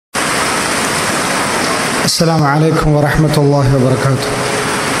السلام عليكم ورحمة الله وبركاته.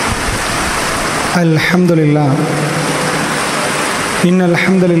 الحمد لله إن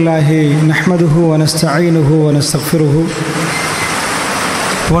الحمد لله نحمده ونستعينه ونستغفره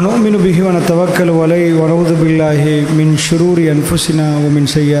ونؤمن به ونتوكل عليه ونعوذ بالله من شرور أنفسنا ومن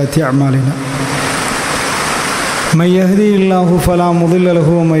سيئات أعمالنا. من يهدي الله فلا مضل له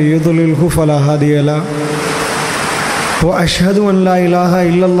ومن يضلله فلا هادي له. وأشهد أن لا إله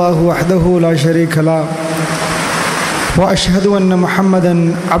إلا الله وحده لا شريك له وأشهد أن محمدا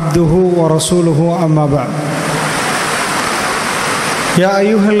عبده ورسوله أما بعد. يا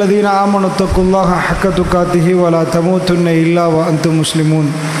أيها الذين آمنوا اتقوا الله حق تقاته ولا تموتن إلا وأنتم مسلمون.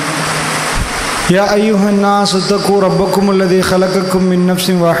 يا أيها الناس اتقوا ربكم الذي خلقكم من نفس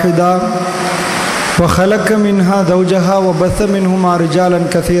واحدة وخلق منها زوجها وبث منهما رجالا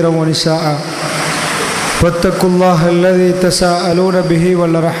كثيرا ونساء واتقوا الله الذي تساءلون به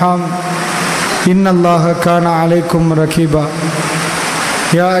والأرحام إن الله كان عليكم رقيبا.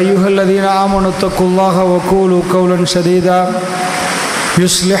 يا أيها الذين آمنوا اتقوا الله وقولوا قولا سديدا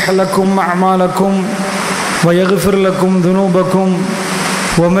يصلح لكم أعمالكم ويغفر لكم ذنوبكم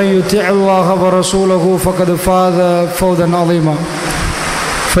ومن يطع الله ورسوله فقد فاز فوزا عظيما.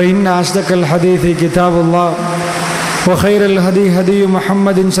 فإن أصدق الحديث كتاب الله وخير الهدي هدي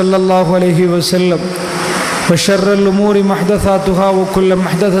محمد صلى الله عليه وسلم وشر الأمور محدثاتها وكل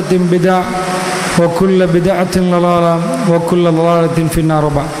محدثة بدعة وكل بدعة ضلالة وكل ضلالة في النار.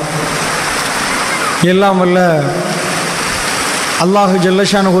 எல்லாம் வல்ல அல்லாஹு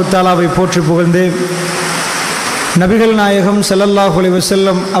ஜல்லஷானுஹு தஆலாவை போற்றி புகழ்ந்து நபிகள் நாயகம் ஸல்லல்லாஹு அலைஹி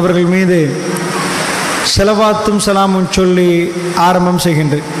வஸல்லம் அவர்கள் மீது ஸலவாத்தும் சலாமும் சொல்லி ஆரம்பம்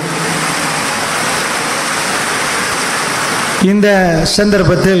செய்கின்றேன். இந்த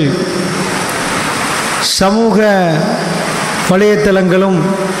சந்தர்ப்பத்தில் சமூக வலைத்தளங்களும்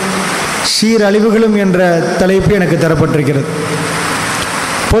சீரழிவுகளும் என்ற தலைப்பு எனக்கு தரப்பட்டிருக்கிறது.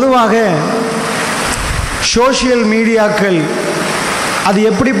 பொதுவாக சோஷியல் மீடியாக்கள் அது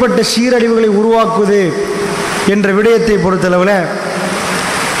எப்படிப்பட்ட சீரழிவுகளை உருவாக்குவது என்ற விடயத்தை பொறுத்தளவில்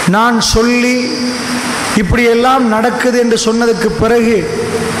நான் சொல்லி இப்படியெல்லாம் நடக்குது என்று சொன்னதுக்கு பிறகு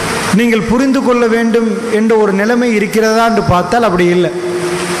நீங்கள் புரிந்து கொள்ள வேண்டும் என்ற ஒரு நிலைமை இருக்கிறதா என்று பார்த்தால் அப்படி இல்லை.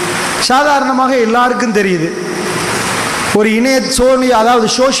 சாதாரணமாக எல்லாருக்கும் தெரியுது, ஒரு அதாவது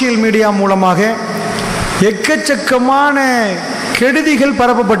சோஷியல் மீடியா மூலமாக எக்கச்சக்கமான கெடுதிகள்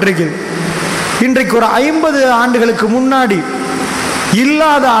பரப்பப்பட்டிருக்கிறது. இன்றைக்கு ஒரு 50 ஆண்டுகளுக்கு முன்னாடி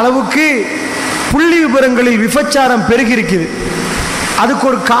இல்லாத அளவுக்கு புள்ளி விபரங்களில் விபச்சாரம் பெருகியிருக்குது. அதுக்கு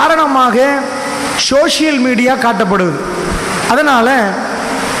ஒரு காரணமாக சோஷியல் மீடியா காட்டப்படுது. அதனால்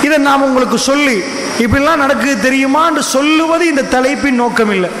இதை நாம் உங்களுக்கு சொல்லி இப்படிலாம் நடக்குது தெரியுமான்னு சொல்லுவது இந்த தலைப்பின்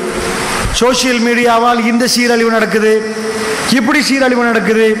நோக்கம் இல்லை. சோஷியல் மீடியாவால் இந்த சீரழிவு நடக்குது, இப்படி சீரழிவு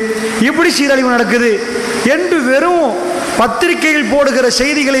நடக்குது, இப்படி சீரழிவு நடக்குது என்று வெறும் பத்திரிகையில் போடுகிற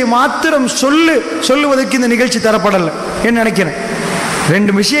செய்திகளை மாத்திரம் சொல்லுவதற்கு இந்த நிகழ்ச்சி தரப்படலை என்று நினைக்கிறேன்.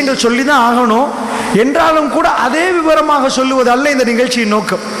 2 விஷயங்கள் சொல்லி தான் ஆகணும் என்றாலும் கூட அதே விவரமாக சொல்லுவது அல்ல இந்த நிகழ்ச்சியின்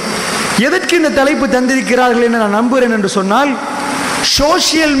நோக்கம். எதற்கு இந்த தலைப்பு தந்திருக்கிறார்கள் என்று நான் நம்புகிறேன் என்று சொன்னால்,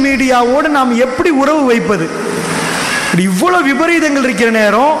 சோஷியல் மீடியாவோடு நாம் எப்படி உறவு வைப்பது, இவ்வளவு விபரீதங்கள் இருக்கிற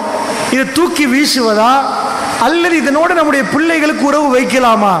நேரம் இதை தூக்கி வீசுவதா அல்லது இதனோடு நம்முடைய பிள்ளைகளுக்கு உறவு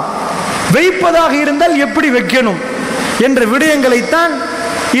வைக்கலாமா, வைப்பதாக இருந்தால் எப்படி வைக்கணும் என்ற விடயங்களைத்தான்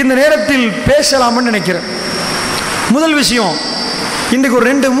இந்த நேரத்தில் பேசலாம்னு நினைக்கிறேன். முதல் விஷயம், இன்றைக்கு ஒரு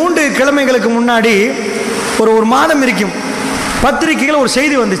 2-3 கிழமைகளுக்கு முன்னாடி ஒரு மாதம் இருக்கும் பத்திரிகைகள் ஒரு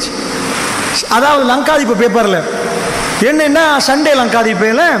செய்தி வந்துச்சு. அதாவது லங்காதீப பேப்பரில் என்னன்னா, சண்டே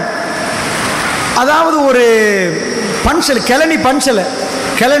லங்காதீபையில் அதாவது ஒரு பன்சலை,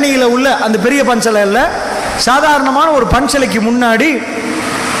 கிளனியில் உள்ள அந்த பெரிய பன்சலை இல்லை, சாதாரணமான ஒரு பன்சலைக்கு முன்னாடி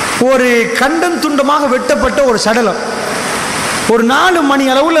ஒரு கண்டம் துண்டமாக வெட்டப்பட்ட ஒரு சடலம். ஒரு 4 மணி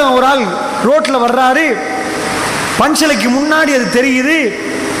அளவில் ஒரு ஆள் ரோட்டில் வர்றாரு, பன்சலைக்கு முன்னாடி அது தெரியுது.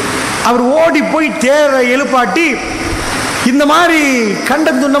 அவர் ஓடி போய் தேரை எழுப்பாட்டி இந்த மாதிரி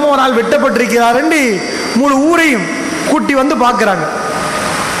கண்டம் துண்டமாக ஒரு ஆள் வெட்டப்பட்டிருக்கிறாருன்னு முழு ஊரையும் கூட்டி வந்து பார்க்குறாங்க.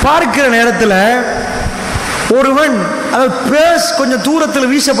 பார்க்கிற நேரத்தில் ஒருவன், அதாவது பேர்ஸ் கொஞ்சம் தூரத்தில்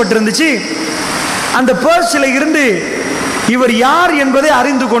வீசப்பட்டிருந்துச்சு. அந்த பேர்ஸில் இருந்து இவர் யார் என்பதை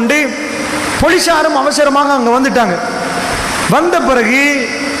அறிந்து கொண்டு போலீசாரும் அவசரமாக அங்கே வந்துட்டாங்க. வந்த பிறகு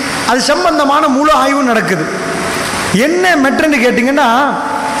அது சம்பந்தமான முழு ஆய்வு நடக்குது. என்ன மெட்ருன்னு கேட்டிங்கன்னா,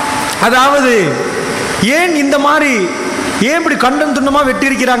 அதாவது ஏன் இந்த மாதிரி இப்படி கண்டம் துண்டமாக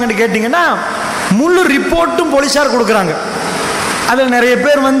வெட்டியிருக்கிறாங்கன்னு கேட்டிங்கன்னா, முழு ரிப்போர்ட்டும் போலீஸார் கொடுக்குறாங்க. அதில் நிறைய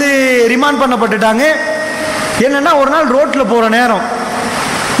பேர் வந்து ரிமாண்ட் பண்ணப்பட்டுட்டாங்க. என்னென்னா, ஒரு நாள் ரோட்டில் போகிற நேரம்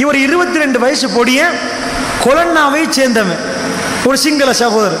இவர் 22 வயசு பொடிய கொலன்னாவை சேர்ந்தவன், ஒரு சிங்கள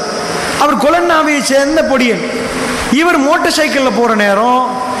சகோதரர். அவர் கொலன்னாவையை சேர்ந்த பொடியன். இவர் மோட்டார் சைக்கிளில் போற நேரம்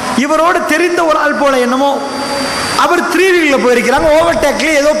இவரோடு தெரிந்த ஒரு ஆள் போல என்னமோ அவர் 3 வீலர் போயிருக்கிறாங்க. ஓவர்டேக்ல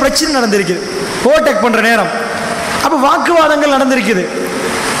ஏதோ பிரச்சனை நடந்திருக்குது. ஓவர்டேக் பண்ற நேரம் அப்ப வாக்குவாதங்கள் நடந்திருக்குது.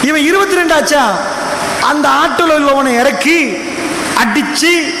 இவன் 22 ஆச்சா அந்த ஆட்டோல உள்ளவனை இறக்கி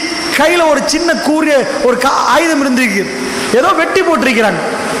அடிச்சு கையில ஒரு சின்ன கூறிய ஒரு ஆயுதம் இருந்திருக்கு, ஏதோ வெட்டி போட்டிருக்கிறாங்க.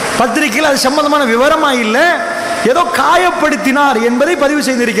 பத்திரிகையில் அது சம்பந்தமான விவரமா இல்லை, ஏதோ காயப்படுத்தினார் என்பதை பதிவு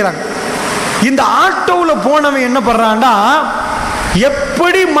செய்திருக்கிறாங்க. இந்த ஆட்டோவில் போனவன் என்ன பண்றான்டா,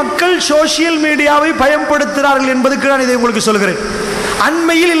 எப்படி மக்கள் சோசியல் மீடியாவை பயன்படுத்துகிறார்கள் என்பதுக்கு நான் இதை உங்களுக்கு சொல்கிறேன்.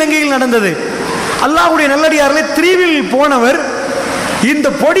 அண்மையில் இலங்கையில் நடந்தது. அல்லாஹ்வுடைய நல்லடியார்களே, 3 வீலர் போனவர் இந்த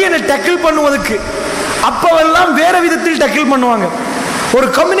பொடியனை டக்கிள் பண்ணுவதற்கு அப்பவெல்லாம் வேற விதத்தில் டக்கிள் பண்ணுவாங்க. ஒரு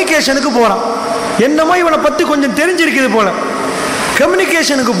கம்யூனிகேஷனுக்கு போறான், என்னமோ இவனை பத்தி கொஞ்சம் தெரிஞ்சிருக்குது போல.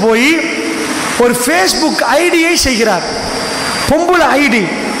 கம்யூனிகேஷனுக்கு போய் ஒரு ஃபேஸ்புக் ஐடியை செய்கிறார். பொம்பளை ஐடி,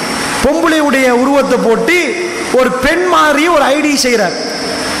 பொம்பளையுடைய உருவத்தை போட்டு ஒரு பெண் மாதிரி ஒரு ஐடி செய்கிறார்.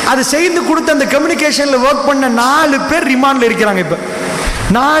 அது செய்து கொடுத்த அந்த கம்யூனிகேஷன்ல ஒர்க் பண்ண 4 பேர் ரிமாண்ட்ல இருக்கிறாங்க. இப்ப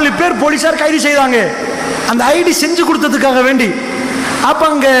 4 பேர் போலீசார் கைது செய்தாங்க அந்த ஐடி செஞ்சு கொடுத்ததுக்காக வேண்டி. அப்ப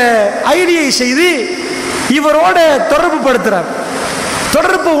அங்க ஐடியை செய்து இவரோட தொடர்பு படுத்துறார்.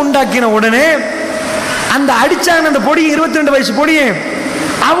 தொடர்பு உண்டாக்கின உடனே அந்த அடிச்சாங்க அந்த பொடி, 22 வயசு பொடியே,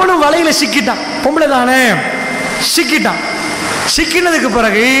 அவனும் வலையில சிக்கிட்டான். பொம்பளை தானே, சிக்கிட்டான். சிக்கினதுக்கு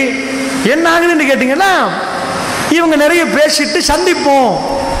பிறகு என்ன ஆகுதுன்னு கேட்டீங்கன்னா, இவங்க நிறைய பேசிட்டு சந்திப்போம்.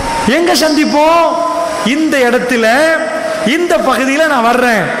 எங்க சந்திப்போம்? இந்த இடத்துல இந்த பகுதியில் நான்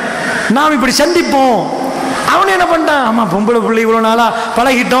வர்றேன், நாம் இப்படி சந்திப்போம். அவன் என்ன பண்ணிட்டான், ஆமா பொம்பளை பிள்ளை இவ்வளவு நாளா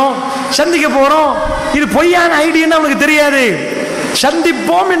பழகிட்டோம், சந்திக்க போறோம், இது பொய்யான ஐடியான்னு அவனுக்கு தெரியாது.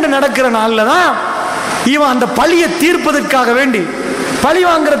 சந்திப்போம் என்று நடக்கிற நாள்ல தான் இவன் அந்த பழியை தீர்ப்பதற்காக வேண்டி, பழி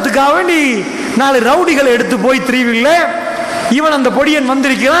வாங்குறதுக்காக வேண்டி 4 ரவுடிகளை எடுத்து போய் 3 வீலர் இவன் அந்த பொடியன்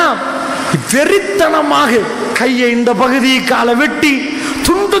வந்திருக்கிறான். வெறித்தனமாக கையை இந்த பகுதி காலை வெட்டி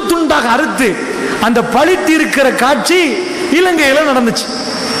துண்டு துண்டாக அறுத்து அந்த பழி தீர்க்கிற காட்சி இலங்கையில நடந்துச்சு.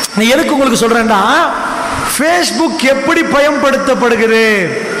 எதுக்கு உங்களுக்கு சொல்றேன்டா, ஃபேஸ்புக் எப்படி பயன்படுத்தப்படுகிறது.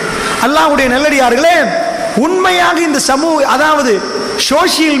 அல்லாஹ்வுடைய நல்லடியார்களே, உண்மையாக இந்த சமூக, அதாவது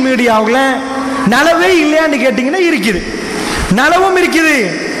சோசியல் மீடியாவில் நலவே இல்லையான்னு கேட்டீங்கன்னா இருக்குது. நலவும் இருக்குது.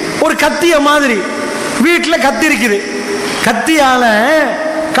 ஒரு கத்திய மாதிரி வீட்டில் கத்தி இருக்குது, கத்தியால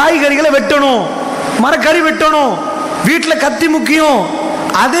காய்கறிகளை வெட்டணும், மரக்கறி வெட்டணும், வீட்டில் கத்தி முக்கியம்.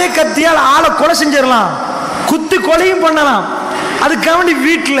 அதே கத்தியால் ஆளை கொலை செஞ்சிடலாம், குத்தி கொலையும் பண்ணலாம். அதுக்காக வேண்டி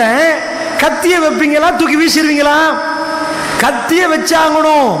வீட்டில் கத்திய வைப்பீங்களா, தூக்கி வீசிடுவீங்களா? கத்திய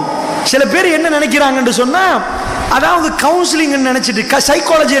வச்சாங்கணும். சில பேர் என்ன நினைக்கிறாங்கன்னு சொன்னா, அதாவது கவுன்சிலிங் நினைச்சிட்டு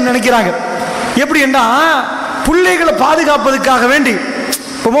சைக்காலஜி நினைக்கிறாங்க. எப்படி என்றா, பிள்ளைகளை பாதுகாப்பதற்காக வேண்டி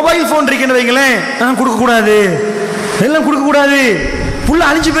இப்போ மொபைல் போன் இருக்குன்னு வைங்களேன், கொடுக்க கூடாது, எல்லாம் கொடுக்க கூடாது, புள்ள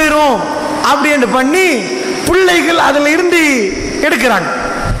அழிஞ்சு போயிடும் அப்படின்னு பண்ணி பிள்ளைகள் அதுல இருந்து எடுக்கிறாங்க.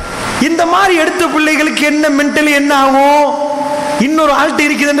 இந்த மாதிரி எடுத்த பிள்ளைகளுக்கு என்ன மென்டலி என்ன ஆகும், இன்னொரு ஆள்கிட்ட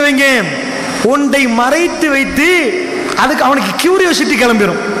இருக்குதுன்னு வைங்க, ஒன்றை மறைத்து வைத்து அதுக்கு அவனுக்கு கியூரியோசிட்டி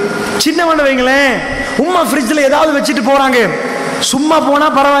கிளம்பிடும். சின்னவன் வைங்களேன், உம்மா ஃப்ரிட்ஜில் ஏதாவது வச்சுட்டு போறாங்க, சும்மா போனா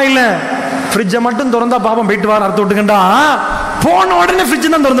பரவாயில்லை, ஃப்ரிட்ஜை மட்டும் திறந்தா பாப்பா போயிட்டு வர அர்த்தம் விட்டுக்கண்டா, போன உடனே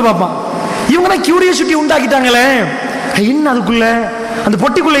ஃப்ரிட்ஜ் தான் திறந்து பார்ப்பான். இவங்க தான் கியூரியோசிட்டி உண்டாக்கிட்டாங்களே, என்ன அதுக்குள்ள அந்த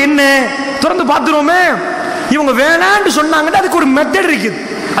பொட்டிக்குள்ள என்ன திறந்து பார்த்துருவோமே. இவங்க வேணான்னு சொன்னாங்கன்னா அதுக்கு ஒரு மெத்தட் இருக்குது.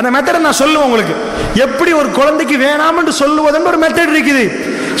 அந்த மெத்தடை நான் சொல்லுவேன் உங்களுக்கு, எப்படி ஒரு குழந்தைக்கு வேணாம்னு சொல்லுவதுன்னு ஒரு மெத்தட் இருக்குது.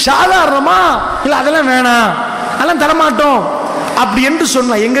 சாதாரணமா இல்ல அதெல்லாம் வேணாம், அதெல்லாம் தரமாட்டோம் அப்படி என்று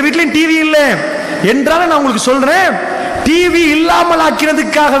சொன்னா, எங்க வீட்லயும் டிவி இல்லை என்றாலும் நான் உங்களுக்கு சொல்றேன், டிவி இல்லாமல்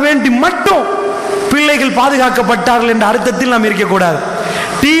ஆக்கிறதுக்காக வேண்டி மட்டும் பிள்ளைகள் பாதுகாக்கப்பட்டார்கள் என்ற அர்த்தத்தில் நாம் இருக்கக்கூடாது.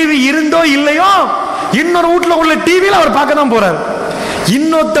 டிவி இருந்தோ இல்லையோ இன்னொரு வீட்டில் உள்ள டிவியில் அவர் பார்க்க தான் போறார்.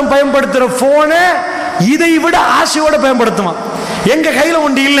 இன்னொருத்தம் பயன்படுத்துற போனை இதை விட ஆசையோட பயன்படுத்துவான். எங்க கையில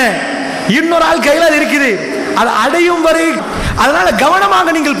ஒன்று இல்லை, இன்னொரு ஆள் கையில அது இருக்குது, அது அடையும் வரை. அதனால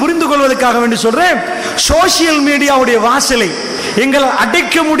கவனமாக நீங்கள் புரிந்து கொள்வதற்காக வேண்டி சொல்றேன், சோசியல் மீடியாவுடைய வாசலை எங்களை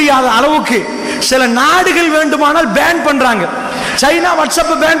அடைக்க முடியாத அளவுக்கு சில நாடுகள் வேண்டுமானால் பேன் பண்றாங்க. சைனா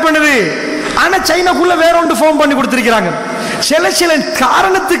வாட்ஸ்அப் பேன் பண்ணுது, ஆனா சைனாக்குள்ள வேற ஒன்று ஃபார்ம் பண்ணி கொடுத்திருக்கிறாங்க. சில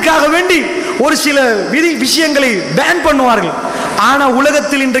காரணத்துக்காக வேண்டி ஒரு சில விஷயங்களை பேன் பண்ணுவார்கள். ஆனா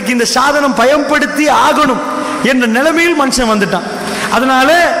உலகத்தில் இன்றைக்கு இந்த சாதனம் பயன்படுத்தி ஆகணும் என்ற நிலைமையில் மனுஷன் வந்துட்டான். அதனால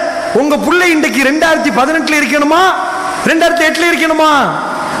உங்க பிள்ளை இன்றைக்கு 2018 இருக்கணுமா 2008 இருக்கணுமா,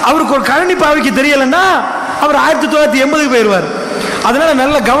 அவருக்கு ஒரு கழனி பாவிக்க தெரியலன்னா அவர் 1980 போயிடுவார். அதனால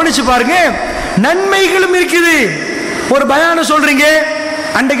நல்லா கவனிச்சு பாருங்க, நன்மைகளும் இருக்குது. ஒரு பயான சொல்றீங்க,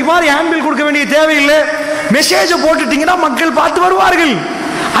 அன்றைக்கு மாதிரி ஹேண்ட்பில் கொடுக்க வேண்டிய தேவையில்லை, மெசேஜ் போட்டுட்டீங்கன்னா மக்கள் பார்த்து வருவார்கள்.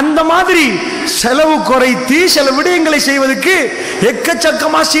 அந்த மாதிரி செலவு குறைத்து சில விடயங்களை செய்வதற்கு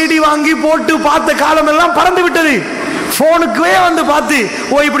எக்கச்சக்கமா சிடி வாங்கி போட்டு பார்த்த காலம் எல்லாம் பறந்து விட்டது. போனுக்குவே வந்து பார்த்து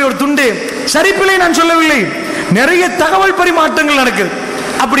ஓ இப்படி ஒரு துண்டு சரிப்பில்லை நான் சொல்லவில்லை, நிறைய தகவல் பரிமாற்றங்கள் நடக்குது.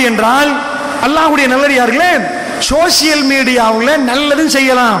 அப்படி என்றால் அல்லாஹ்வுடைய நல்லடியார்களே, சோசியல் மீடியாவில் நல்லதும்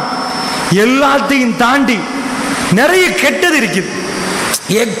செய்யலாம், எல்லாத்தையும் தாண்டி நிறைய கெட்டது இருக்குது,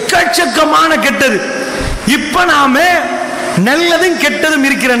 எக்கச்சக்கமான கெட்டது. இப்ப நாம நல்லதும் கெட்டதும்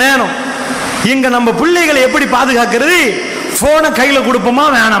இருக்கிற நேரம் இங்க நம்ம பிள்ளைகளை எப்படி பாதுகாக்கிறது? போனை கையில கொடுப்போமா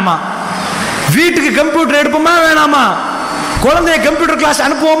வேணாமா? வீட்டுக்கு கம்ப்யூட்டர் எடுப்போமா வேணாமா? குழந்தைய கம்ப்யூட்டர் கிளாஸ்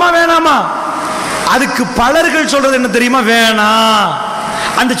அனுப்புவோமா வேணாமா? அதுக்கு பலர்கள் சொல்றது என்ன தெரியுமா? வேணாம்,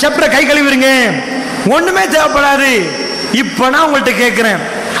 அந்த சாப்டரை கை கழுவிடுங்க, ஒண்ணுமே தேவைப்படாது. இப்ப நான் உங்கள்கிட்ட கேட்கிறேன்,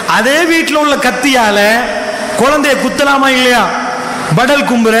 அதே வீட்டில் உள்ள கத்தியால குழந்தைய குத்தலாமா இல்லையா? படல்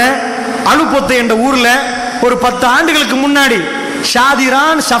கும்புற அழுப்பொத்தை என்ற ஊர்ல ஒரு 10 ஆண்டுகளுக்கு முன்னாடி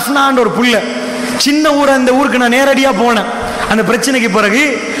ஷாதிரான் சஃப்னான் ஒரு புள்ள, சின்ன ஊர், அந்த ஊருக்கு நான் நேரடியா போனேன். அந்த பிரச்சனைக்கு பிறகு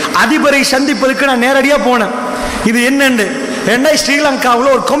அதிபரை சந்திப்பதற்கு நான் நேரடியா போனேன். இது என்னன்னு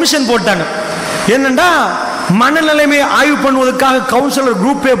ஸ்ரீலங்காவில் ஒரு கமிஷன் போட்டாங்க. என்னண்டா மனநிலைமை ஆய்வு பண்ணுவதற்காக கவுன்சிலர்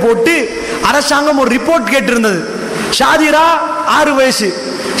குரூப்பே போட்டு அரசாங்கம் ஒரு ரிப்போர்ட் கேட்டிருந்தது. ஷாதிரா 6 வயசு,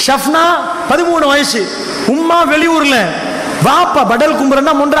 ஷஃப்னா 13 வயசு, உம்மா வெளியூர்ல, வாப்பா படல்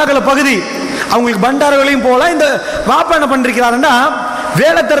கும்புறா மொன்றாகல பகுதி, அவங்களுக்கு பண்டார வேலையும் போல. இந்த வாப்பா என்ன பண்ணிருக்கிறாருன்னா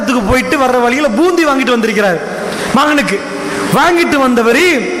வேலை தரத்துக்கு போயிட்டு வர்ற வழியில பூந்தி வாங்கிட்டு வந்திருக்கிறார். மகனுக்கு வாங்கிட்டு வந்தவரி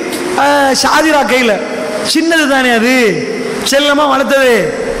ஷாதிரா கையில, சின்னது தானே அது, செல்லமா வளர்த்தது,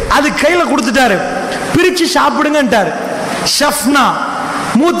 அது கையில கொடுத்துட்டாரு. பிரிச்சு சாப்பிடுங்கன்ட்டாரு. ஷஃப்னா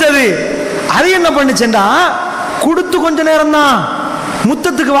மூத்தது, அது என்ன பண்ணுச்சுண்டா கொடுத்து கொஞ்ச நேரம் தான்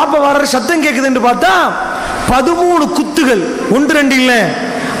முத்தத்துக்கு வாப்பா வர்ற சத்தம் கேட்குதுன்னு பார்த்தா 13 குத்துகள், 1 2 இல்ல,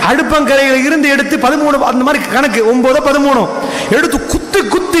 அடுப்பங்கரையில் இருந்து எடுத்து 13, அந்த மாதிரி கணக்கு 9 13 எடுத்து குத்து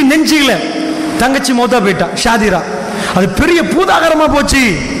குத்தி நெஞ்சில தங்கச்சி மௌத்தா போயிட்டா ஷாதிரா. அது பெரிய பூதாகரமா போச்சு.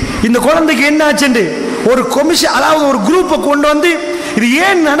 இந்த குழந்தைக்கு என்ன ஆச்சுன்னு ஒரு கமிஷன், அதாவது ஒரு குரூப்பை கொண்டு வந்து இது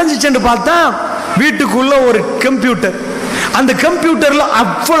ஏன் நடந்துச்சுன்னு பார்த்தா வீட்டுக்குள்ள ஒரு கம்ப்யூட்டர், அந்த கம்ப்யூட்டர்ல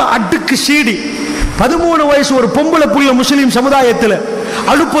அவ்வளவு அடுக்கு சீடி. 13 வயசு ஒரு பொம்பளை புள்ள முஸ்லிம் சமுதாயத்தில்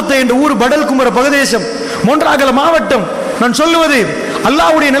அழுப்பொத்தை என்ற ஊர் படல் குமர பிரதேசம் மொன்றாகல மாவட்டம். நான் சொல்லுவது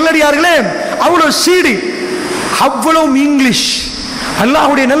அல்லாஹ்வுடைய நல்லடியார்களே, அவ்வளவு சீடி, அவ்வளவு இங்கிலீஷ்.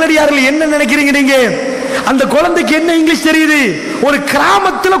 அல்லாஹ்வுடைய நல்லடியார்கள் என்ன நினைக்கிறீங்க நீங்க? அந்த குழந்தைக்கு என்ன இங்கிலீஷ் தெரியுது? ஒரு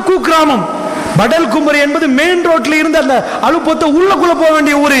கிராமத்தில் குக்கிராமம் படல் குமரி என்பது மெயின் ரோட்ல இருந்து அந்த அழுப்பொத்தை உள்ளக்குள்ள போக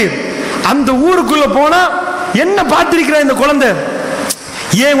வேண்டிய ஊரு. அந்த ஊருக்குள்ள போனா என்ன பார்த்திருக்கிற இந்த குழந்தை?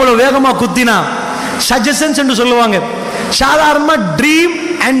 ஏன் இவ்வளவு வேகமா குத்தினா? சஜஷன்ஸ் என்று சொல்லுவாங்க. சாதாரணமா ட்ரீம்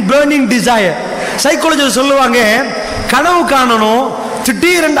அண்ட் பர்னிங் டிசையர், சைக்காலஜியில் சொல்லுவாங்க, கனவு காணணும்,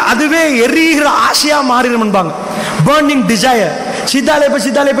 திடீரென்று அதுவே எரிகிற ஆசையா மாறிடும்பாங்க. பர்னிங் டிசையர், சித்தாலேப்ப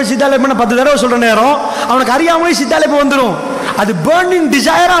சித்தாலேப்ப சித்தாலேப்ப 10 தடவை சொல்ற நேரம் அவனுக்கு அறியாமலே சித்தாலேப்ப வந்துடும். அது பர்னிங்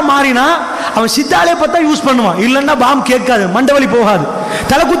டிசையரா மாறினா அவன் சித்தாலேப்ப தான் யூஸ் பண்ணுவான், இல்லைன்னா பாம் கேட்காது, மண்டவலி போகாது,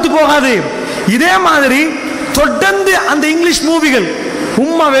 தலைக்குத்து போகாது. இதே மாதிரி தொடர்ந்து அந்த இங்கிலீஷ் மூவிகள்,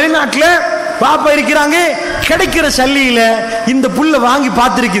 உம்மா வெளிநாட்டில் பாப்பா இருக்கிறாங்க, கிடைக்கிற சல்லியில இந்த புல்ல வாங்கி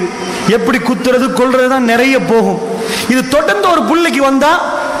பார்த்திருக்குது. எப்படி குத்துறது கொல்றது தான் நிறைய போகும். இது தொடர்ந்து ஒரு புள்ளைக்கு வந்தா,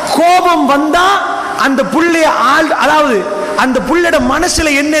 கோபம் வந்தா அந்த புள்ளைய அதாவது அந்த புள்ளையோட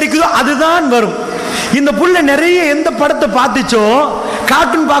மனசுல என்ன இருக்குதோ அதுதான் வரும். இந்த புள்ள நிறைய எந்த படத்தை பார்த்துச்சோ,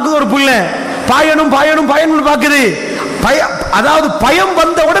 கார்ட்டூன் பார்க்குது ஒரு புள்ள, பாயணும் பாயணும் பாயணும் பார்க்குது. அதாவது பயம்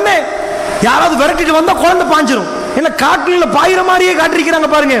வந்த உடனே யாராவது விரட்டிட்டு வந்தா குழந்தை பாஞ்சிரும். என்ன காட்டுல பாயிற மாதிரியே காட்டிருக்கிறாங்க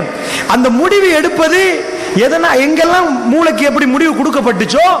பாருங்க. அந்த முடிவு எடுப்பது எதனா எங்கெல்லாம் மூளைக்கு எப்படி முடிவு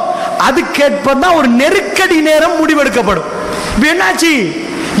கொடுக்கப்பட்டுச்சோ அதுக்கேற்பதான் ஒரு நெருக்கடி நேரம் முடிவெடுக்கப்படும். என்னாச்சு?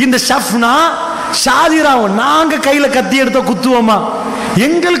 இந்த ஷஃப்னா ஷாதிராவோ நாங்க கையில கத்தி எடுத்த குத்துவோமா?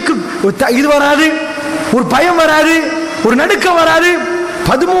 எங்களுக்கு இது வராது, ஒரு பயம் வராது, ஒரு நடுக்கம் வராது.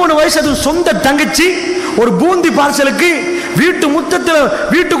 13 வயசு, அது சொந்த தங்கச்சி, ஒரு பூந்தி பார்சலுக்கு வீட்டு முத்தத்தில்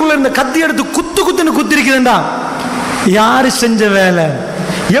வீட்டுக்குள்ள இருந்த கத்தி எடுத்து குத்து குத்துன்னு குத்தி இருக்குதுண்டா. யாரு செஞ்ச வேலை?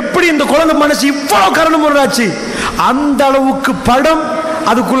 எப்படி இந்த குழந்தை மனசு இவ்வளவு கரணம் ஆச்சு? அந்த அளவுக்கு படம்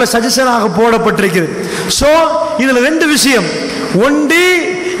அதுக்குள்ள சஜஷனாக போடப்பட்டிருக்கிறது. சோ இதுல 2 விஷயம். ஒன்று,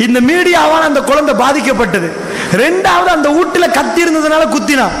 இந்த மீடியாவால் அந்த குழந்தை பாதிக்கப்பட்டது. 2வது, அந்த வீட்டுல கத்தி இருந்ததுனால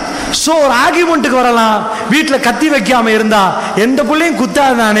குத்தினா. சோ ஒரு ஆர்கியூமெண்ட்டுக்கு வரலாம், வீட்டுல கத்தி வைக்காம இருந்தா எந்த பிள்ளையும்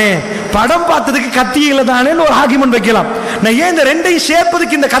குத்தாதானே, படம் பார்த்ததுக்கு கத்தி இல்லை தானே ஒரு ஆர்கியூமெண்ட் வைக்கலாம். நான் ஏன் இந்த 2ஐயும்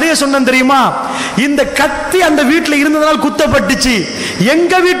சேர்ப்பதுக்கு இந்த கதையை சொன்னேன் தெரியுமா? இந்த கத்தி அந்த வீட்டுல இருந்ததால் குத்தப்பட்டுச்சு.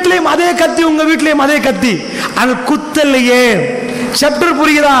 எங்க வீட்லயும் அதே கத்தி, உங்க வீட்லயும் அதே கத்தி, அங்க குத்தலையே. சாப்டர்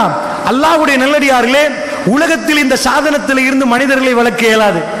புரியுதா? அல்லாஹ்வுடைய நல்லடியார்களே, உலகத்தில் இந்த சாதனத்தில் இருந்து மனிதர்களை வளர்க்க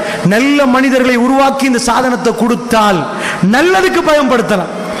இயலாது. நல்ல மனிதர்களை உருவாக்கி இந்த சாதனத்தை கொடுத்தால் நல்லதுக்கு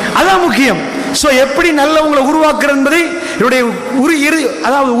பயன்படுத்தலாம். அதான் முக்கியம். சோ எப்படி நல்லவங்களை உருவாக்குறது என்பதை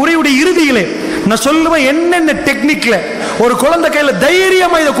உரையுடைய இறுதியிலே நான் சொல்லுவேன். என்னென்ன டெக்னிக்ல ஒரு குழந்தை கையில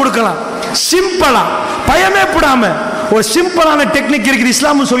தைரியமா இதை கொடுக்கலாம், சிம்பிளா பயமே படாம ஒரு சிம்பிளான டெக்னிக் இருக்குது,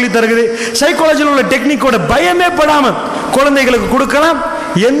 இஸ்லாமும் சொல்லி தருகிறது. சைக்காலஜியில் உள்ள டெக்னிக்கோட பயமே படாம குழந்தைகளுக்கு கொடுக்கலாம்,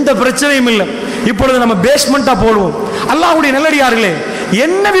 எந்த பிரச்சனையும் இல்லை. இப்பொழுது நம்ம பேஸ்மெண்டா போடுவோம். அல்லாஹ்வுடைய நல்லடியார்களே,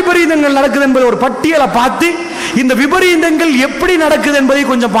 என்ன விபரீதங்கள் நடக்குது என்பதை ஒரு பட்டியலை பார்த்து இந்த விபரீதங்கள் எப்படி நடக்குது என்பதை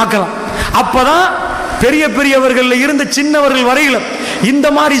கொஞ்சம் பார்க்கலாம். அப்பதான் பெரிய பெரியவர்கள் இருந்து சின்னவர்கள் வரையில இந்த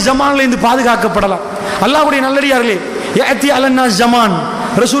மாதிரி ஜமான்ல இருந்து பாதுகாக்கப்படலாம். அல்லாஹ்வுடைய நல்லடியார்களே, யஅதி அலன்னா ஜமான்,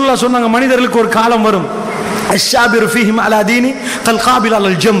 ரசூலுல்லாஹ் சொன்னாங்க, மனிதர்களுக்கு ஒரு காலம் வரும், அஷ்ஷாபிரு ஃபீஹிம் அலா தீனி கல் காபில்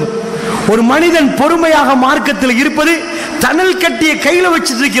அலல் ஜம். ஒரு மனிதன் பொறுமையாக மார்க்கத்தில் இருப்பது தணல் கட்டிய கையில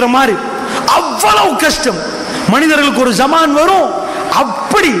வச்சிட்டு இருக்கிற மாதிரி, அவ்வளவு கஷ்டம். மனிதர்களுக்கு ஒரு ஜமான் வரும்,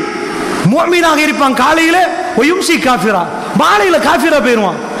 அப்படி முஃமினாக இருப்பான் காலையில, ஒயும்சி காஃபிரா, மாலையில காஃபிரா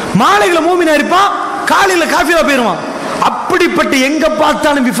போயிருவான். மாலையில மூமினா இருப்பான், காலையில காஃபிரா போயிருவான். அப்படிப்பட்ட எங்க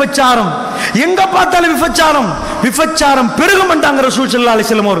பார்த்தாலும் விபச்சாரம், எங்க பார்த்தாலும் விபச்சாரம், விபச்சாரம் பெருகும் என்றாங்க ரசூல் ஸல்லல்லாஹு அலைஹி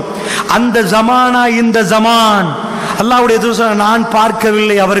வஸல்லம் அவர். அந்த ஜமானா இந்த ஜமான், அல்லாஹ்வுடைய தூதர் நான்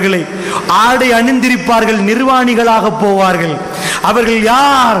பார்க்கவில்லை அவர்களை. ஆடை அணிந்திருப்பார்கள், நிர்வாணிகளாக போவார்கள். அவர்கள்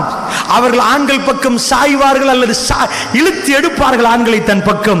யார்? அவர்கள் ஆண்கள் பக்கம் சாய்வார்கள் அல்லது இழுத்து எடுப்பார்கள் ஆண்களை தன்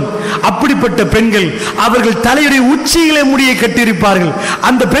பக்கம். அப்படிப்பட்ட பெண்கள், அவர்கள் தலையுடைய உச்சியிலே முடியை கட்டியிருப்பார்கள்.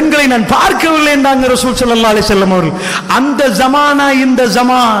 அந்த பெண்களை நான் பார்க்கவில்லை என்றாங்க ரசூல் ஸல்லல்லாஹு அலைஹி வஸல்லம் அவர்கள். அந்த ஜமானா இந்த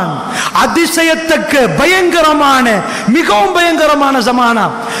ஜமான், அதிசயத்தக்க பயங்கரமான, மிகவும் பயங்கரமான ஜமானா.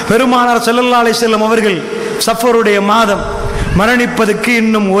 பெருமானார் ஸல்லல்லாஹு அலைஹி வஸல்லம் அவர்கள் சஃபருடைய மாதம், மரணிப்பதற்கு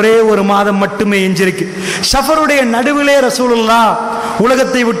இன்னும் ஒரே ஒரு மாதம் மட்டுமே எஞ்சிருக்கு. சஃபருடைய நடுவிலே ரசூலுல்லாஹ்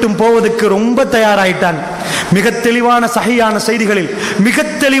உலகத்தை விட்டும் போவதற்கு ரொம்ப தயாராயிட்டான். மிக தெளிவான சஹீஹான செய்திகளில் மிக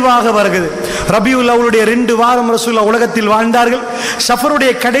தெளிவாக வருகிறது. ரபியுல் அவ்வளுடைய 2 வாரம் ரசூலுல்லாஹ் உலகத்தில் வாழ்ந்தார்கள்.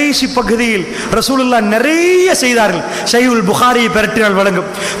 சஃபருடைய கடைசி பகுதியில் ரசூலுல்லாஹ் நிறைய செய்தார்கள். ஸஹீஹுல் புகாரியை பெறட்டினால் வழங்கும்.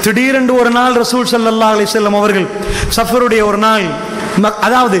 திடீரென்று ஒரு நாள் ரசூல் ஸல்லல்லாஹு அலைஹி வஸல்லம் அவர்கள் சஃபருடைய ஒரு நாள்,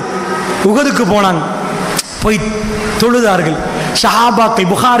 அதாவது உஹதுக்கு போனாங்க, போய் தொழுதார்கள். சஹாபாக்கள்,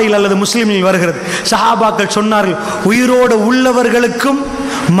 புகாரில் அல்லது முஸ்லிமில் வருகிறது, சஹாபாக்கள் சொன்னார்கள், உயிரோடு உள்ளவர்களுக்கும்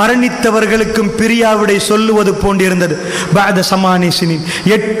மரணித்தவர்களுக்கும் பிரியாவிடை சொல்லுவது போன்றிருந்தது. பாத சமானி சினின்,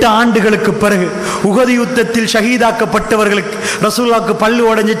 8 ஆண்டுகளுக்கு பிறகு உஹது யுத்தத்தில் ஷஹீதாக்கப்பட்டவர்களுக்கு ரசூலுல்லாஹ்க்கு பல்லு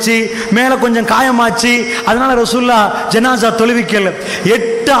உடைஞ்சிச்சு, மேல கொஞ்சம் காயமாச்சு, அதனால ரசூலுல்லாஹ் ஜனாசா தொழுவிக்கல.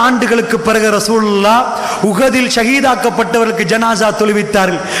 8 ஆண்டுகளுக்கு பிறகு ரசூலுல்லாஹ் உஹதில் ஷஹீதாக்கப்பட்டவர்களுக்கு ஜனாசா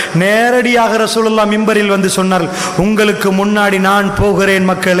தொழுவித்தார்கள். நேரடியாக ரசூலுல்லாஹ் மிம்பரில் வந்து சொன்னார்கள், உங்களுக்கு முன்னாடி நான் போகிறேன்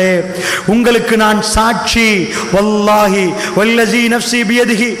மக்களே, உங்களுக்கு நான் சாட்சி, வல்லாஹி வல்லஸீ நஃப்ஸி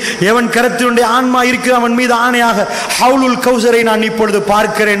பியதிஹி, எவன் கரத்தினுடைய ஆன்மா இருக்கிற அவன் மீது ஆணையாக, ஹவுலுல் கௌசரை நான் இப்பொழுது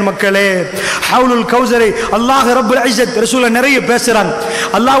பார்க்கிறேன் மக்களே. ஹவுலுல் கௌசரை அல்லாஹ் ரப்புல் இஸ்ஸத் ரசூலுல்லாஹ் நிறைய பேசுறாங்க.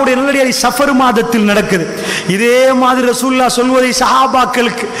 அல்லாஹ்வுடைய நல்லடியாரை சஃபர் மாதத்தில் நடக்குது. இதே மாதிரி ரசூலுல்லாஹ் சொல்வதை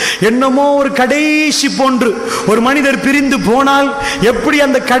சஹாபாக்களுக்கு என்னமோ ஒரு கடைசி போன்று, ஒரு மனிதர் பிரிந்து போனால் எப்படி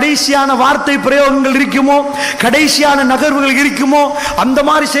அந்த கடைசியான வார்த்தை பிரயோகங்கள் இருக்குமோ, கடைசியான நகர்வுகள் இருக்குமோ, அந்த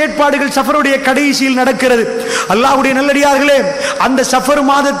மாதிரி செயற்பாடுகள் சஃபருடைய கடைசியில் நடக்கிறது. அல்லாஹ்வுடைய நல்லடியார்களே, அந்த சஃபர்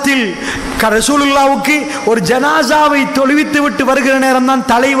மாதத்தில் ரசூலுல்லாஹ்வுக்கு ஒரு ஜனாசாவை தொழுவித்து விட்டு வருகிற நேரம் தான்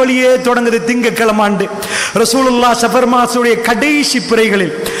தலைவலியே தொடங்குது. திங்கட்கிழமை ஆண்டு ரசூலுல்லாஹ் சஃபர் மாதத்துடைய கடைசி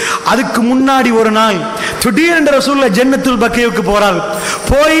பிறைகளில், அதுக்கு முன்னாடி ஒரு நாள் திடீரென்று ரசூலுல்லாஹ் ஜன்னத்துல் பக்கீவுக்கு போறார்கள்.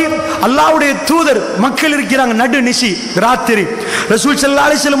 போய் அல்லாஹ்வுடைய தூதர், மக்கள் இருக்கிறாங்க, நடு நிசி ராத்திரி, ரசூல் ஸல்லல்லாஹு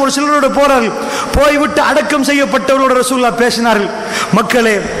அலைஹி வஸல்லம் ஒரு சிலரோடு போறார்கள். போய்விட்டு அடக்கம் செய்யப்பட்டவர்களோட ரசூலுல்லாஹ் பேசினார்கள்,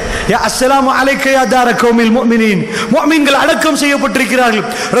 மக்களே, யா அஸ்ஸலாமு அலைக்க யா தார கௌமில் முஃமினீன், முஃமின்கள் அடக்கம் செய்யப்பட்டிருக்கிறார்கள்.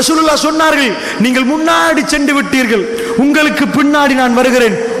 ரசூலுல்லாஹ் சொன்னார்கள், நீங்கள் முன்னாடி சென்று விட்டீர்கள், உங்களுக்கு பின்னாடி நான்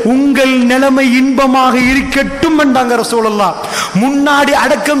வருகிறேன், உங்கள் நிலைமை இன்பமாக இருக்கட்டும் என்றாங்க ரசூலுல்லாஹ். முன்னாடி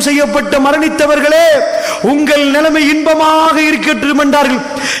அடக்கம் செய்யப்பட்ட மரணித்தவர்களே, உங்கள் நிலைமை இன்பமாக இருக்கட்டும் என்றார்கள்.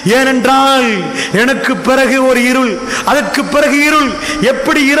 ஏனென்றால் எனக்கு பிறகு ஒரு இருள், அதற்கு பிறகு இருள்.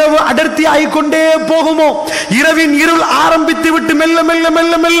 எப்படி இரவு அடர்த்தி ஆகிக்கொண்டே போகுமோ, இரவின் இருள் ஆரம்பித்து விட்டு மெல்ல மெல்ல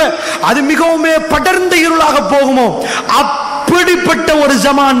மெல்ல மெல்ல அது மிகவும் படர்ந்த இருளாக போகுமோ, அப்படிப்பட்ட ஒரு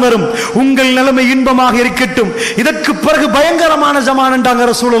ஜமான் வரும். உங்கள் நிலைமை இன்பமாக இருக்கட்டும். இதற்கு பிறகு பயங்கரமான ஜமான் என்றாங்க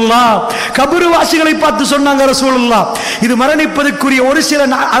ரசூலுல்லாஹ். கபர்வாசிகளை பார்த்து சொன்னாங்க ரசூலுல்லாஹ், இது மரணிப்பதற்குரிய ஒரு சில,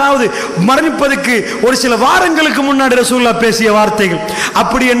 அதாவது மரணிப்பதற்கு ஒரு சில வாரங்களுக்கு முன்னாடி ரசூலுல்லாஹ் பேசிய வார்த்தைகள்.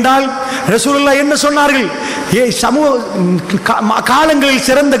 அப்படி என்றால் ரசூலுல்லாஹ் என்ன சொன்னார்கள்? சமூக காலங்களில்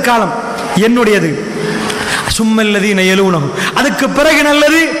சிறந்த காலம் என்னுடையது, சும்மல்லதீன யலூனஹு, அதுக்கு பிறகு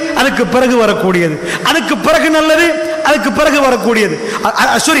நல்லது, அதுக்கு பிறகு வரக்கூடியது, அதுக்கு பிறகு நல்லது, அதுக்கு பிறகு வரக்கூடியது,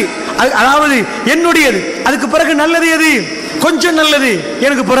 சாரி, அதாவது என்னுடையது, அதுக்கு பிறகு நல்லது எது? கொஞ்சம் நல்லது,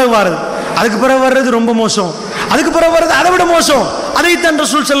 எனக்கு பிறகு வர்றது, அதுக்கு பிறகு வர்றது ரொம்ப மோசம், அதுக்கு பிறகு வர்றது அதை விட மோசம், அதைத்தான்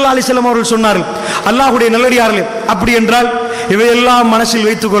ரசூல் ஸல்லல்லாஹு அலைஹி வஸல்லம் அவர்கள் சொன்னார்கள். அல்லாஹ்வுடைய நல்லடியார்களே, அப்படி என்றால் இவையெல்லாம் மனசில்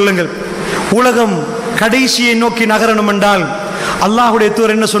வைத்துக் கொள்ளுங்கள். உலகம் கடைசியை நோக்கி நகரணும் என்றால் அல்லாஹ்வுடைய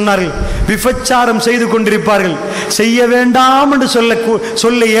தூதர் என்ன சொன்னார்கள்? விபச்சாரம் செய்து கொண்டிருப்பார்கள், செய்ய வேண்டாம் என்று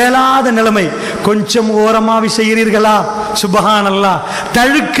சொல்ல இயலாத நிலைமை. கொஞ்சம் ஓரமாவி செய்கிறீர்களா? சுப்ஹானல்லாஹ்.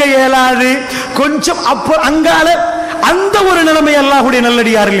 தழுக்க இயலாது, கொஞ்சம் அப்போ அங்கால அந்த ஒரு நிலைமை. அல்லாஹ்வுடைய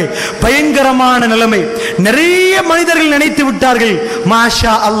நல்லடியார்களே, பயங்கரமான நிலைமை. நிறைய மனிதர்கள் நினைத்து விட்டார்கள்,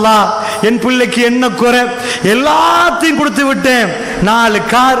 மாஷா அல்லாஹ், என் பிள்ளைக்கு என்ன குறை, எல்லாத்தையும் கொடுத்து விட்டேன், 4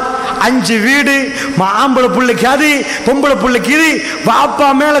 கார் 5 வீடு, ஆம்பளை பிள்ளைக்கு அது, பொம்பளை பிள்ளைக்கு இது, பாப்பா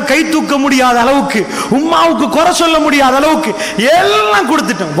மேல கை தூக்க முடியாத அளவுக்கு, உம்மாவுக்கு குறை சொல்ல முடியாத அளவுக்கு எல்லாம்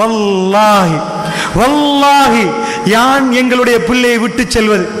கொடுத்துட்டோம். வல்லாஹி வல்லாஹி, யான் எங்களுடைய பிள்ளையை விட்டு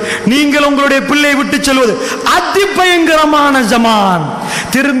செல்வது, நீங்கள் உங்களுடைய பிள்ளையை விட்டு செல்வது அதி பயங்கரமான ஜமான்.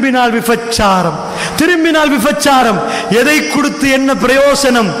 திரும்பினால் விபச்சாரம், திரும்பினால் விபச்சாரம். எதை கொடுத்து என்ன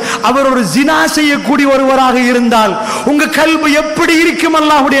பிரயோசனம்? அவர் ஒரு ஜினா செய்யக்கூடிய ஒருவராக இருந்தால் உங்க கல்வி எப்படி இருக்கும்?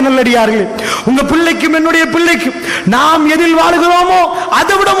 அல்லாஹ்வுடைய நல்லடியார்களே, உங்க பிள்ளைக்கும் என்னுடைய பிள்ளைக்கும் நாம் எதில் வாழுகிறோமோ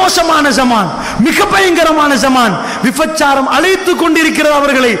அதை விட மோசமான ஜமான், மிக பயங்கரமான ஜமான். விபச்சாரம் அழைத்து கொண்டிருக்கிறது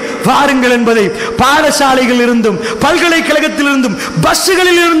அவர்களை. வாருங்கள் என்பதை பாடசாலைகளில் இருந்தும், பல்கலைக்கழகத்தில் இருந்தும்,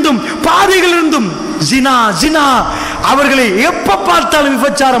 பஸ்களில் இருந்தும், பாதைகளில் இருந்தும் ஜினா ஜினா. அவர்களை எப்ப பார்த்தாலும்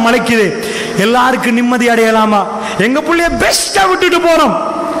விபச்சாரம் அழைக்குது. எல்லாருக்கும் நிம்மதி அடையலாமா? எங்க பிள்ளைய பெஸ்டா விட்டுட்டு போறோம்.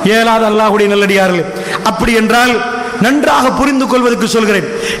 ஏலாத அல்லாஹ்வுடைய நல்லடியார்களே, அப்படி என்றால் நன்றாக புரிந்து கொள்வதற்கு சொல்கிறேன்.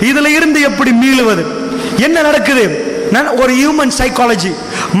 இதுல இருந்து எப்படி மீளுவது? என்ன நடக்குது? ஒரு ஹியூமன் சைக்காலஜி,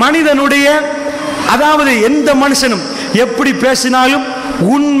 மனிதனுடைய, அதாவது எந்த மனுஷனும் எப்படி பேசினாலும்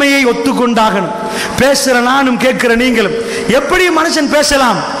உண்மையை ஒத்துக்கொண்டாகணும். பேசுற நானும் கேட்கிற நீங்களும் எப்படி மனுஷன்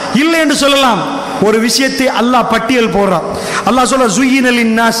பேசலாம், இல்லை என்று சொல்லலாம். ஒரு விஷயத்தை அல்லாஹ் பட்டியல் போடுறான். அல்லாஹ் சொல்ற ஜுய்யின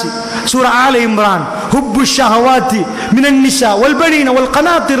லின்னாசி, சூரா ஆல இம்ரான், ஹுப்பு ஷஹவாத்தி மினன் நிஸா வல் பனீன வல்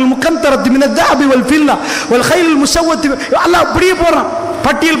கனாத்திரில் முகந்தரத்தி மினத் தஹபி வல் ஃபில்லா வல் கைல் முஸவ்வத்தி. அல்லாஹ் அப்படியே போறான்,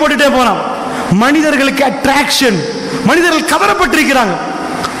 பட்டியல் போட்டுட்டே போறான். மனிதர்களுக்கு அட்ராக்ஷன், மனிதர்கள் கவரப்பட்டிருக்கிறாங்க,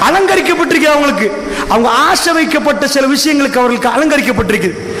 அலங்கரிக்கப்பட்டிருக்கிறாங்க. அவங்களுக்கு அவங்க ஆசை வைக்கப்பட்ட சில விஷயங்களுக்கு அவர்களுக்கு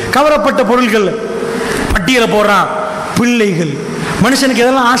அலங்கரிக்கப்பட்டிருக்கு. கவரப்பட்ட பொருள்கள் பட்டியலை போடுறான். பிள்ளைகள், மனுஷனுக்கு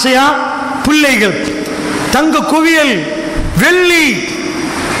எதெல்லாம் ஆசையா? பிள்ளைகள், தங்க குவியல், வெள்ளி,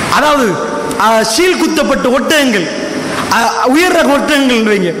 அதாவது சீல் குத்தப்பட்ட ஒட்டகங்கள், உயர் ரக ஒட்டகங்கள்,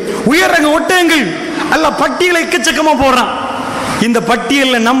 உயர் ரக ஒட்டகங்கள். அல்ல பட்டியலை எக்கச்சக்கமா போடுறான். இந்த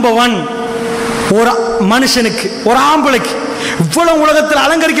பட்டியலில் நம்பர் 1 ஒரு மனுஷனுக்கு, ஒரு ஆம்பளைக்கு இவ்வளவு உலகத்தில்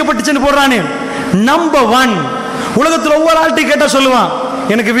அலங்கரிக்கப்பட்டுச்சுன்னு போடுறானே. நம்பர் 1 உலகத்தில் ஒவ்வொரு ஆள்கிட்டையும் கேட்டா சொல்லுவான்,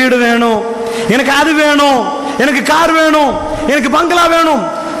 எனக்கு வீடு வேணும், எனக்கு அது வேணும், எனக்கு கார் வேணும், எனக்கு பங்களா வேணும்.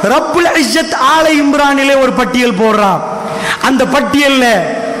 ரப்புல் இஸ்ஸத் ஆல இம்ரானிலே ஒரு பட்டியல் போடுறான். அந்த பட்டியல்ல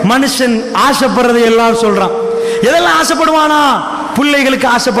மனுஷன் ஆசைப்படுறதை எல்லாம் சொல்றான். எதெல்லாம் ஆசைப்படுவானா? பிள்ளைகளுக்கு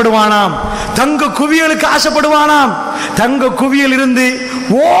ஆசைப்படுவானாம், தங்க குவியலுக்கு ஆசைப்படுவானாம். தங்க குவியல் இருந்து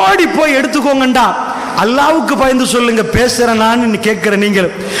ஓடி போய் எடுத்துக்கோங்கண்டா. அல்லாவுக்கு பயந்து சொல்லுங்க, பேசுற நான் கேட்கிற நீங்கள்.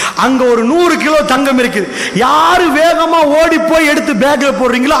 அங்க ஒரு 100 கிலோ தங்கம் இருக்குது. யாரு வேகமா ஓடி போய் எடுத்து பேக்ல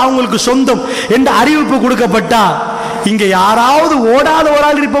போடுறீங்களோ அவங்களுக்கு சொந்தம் என்று அறிவிப்பு கொடுக்கப்பட்டா, இங்க யாராவது ஓடாத ஒரு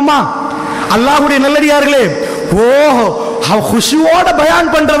ஆள் இருப்போமா? அல்லாஹ்வுடைய நல்லடியார்களே, ஓஹோ, குஷுவோட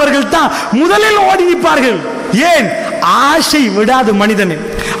பயான் பண்றவர்கள் தான் முதலில் ஓடி நிற்பார்கள். ஏன்? ஆசை விடாது மனிதனை.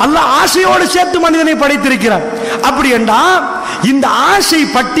 அல்லாஹ் ஆசையோடு சேர்த்து மனிதனை படைத்திருக்கிறார். அப்படி என்றா இந்த ஆசை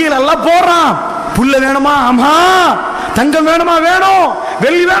பட்டியல் எல்லாம் போடுறான். புல்ல வேணுமா? ஆமா. தங்கம் வேணுமா? வேணும்.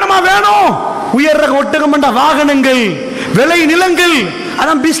 வெள்ளி வேணுமா? வேணும். உயர் ரக ஒட்டகம், வாகனங்கள், விளை நிலங்கள்,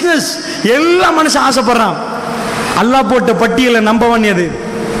 அதான் பிசினஸ், எல்லாம் மனுஷன் ஆசைப்படுறான். அல்லாஹ் போட்ட பட்டியலை நம்பர் 1 எது?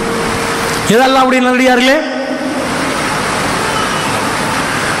 எதெல்லாம் அப்படி நல்லடியார்களே?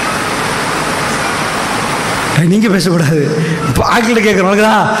 நீங்க பேசக்கூடாது, ஆட்கள் கேட்கறோம்.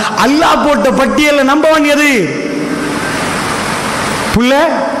 அல்லாஹ் போட்ட பட்டியலை நம்பர் 1 எது? புள்ள,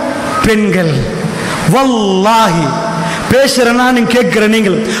 பெண்கள். வல்லாஹி பேசுற நானும் கேட்கிற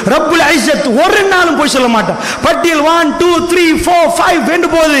நீங்கள், ரப்புல் இஸ்ஸத் ஒரு நாளும் போய் சொல்ல மாட்டேன். பட்டியல் 1 2 3 4 5 வெண்டு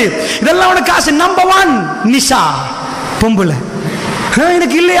போகுது. இதெல்லாம் உனக்கு ஆசை. நம்பர் 1 நிசா, பொம்புல.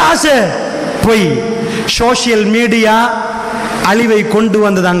 எனக்கு இல்லை ஆசை. போய் சோசியல் மீடியா அழிவை கொண்டு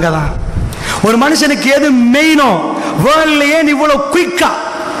வந்தது அங்கதான். ஒரு மனுஷனுக்கு எது மெயினோ வேர்ல்ட்லயே இவ்வளவு குயிக்கா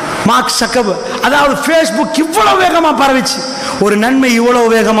மார்க் சக்கர்பர்க், அதாவது ஃபேஸ்புக் இவ்வளவு வேகமா பரவிச்சு, ஒரு நன்மை இவ்வளவு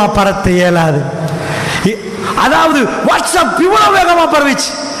வேகமா பரத்த இயலாது. அதாவது வாட்ஸ்அப் இவ்வளவு வேகமா பரவிச்சு.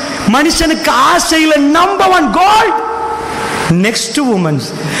 மனுஷனுக்கு ஆசையில number 1 gold, next women's,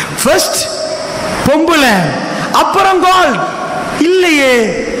 first பொம்புல, அப்புறம் கோல்ட். இல்லையே,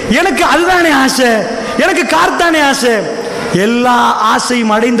 எனக்கு அதுதானே ஆசை, எனக்கு கார் தானே ஆசை. எல்லா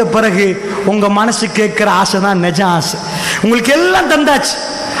ஆசையும் அடைந்த பிறகு உங்க மனசு கேட்கிற ஆசை தான் நிஜ ஆசை. உங்களுக்கு எல்லாம் தந்தாச்சு.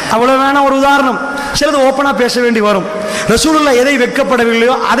 அவ்வளவு வேணா ஒரு உதாரணம், சிலது ஓப்பனா பேச வேண்டி வரும். ரசூலுல்லாஹ் எதை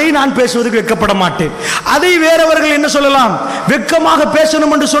வெட்கப்படவில்லையோ அதை நான் பேசுவதற்கு வெட்கப்பட மாட்டேன். அதை வேறவர்கள் என்ன சொல்லலாம், வெட்கமாக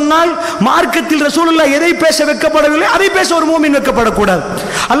பேசணும் என்று சொன்னால் மார்க்கத்தில் ரசூலுல்லாஹ் எதை பேச வெட்கப்படவில்லை அதை பேச ஒரு மூமின் வெட்கப்படக்கூடாது.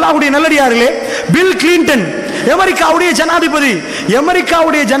 அல்லாஹ்வுடைய நல்லடியார்களே, பில் கிளின்டன் அமெரிக்காவுடைய ஜனாதிபதி,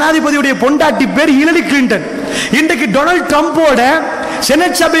 அமெரிக்காவுடைய ஜனாதிபதியுடைய பொண்டாட்டி பேர் ஹிலரி கிளின்டன். இன்றைக்கு டொனால்ட் ட்ரம்போட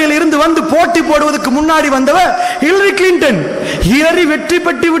செனட் சபையில் இருந்து வந்து போட்டி போடுவதற்கு முன்னாடி வந்தவர் ஹிலரி கிளின்டன். ஹிலரி வெற்றி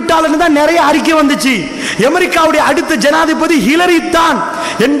பெற்று விட்டால் தான் நிறைய அறிக்கை வந்துச்சு, அமெரிக்காவுடைய அடுத்த ஜனாதிபதி ஹிலரி தான்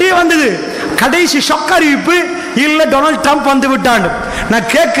என்றே வந்தது. கடைசி ஷாக் அறிவிப்பு, இல்ல டொனால்ட் ட்ரம்ப் வந்து விட்டான்.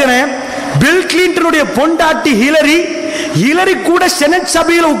 நான் கேட்கிறேன், பில் கிளின்டனுடைய பொண்டாட்டி ஹிலரி, ஹிலரி கூட செனட்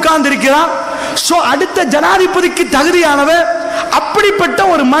சபையில் உட்கார்ந்து இருக்கிறார். சோ அடுத்த ஜனாதிபதிக்கு தகுதியானவர், அப்படிப்பட்ட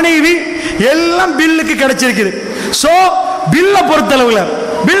ஒரு மனைவி எல்லாம் பில்லுக்கு கிடைச்சிருக்குது. சோ பில்ல பொறுத்தளவுல,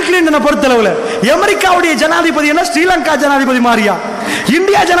 பில் கிளின்டனை பொறுத்தளவுல அமெரிக்காவுடைய ஜனாதிபதி என்ன ஸ்ரீலங்கா ஜனாதிபதி மாறியா,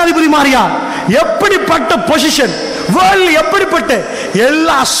 இந்தியா ஜனாதிபதி மாறியா? எப்படிப்பட்ட பொசிஷன் வேர்ல்ட், எப்படிப்பட்ட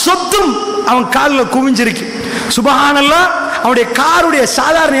எல்லா சொத்தும் அவன் காலில் குவிஞ்சிருக்கு. சுபஹானல்லாஹ். அவருடைய காருடைய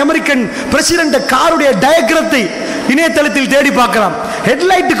சாதாரண அமெரிக்கன் பிரசிடென்ட் காருடைய டயக்ராத்தை இணையதளத்தில் தேடி பார்க்கலாம்.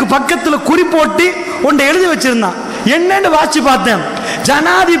 ஹெட்லைட்டுக்கு பக்கத்தில் குறி போட்டு ஒன்றை எழுதி வச்சிருந்தான். என்னன்னு வாட்சி பார்த்தேன்,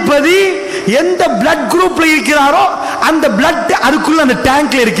 ஜனாதிபதி எந்த பிளட் குரூப்ல இருக்கிறாரோ அந்த பிளட் அதுக்குள்ள அந்த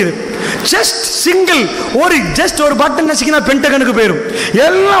டேங்க்ல இருக்குது. ஜஸ்ட் சிங்கிள் ஒரு பட்டன் நசிக்கினா பென்டகனுக்கு போயிடும்.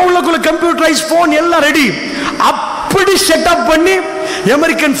 எல்லாம் உள்ளக்குள்ள கம்ப்யூட்டரைஸ் போன் எல்லாம் ரெடி. அப்படி செட்டப் பண்ணி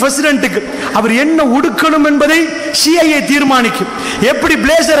அமெரிக்கன் பிரசிடென்ட்டுக்கு அவர் என்ன உடுக்கணும் என்பதை CIA தீர்மானிக்கும். எப்படி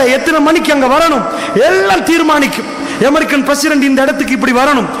பிளேசரை எத்தனை மணிக்கு அங்க வரணும் எல்லாம் தீர்மானிக்கும். அமெரிக்கன் பிரசிடென்ட் இந்த இடத்துக்கு இப்படி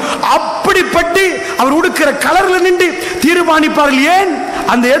வரணும், அப்படிப்பட்டு அவர் உடுக்கிற கலர்ல நின்று தீர்மானிப்பார்கள். ஏன்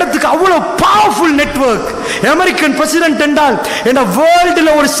அந்த இடத்துக்கு அவ்வளவு பவர்ஃபுல் நெட்வொர்க். அமெரிக்கன் பிரசிடென்ட் என்றால் என்ன, வேர்ல்டுல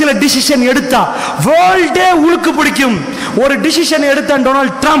ஒரு சில டிசிஷன் எடுத்தா வேர்ல்டே உழுக்கு பிடிக்கும். ஒரு டிசிஷன் எடுத்தான்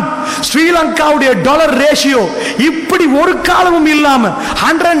டொனால்ட் ட்ரம்ப். ஸ்ரீலங்காவுடைய டாலர் ரேஷியோ இப்படி ஒரு காலமும் இல்லாம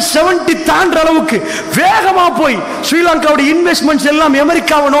 170 தாண்ட அளவுக்கு வேகமா போய் ஸ்ரீலங்காவுடைய இன்வெஸ்ட்மெண்ட்ஸ் எல்லாம்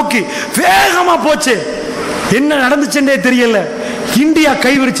அமெரிக்காவை நோக்கி வேகமா போச்சு. என்ன நடந்துச்சுன்னே தெரியல. இந்தியா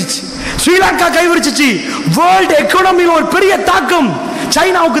கைவிரிச்சிச்சு, ஸ்ரீலங்கா கைவிரிச்சிச்சு. வேர்ல்ட் எக்கானமியில் ஒரு பெரிய தாக்கம்.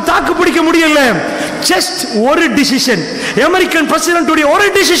 சைனாவுக்கு தாக்கு பிடிக்க முடியல. ஜஸ்ட் ஒரு டிசிஷன், அமெரிக்கன் பிரசிடென்ட் ஒரு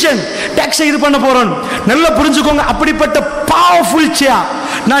டிசிஷன், டாக்ஸ் இது பண்ண போறோம். நல்லா புரிஞ்சுக்கோங்க, அப்படிப்பட்ட பவர்ஃபுல் சேர்.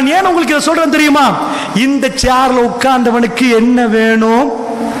 நான் ஏன் உங்களுக்கு இதை சொல்றேன் தெரியுமா? இந்த சேர்ல உட்கார்ந்தவனுக்கு என்ன வேணும்,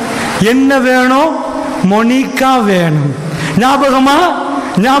 என்ன வேணும்? மோனிகா வேணும். ஞாபகமா?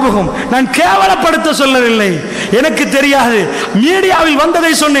 ஞாபகம். நான் கேவலப்படுத்த சொல்லவில்லை, எனக்கு தெரியாது, மீடியாவில்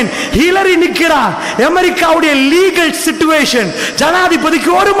வந்ததை சொன்னேன். ஹிலரி நிற்கிறார். அமெரிக்காவுடைய லீகல் சிச்சுவேஷன்,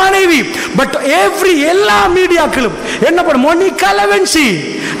 ஜனாதிபதிக்கு ஒரு மனைவி. பட் எல்லா மீடியாக்களும் என்ன பண்ண, மோனிகா லெவின்சி.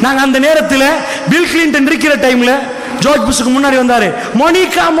 நாங்க அந்த நேரத்தில் பில் கிளின்டன் இருக்கிற டைம்ல ஜார்ஜ் புஷ்க்கு முன்னாடி வந்தாரு,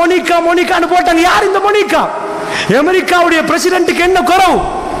 மோனிகா மோனிகா மோனிகான்னு போட்டாங்க. யார் இந்த மோனிகா? அமெரிக்காவுடைய பிரசிடென்ட்டுக்கு என்ன குறவு?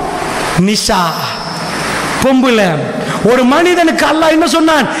 நிஷா, பொம்புல. ஒரு மனிதனுக்கு அல்லாஹ் என்ன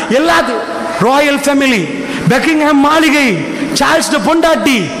சொன்னான்? எல்லாத்தையும் ராயல் ஃபேமிலி, பெக்கிங்ஹாம் மாளிகை, சார்ல்ஸ்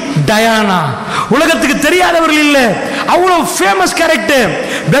பொண்டாட்டி டயானா, உலகத்துக்கு தெரியாதவர்கள் இல்லை, அவ்வளவு ஃபேமஸ் கேரக்டர்.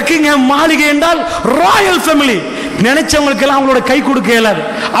 பெக்கிங்ஹாம் மாளிகை என்றால் ராயல் ஃபேமிலி. நினைச்சவங்களுக்கு எல்லாம் அவங்களோட கை கொடுக்க இயலாது.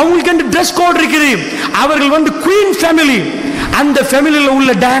 அவங்களுக்கு ட்ரெஸ் கோட் இருக்குது. அவர்கள் வந்து குயின் ஃபேமிலி. அந்த ஃபேமிலியில்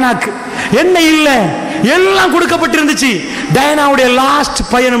உள்ள டயானாக்கு என்ன இல்லை, எல்லாம் கொடுக்கப்பட்டிருந்துச்சு. டயானாவுடைய லாஸ்ட்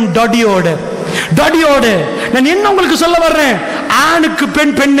பயணம் டடியோட. நான் என்ன உங்களுக்கு சொல்ல வர்றேன், ஆணுக்கு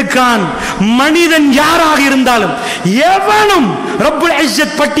பெண், பெண்ணுக்கு ஆண். மனிதன் யாராக இருந்தாலும் எவனும் ரப்புல்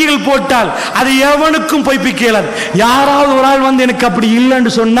இஸ்ஸத் பட்டியல் போட்டால் அது எவனுக்கும் பொய்ப்பிக்க இயலாது. யாராவது ஒரு ஆள் வந்து எனக்கு அப்படி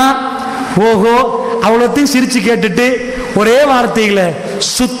இல்லைன்னு சொன்னா, ஓஹோ, அவ்வளோத்தையும் சிரிச்சு கேட்டுட்டு ஒரே வார்த்தையில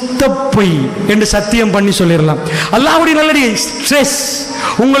சுத்த பொய் என்று சத்தியம் பண்ணி சொல்லிடலாம். அல்லாஹ்வுடைய நல்லடி. ஸ்ட்ரெஸ்,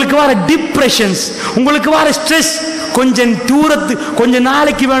 உங்களுக்கு வர டிப்ரெஷன்ஸ், உங்களுக்கு வர ஸ்ட்ரெஸ் கொஞ்சம் தூரத்து கொஞ்ச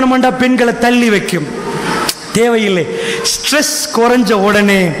நாளைக்கு வேணுமெண்டா பெண்களை தள்ளி வைக்கும். தேவையில்லை. ஸ்ட்ரெஸ் குறைஞ்ச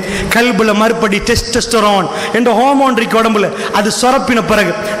உடனே கல்புல மறுபடி டெஸ்டோஸ்டெரான் என்ற ஹார்மோன் இருக்கு உடம்புல, அது சுரப்பின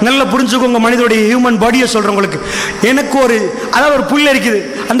பிறகு நல்லா புரிஞ்சுக்கோங்க. மனிதனுடைய ஹியூமன் பாடியை சொல்றவங்களுக்கு, எனக்கு ஒரு புள்ள இருக்குது.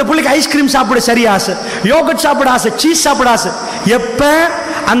 அந்த புள்ளைக்கு ஐஸ்கிரீம் சாப்பிட சரி ஆசை, யோகட் சாப்பிட ஆசை, சீஸ் சாப்பிட ஆசை. எப்ப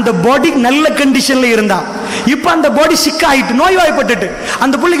அந்த பாடி நல்ல கண்டிஷன்ல இருந்தா, இப்ப அந்த பாடி சிக்க ஆயிட்டு, நோய்வாய்ப்பட்டுட்டு,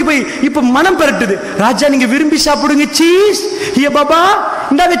 அந்த புள்ளைக்கு போய் இப்ப மனம் பெறட்டுது. ராஜா நீங்க விரும்பி சாப்பிடுங்க சீஸ், பாபா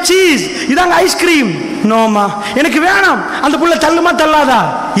இந்தாங்க சீஸ், இதாங்க ஐஸ்கிரீம். நோமா, எனக்கு வேணாம். அந்த புள்ள தள்ளுமா தள்ளாதா?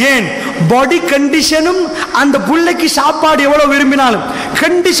 ஏன்? பாடி கண்டிஷனும் அந்த புள்ளைக்கு சாப்பாடு எவ்வளவு விரும்பினாலும்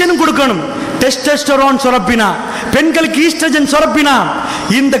கண்டிஷனும் கொடுக்கணும். டெஸ்டோஸ்டெரான் சுரப்பினா, பெண்களுக்கு ஈஸ்ட்ரஜன் சுரப்பினா,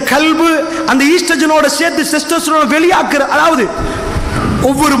 இந்த கல்பு அந்த ஈஸ்ட்ரஜனோட சேர்த்து டெஸ்டோஸ்டெரான் வெளியாக்குற, அதாவது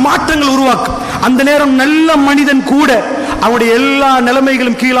ஒவ்வொரு மாற்றங்கள் உருவாக்கும். அந்த நேரம் நல்ல மனிதன் கூட அவனுடைய எல்லா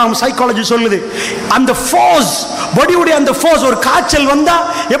நிலைமைகளும் கீழாகும். சைக்காலஜி சொல்லுது அந்த ஃபோர்ஸ், பாடியுடைய அந்த ஃபோர்ஸ், ஒரு காய்ச்சல் வந்தா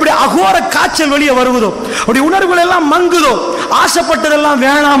எப்படி அகோர காய்ச்சல் வெளியே வருவதோ அப்படி உணர்வுகள் எல்லாம் மங்குதோ, ஆசைப்பட்டதெல்லாம்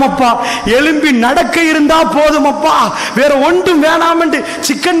வேணாமப்பா, எலும்பி நடக்க இருந்தா போதுமப்பா, வேற ஒன்றும் வேணாம் என்று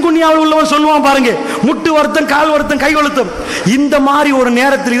சிக்கன் குனியாவில் உள்ளவன் சொல்லுவான் பாருங்க, முட்டு வருத்தம், கால் வருத்தம், கை வருத்தம். இந்த மாதிரி ஒரு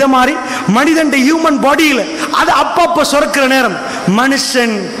நேரத்தில் இதை மாதிரி மனிதன் ஹியூமன் பாடியில் அது அப்பப்ப சுரக்கிற நேரம்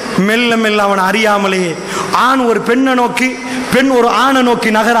மனுஷன் மெல்ல மெல்ல அவன் அறியாமலேயே ஆண் ஒரு பெண்ணை நோக்கி, பெண் ஒரு ஆணை நோக்கி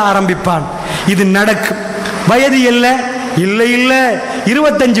நகர ஆரம்பிப்பான். இது நடக்கும். வயது இல்லை இல்லை இல்லை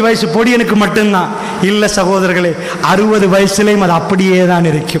 25 வயசு பொடியனுக்கு மட்டும்தான் இல்லை சகோதரர்களே, 60 வயசுலையும் அது அப்படியே தான்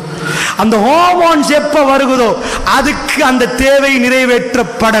இருக்கும். அந்த ஹார்மோன்ஸ் எப்ப வருகிறதோ அதுக்கு அந்த தேவை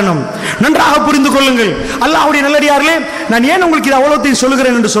நிறைவேற்றப்படணும். நன்றாக புரிந்து கொள்ளுங்கள் அல்லாஹ்வுடைய நல்லடியார்களே. நான் ஏன் உங்களுக்கு இது அவ்வளோத்தையும்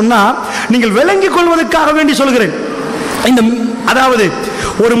சொல்கிறேன் என்று சொன்னா, நீங்கள் விளங்கிக் கொள்வதற்காக வேண்டி சொல்கிறேன். இந்த அதாவது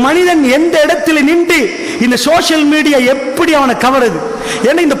ஒரு மனிதன் எந்த இடத்துல நின்று இந்த சோசியல் மீடியா எப்படி அவனை கவருது,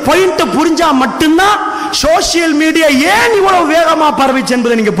 ஏன்னா இந்த பாயிண்ட்டை புரிஞ்சா மட்டும்தான் சோசியல் மீடியா ஏன் இவ்வளவு வேகமா பரவிச்சு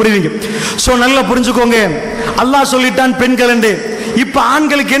என்பதை நீங்க புரிவீங்க. சோ நல்லா புரிஞ்சுக்கோங்க. அல்லாஹ் சொல்லிட்டான் பெண்கள் என்று. இப்ப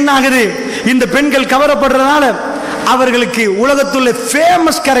ஆண்களுக்கு என்ன ஆகுது, இந்த பெண்கள் கவரப்படுறதுனால அவர்களுக்கு உலகத்துள்ள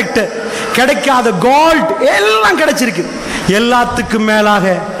ஃபேமஸ் கேரக்டர், கிடைக்காத கோல்ட் எல்லாம் கிடைச்சிருக்கு. எல்லாத்துக்கும்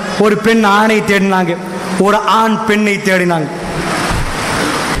மேலாக ஒரு பெண் ஆணை தேடினாங்க, ஒரு ஆண் பெண்ணை தேடினாங்க.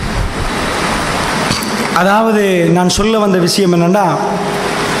 அதாவது நான் சொல்ல வந்த விஷயம் என்னன்னா,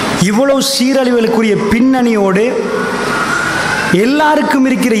 இவ்வளவு சீரழிவுகளுக்குரிய பின்னணியோடு எல்லாருக்கும்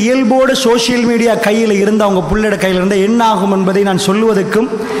இருக்கிற இயல்போடு சோசியல் மீடியா கையில் இருந்து அவங்க புள்ளட கையில் இருந்தால் என்ன ஆகும் என்பதை நான் சொல்லுவதற்கும்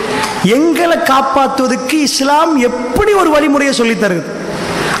எங்களை காப்பாற்றுவதற்கு இஸ்லாம் எப்படி ஒரு வழிமுறையை சொல்லித் தருது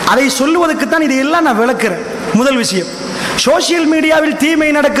அதை சொல்லுவதற்கு தான் இதையெல்லாம் நான் விளக்குறேன். முதல் விஷயம், சோசியல் மீடியாவில்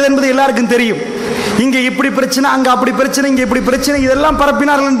தீமை நடக்குது என்பது எல்லாருக்கும் தெரியும். இங்கே இப்படி பிரச்சனை, அங்கே அப்படி பிரச்சனை, இங்கே இப்படி பிரச்சனை, இதெல்லாம்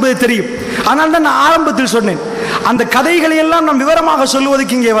பரப்பினார்கள் என்பது தெரியும். ஆனால் தான் நான் ஆரம்பத்தில் சொன்னேன், அந்த கதைகளை எல்லாம் நாம் விவரமாக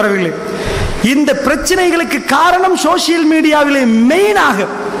சொல்லுவதற்கு இங்கே வரவில்லை. இந்த பிரச்சனைகளுக்கு காரணம் சோசியல் மீடியாவிலே மெயினாக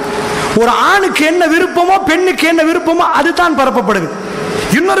ஒரு ஆணுக்கு என்ன விருப்பமோ பெண்ணுக்கு என்ன விருப்பமோ அதுதான் பரப்பப்படுது.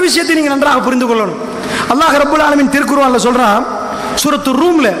 இன்னொரு விஷயத்தை நீங்க நன்றாக புரிந்து கொள்ளணும். அல்லாஹ் ரப்பல் ஆலமீன் திருக்குர்ஆன்ல சொல்றான், சூரத்து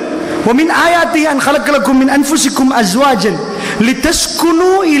ரூம்ல, وَمِنْ آيَاتِهِ أَنْ خَلَقَ لَكُم مِّنْ أَنفُسِكُمْ أَزْوَاجًا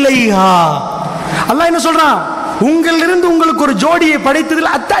لِتَسْكُنُوا إِلَيْهَا. அல்லாஹ் என்ன சொல்றான், உங்களிலிருந்து உங்களுக்கு ஒரு ஜோடியை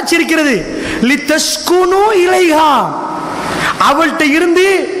படைத்ததில் அத்தாட்சி இருக்கிறது. லிதஸ்குனு இலைஹா, அவள்கிட்ட இருந்து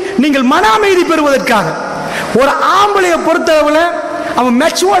நீங்கள் மன அமைதி பெறுவதற்காக. ஒரு ஆம்பளையை பொறுத்தளவுல அவன்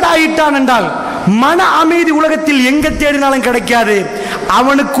மெச்சுவர்ட் ஆகிட்டான் என்றால் மன அமைதி உலகத்தில் எங்க தேடினாலும் கிடைக்காது,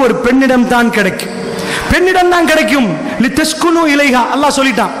 அவனுக்கு ஒரு பெண்ணிடம் தான் கிடைக்கும், பெண்ணிடம் தான் கிடைக்கும். லிதஸ்குனு இலைஹா அல்லாஹ்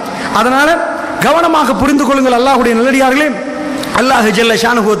சொல்லிட்டான். அதனால கவனமாக புரிந்து கொள்ளுங்கள் அல்லாஹ்வுடைய நல்லடியார்களே. அல்லாஹ் ஜல்ல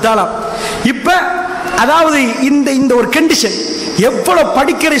ஷானுஹு வ தஆலா இப்ப அதாவது இந்த ஒரு கண்டிஷன், எவ்வளவு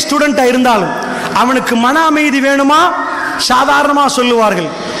படிக்கிற ஸ்டூடெண்டா இருந்தாலும் அவனுக்கு மன அமைதி வேணுமா, சாதாரணமா சொல்லுவார்கள்,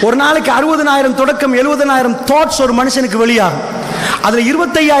 ஒரு நாளைக்கு 60,000 தொடக்கம் 70,000 தாட்ஸ் ஒரு மனுஷனுக்கு வெளியாகும். அதுல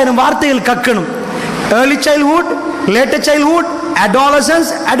 25,000 வார்த்தைகள் கக்கணும். Early childhood, later childhood,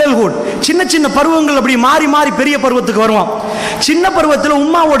 adolescence, adulthood, சின்ன சின்ன பருவங்கள் அப்படி மாறி மாறி பெரிய பருவத்துக்கு வருவான். சின்ன பருவத்தில்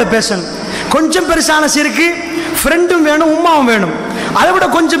உம்மாவோட பேசணும், கொஞ்சம் பெருசான சிறுக்கு ஃப்ரெண்டும் வேணும் உம்மாவும் வேணும். அதை விட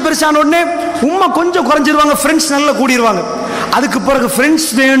கொஞ்சம் பெருசான உடனே உம்மா கொஞ்சம் குறைஞ்சிருவாங்க, ஃப்ரெண்ட்ஸ் நல்லா கூடிடுவாங்க. அதுக்கு பிறகு ஃப்ரெண்ட்ஸ்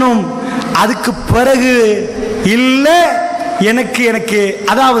வேணும், அதுக்கு பிறகு இல்லை எனக்கு எனக்கு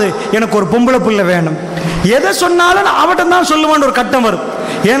அதாவது எனக்கு ஒரு பொம்பளை பிள்ளை வேணும். எதை சொன்னாலும் அவட்ட தான் சொல்லுவான்னு ஒரு கட்டம் வரும்.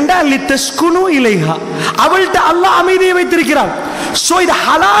 ஏண்டா லிதஸ்குனு இலைஹா, அவள்கிட்ட அல்லாஹ் அமைதியை வைத்திருக்கிறார். சோ இது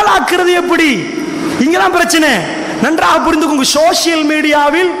ஹலால் ஆக்குறது எப்படி, இங்கதான் பிரச்சனை. நன்றாக புரிந்துக்கோங்க. சோசியல்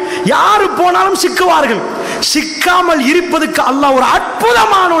மீடியாவில் யாரு போனாலும் சிக்குவார்கள். சிக்காமல் இருப்பதற்கு அல்லாஹ் ஒரு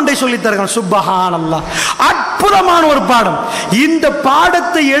அற்புதமான ஒன்றை சொல்லித் தருகிறான். சுப்ஹானல்லாஹ், அற்புதமான ஒரு பாடம். இந்த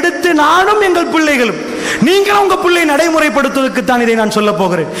பாடத்தை எடுத்து நானும் எங்கள் பிள்ளைகளும் நீங்களும் உங்க பிள்ளை நடைமுறைப்படுத்துவதற்கு தான் இதை நான் சொல்ல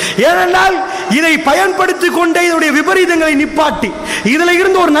போகிறேன். ஏனென்றால் இதை பயன்படுத்திக் கொண்டே இதனுடைய விபரீதங்களை நிப்பாட்டி இதில்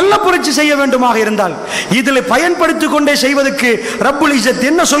இருந்து ஒரு நல்ல புரட்சி செய்ய வேண்டுமாக இருந்தால் இதில் பயன்படுத்திக் கொண்டே செய்வதற்கு ரப்புல் இஸ்ஸத்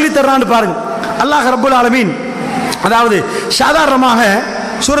என்ன சொல்லித் தர்றான்னு பாருங்க. அல்லாஹ் ரப்புல் ஆலமீன் அதாவது சாதாரணமாக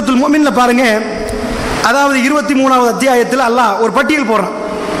சூரத்துல் முஃமின்ல பாருங்க, அதாவது 23வது அத்தியாயத்தில் அல்லாஹ் ஒரு பட்டியல் போடுறான்.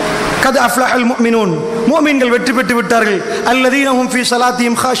 கத் அஃப்லஹல் முஃமினூன், முஃமின்கள் வெற்றி பெற்று விட்டார்கள். அல்லதீன ஹும் ஃபீ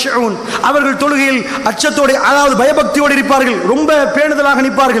ஸலாத்திஹிம் காஷிஊன், அவர்கள் தொழுகையில் அச்சத்தோடு அதாவது பயபக்தியோடு இருப்பார்கள், ரொம்ப பேணுதலாக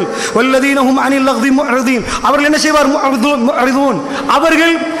நிற்பார்கள். வல்லதீன ஹும் அனில் லக்வி முஅரிதீன், அவர்கள் என்ன செய்வார், முஅரிதூன்,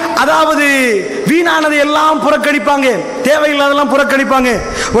 அவர்கள் அதாவது வீணானதை எல்லாம் புறக்கணிப்பாங்க, தேவையில்லாதெல்லாம் புறக்கணிப்பாங்க.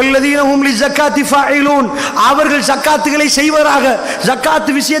 வல்லதீன ஹும் லிஸகாத்தி ஃபாயிலூன், அவர்கள் ஜக்காத்துகளை செய்வராக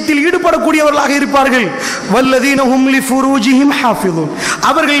ஜக்காத் விஷயத்தில் ஈடுபடக்கூடியவர்களாக இருப்பார்கள். வல்லதீன ஹும் லிஃபுரூஜிஹிம் ஹாஃபிதூன்,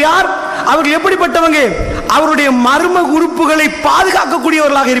 அவர்கள் யார், அவர்கள் எப்படிப்பட்டவங்க, அவருடைய மர்ம உறுப்புகளை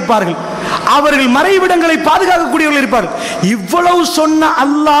பாதுகாக்கக்கூடியவர்களாக இருப்பார்கள். அவர்கள் மறைவிடங்களை பாதுகாக்கக்கூடியவர்கள் இருப்பார்கள். இவ்வளவு சொன்ன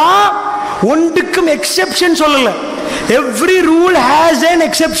அல்லாஹ் ஒன்றுக்கும் எக்ஸெப்ஷன் சொல்லல. Every rule has an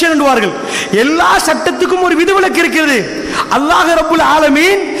exception என்பார்கள். எல்லா சட்டத்துக்கும் ஒரு விதிவிலக்கு இருக்கிறது. அல்லாஹ் ரப்புல்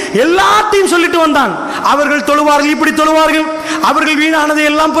ஆலமீன் எல்லாத்தையும் சொல்லிட்டு வந்தான். அவர்கள் தொழுவார்கள், இப்படி தொழுவார்கள், அவர்கள் வீணானதை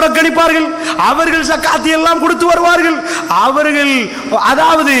எல்லாம் புறக்கணிப்பார்கள், அவர்கள் சக்காத்தை எல்லாம் கொடுத்து வருவார்கள், அவர்கள்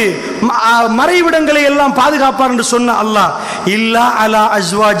அதாவது மறைவிடங்களை எல்லாம் பாதுகாப்பார் என்று சொன்ன அல்லாஹ் இல்லா அலா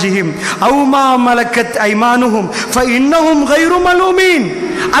அஸ்வாஜிஹிம் அவ் மா மலக்கத் ஐமானுஹும் ஃபஇன்னஹும் கைரு மலூமீன்.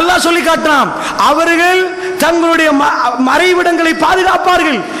 அல்லாஹ் சொல்லி காட்டினான், அவர்கள் தங்களுடைய மறைவிடங்களை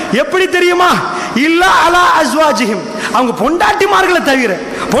பாதுகாப்பார்கள். எப்படி தெரியுமா? இல்லா அலா அஸ்வாஜிஹிம், அவங்க பொண்டாட்டிமார்களை தவிர.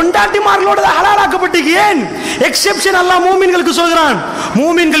 பொண்டாட்டிமார்களோட ஹலாலாக்கப்பட்டது. ஏன் எக்ஸெப்ஷன் அல்லாஹ் மூமின்களுக்கு சொல்கிறான்.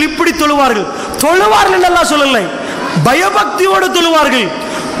 மூமின்கள் இப்படி தொழுவார்கள். தொழுவார்கள் என்று அல்லாஹ் சொல்லலை, பயபக்தியோடு தொழுவார்கள்.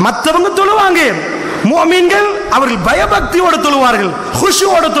 மற்றவங்க தொழுவாங்க, முஃமின்கள் அவர்கள் பயபக்தியோடு தொழுவார்கள்,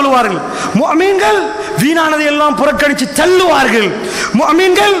 குஷுவோடு தொழுவார்கள். முஃமின்கள் வீணானதை எல்லாம் புறக்கணித்து தள்ளுவார்கள்.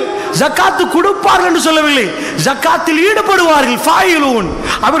 முஃமின்கள் ஜக்காத்து கொடுப்பார்கள் என்று சொல்லவில்லை, ஜக்காத்தில் ஈடுபடுவார்கள். ஃபாயிலூன்,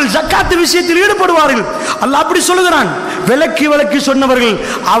 அவர்கள் ஜக்காத்து விஷயத்தில் ஈடுபடுவார்கள். அல்லாஹ் அப்படி சொல்லுகிறான். விலக்கி சொன்னவர்கள்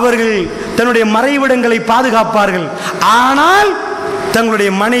அவர்கள் தன்னுடைய மறைவிடங்களை பாதுகாப்பார்கள். ஆனால்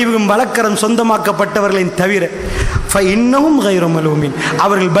தங்களுடைய மனைவியும் வழக்கரம் சொந்தமாக்கப்பட்டவர்களின் தவிர இன்னமும் கைரு மலூமின்,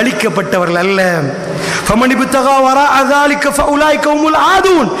 அவர்கள் பலிக்கப்பட்டவர்கள் அல்ல.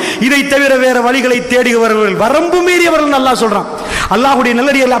 இதை தவிர வேற வழிகளை தேடுகிறவர்கள் வரம்பு மீறியவர்கள் அல்லாஹ் சொல்றான். அல்லாஹ்வுடைய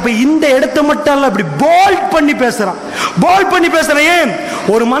நல்லடியார்கள் அப்ப இந்த இடத்தை மட்டும் அல்ல அப்படி போல்ட் பண்ணி பேசுறான். போல்ட் பண்ணி பேசுறான். ஏன்?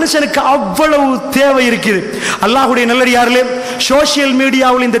 ஒரு மனுஷனுக்கு அவ்வளவு தேவை இருக்குது. அல்லாஹ்வுடைய நல்லடியார்களே, சோசியல்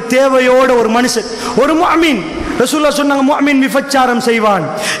மீடியாவில் இந்த தேவையோட ஒரு மனுஷன், ஒரு முஃமின், ரசூலுல்லாஹ் சொன்னாங்க முஃமின் விபச்சாரம் செய்வான்,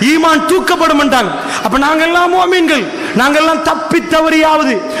 ஈமான் தூக்கப்படும் என்றாங்க. அப்ப நாங்க எல்லாம் முஃமின்கள், நாங்க எல்லாம் தப்பி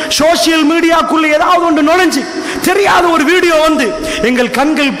தவறியாவது சோசியல் மீடியாக்குள்ள ஏதாவது ஒன்று நுழைஞ்சு தெரியாத ஒரு வீடியோ வந்து எங்கள்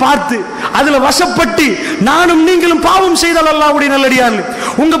கண்கள் பார்த்து அதுல வசப்பட்டு நானும் நீங்களும் பாவம் செய்தால் அல்லாஹ்வுடைய நல்லடியார்கள்,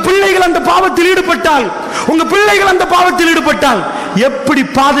 உங்க பிள்ளைகள் அந்த பாவத்தில் ஈடுபட்டால், உங்க பிள்ளைகள் அந்த பாவத்தில் ஈடுபட்டால் எப்படி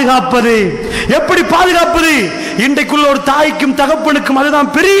பாதுகாப்பது? எப்படி பாதுகாப்பது? இன்றைக்குள்ள ஒரு தாய்க்கும் தகப்பனுக்கும் அதுதான்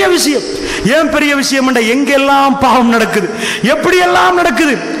பெரிய விஷயம். ஏன் பெரிய விஷயம் என்ற எங்கெல்லாம் பாவம் நடக்குது, எப்படி எல்லாம்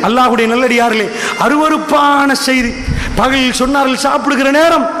நடக்குது. அல்லாஹ்வுடைய நல்லடியார்களே, அருவருப்பான செய்தி. பகலில் சொன்னார்கள் சாப்பிடுகிற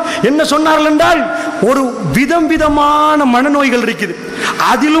நேரம் என்ன சொன்னார்கள் என்றால், ஒரு விதம் விதமான மனநோய்கள் இருக்குது.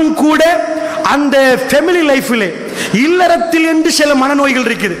 அதிலும் கூட அந்த ஃபேமிலி லைஃபிலே இல்லறத்தில் என்று சில மனநோய்கள்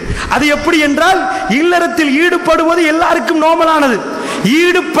இருக்குது. அது எப்படி என்றால், இல்லறத்தில் ஈடுபடுவது எல்லாருக்கும் நார்மலானது.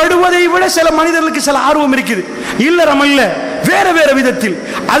 ஈடுபடுவதை விட சில மனிதர்களுக்கு சில ஆர்வம் இருக்குது, இல்லறம் அல்ல, வேற வேற விதத்தில்.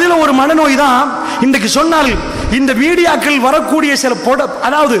 அதுல ஒரு மனநோய் தான் இன்றைக்கு சொன்னால் இந்த மீடியாக்கள் வரக்கூடிய சில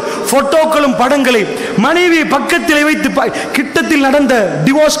அதாவது போட்டோக்களும் படங்களை மனைவி பக்கத்தில் வைத்து கிட்டத்தில் நடந்த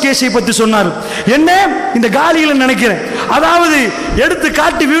டிவோர்ஸ் கேஸை பற்றி சொன்னார். என்ன இந்த காலியில் நினைக்கிறேன், அதாவது எடுத்து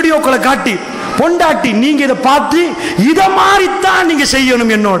காட்டி வீடியோக்களை காட்டி பொண்டாட்டி நீங்க இதை பார்த்து இதை மாதிரித்தான் நீங்க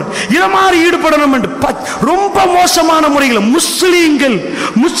செய்யணும், என்னோட இதை மாதிரி ஈடுபடணும் என்று ரொம்ப மோசமான முறையில் முஸ்லீம்கள்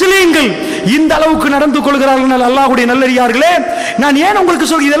இந்த அளவுக்கு நடந்து கொள்கிறார்கள். அல்லாஹ்வுடைய நல்லடியார்களே, நான் ஏன் உங்களுக்கு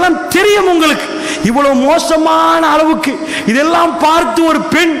சொல்றேன், இதெல்லாம் தெரியும் உங்களுக்கு. இவ்வளவு மோசமான அளவுக்கு இதெல்லாம் பார்த்து ஒரு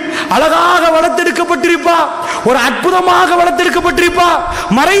பெண் அழகாக வளர்த்தெடுக்கப்பட்டிருப்பா, ஒரு அற்புதமாக வளர்த்தெடுக்கப்பட்டிருப்பா,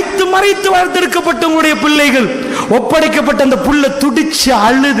 மறைத்து மறைத்து வளர்த்தெடுக்கப்பட்ட உங்களுடைய பிள்ளைகள் ஒப்படைக்கப்பட்ட அந்த புள்ள துடிச்சு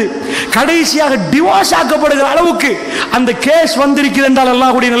அழுது கடைசியாக டிவோர்ஸ் ஆக்கப்படுகிற அளவுக்கு அந்த கேஸ் வந்திருக்கிறது என்றால்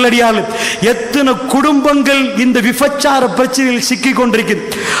அல்லாஹ்வுடைய நல்லடியார்கள், எத்தனை குடும்பங்கள் இந்த விபச்சார பிரச்சனையில் சிக்கிக் கொண்டிருக்கிறது.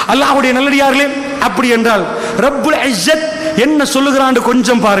 அல்லாஹ்வுடைய நல்லடியார்களே, அப்படி என்றால் ரப்புல் இஸ்ஸத் என்ன சொல்லுகிறான்னு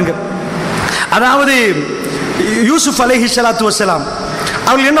கொஞ்சம் பாருங்க. அதாவது யூசுப் அலைஹிஸ்ஸலாத்து வஸ்ஸலாம்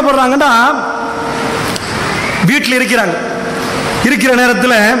அவங்க என்ன பண்றாங்கன்னா, வீட்டில் இருக்கிற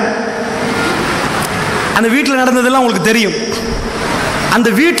நேரத்தில் அந்த வீட்டில் நடந்ததெல்லாம் உங்களுக்கு தெரியும். அந்த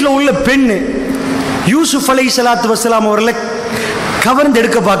வீட்டில் உள்ள பெண்ணு யூசுப் அலைஹிஸ்ஸலாத்து வஸ்ஸலாம் அவர்களை கவர்ந்து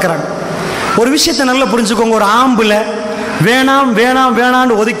எடுக்க பார்க்குறாங்க. ஒரு விஷயத்தை நல்லா புரிஞ்சுக்கோங்க, ஒரு ஆம்புல வேணாம் வேணாம்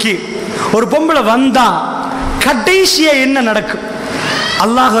வேணான்னு ஒதுக்கி ஒரு பொம்பளை வந்தா கடைசியா என்ன நடக்கும்?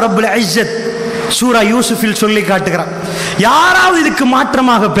 அல்லாஹ் ரப்புல் இஸ்ஸத் சூரா யூசுஃபில் சொல்லி காட்டுகிறான். யாராவது இதுக்கு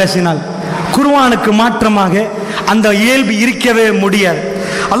மாற்றமாக பேசினால், குர்ஆனுக்கு மாற்றமாக அந்த இயல்பு இருக்கவே முடியாது.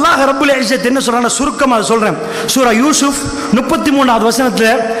 அல்லாஹ் ரப்புல் இஸ்ஸத் என்ன சொல்றான்னு சுருக்கமாக சொல்றேன். சூரா யூசுப் 33வது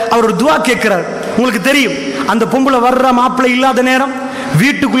வசனத்தில் அவர் ஒரு துஆ கேட்கிறார். உங்களுக்கு தெரியும், அந்த பொம்பளை வர்ற மாப்பிள்ளை இல்லாத நேரம்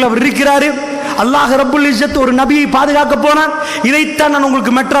வீட்டுக்குள்ள அவர் இருக்கிறாரு. அல்லாஹ் ரப்புல் இஸ்ஸத் ஒரு நபியை பாதுகாக்க போனான். இதைத்தான் நான்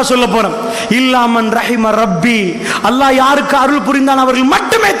உங்களுக்கு மெட்ரா சொல்ல போறேன். இல்லாமன் ரஹிம ரப்பி, அல்லாஹ் யாருக்கு அருள் புரிந்தான் அவர்கள்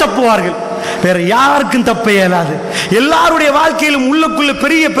மட்டுமே தப்புவார்கள், வேற யாருக்கும் தப்ப இயலாது. எல்லாருடைய வாழ்க்கையிலும் உள்ளுக்குள்ள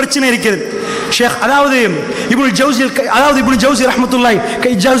பெரிய பிரச்சனை இருக்கிறது. ஷேக் அதாவது இப்னு ஜௌசி ரஹ்மத்துல்லாஹி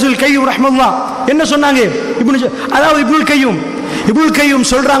கையும் ரஹ்மத்துல்லாஹ் என்ன சொன்னாங்க? இப்னுல் கையும் இப்னுல் கையும்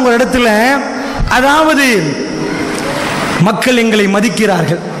சொல்றாங்க ஒரு இடத்துல, அதாவது மக்கள் எங்களை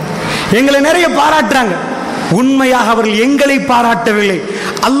மதிக்கிறார்கள், எங்களை நிறைய பாராட்டுறாங்க. உண்மையாக அவர்கள் எங்களை பாராட்டவில்லை,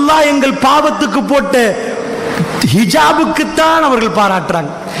 அல்லாஹ் எங்கள் பாவத்துக்கு போட்ட ஹிஜாபுக்குத்தான் அவர்கள்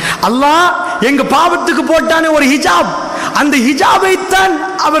பாராட்டுறாங்க. அல்லாஹ் எங்க பாவத்துக்கு போட்டானே ஒரு ஹிஜாப், அந்த ஹிஜாபைத்தான்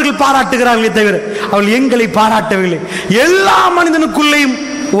அவர்கள் பாராட்டுகிறார்களே தவிர அவர்கள் எங்களை பாராட்டவில்லை. எல்லா மனிதனுக்குள்ளேயும்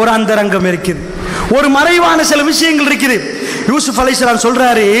ஒரு அந்தரங்கம் இருக்குது, ஒரு மறைவான சில விஷயங்கள் இருக்குது. யூசுப் அலைஹிஸ்ஸலாம்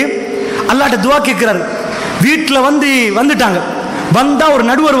சொல்றாரு, அல்லாஹ்ட்ட துஆ கேட்கிறாரு. வீட்டில் வந்துட்டாங்க, வந்தா ஒரு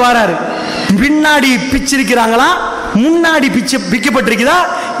நடுவர் வாராரு, பின்னாடி பிச்சிருக்கிறாங்களா முன்னாடி பிக்கப்பட்டிருக்குதா,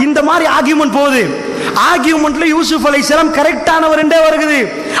 இந்த மாதிரி ஆர்கியூமெண்ட் போகுது. ஆர்கியூமெண்ட்ல யூசுப் அலைஹிஸ்ஸலாம் கரெக்டானவர் என்றே வருகிறது,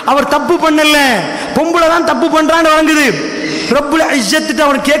 அவர் தப்பு பண்ணல, பொம்பளை தான் தப்பு பண்றான்னு வழங்குது. ரப்புல் இஸ்ஸத்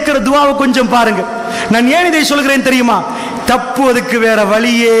அவன் கேட்கிற துஆவை கொஞ்சம் பாருங்க. நான் ஏன் இதை சொல்கிறேன் தெரியுமா? தப்புவதற்கு வேற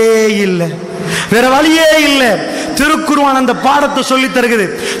வழியே இல்லை, வேற வழியே இல்லை. திருக்குர்ஆன் அந்த பாடத்தை சொல்லி தருகிறது.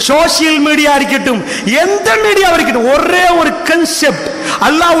 சோசியல் மீடியா இருக்கட்டும், எந்த மீடியா இருக்கட்டும், ஒரே ஒரு கன்செப்ட்,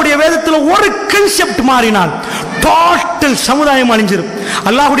 அல்லாஹ்வுடைய வேதத்தில் ஒரு கன்செப்ட் மாறினால் டோட்டல் சமுதாயம் அழிஞ்சிடும்.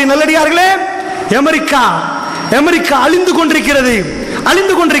 அல்லாஹ்வுடைய நல்லடியார்களே, அமெரிக்கா அழிந்து கொண்டிருக்கிறது,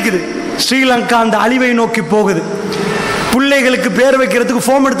 அழிந்து கொண்டிருக்கிறது. ஸ்ரீலங்கா அந்த அழிவை நோக்கி போகுது. பிள்ளைகளுக்கு பேர் வைக்கிறதுக்கு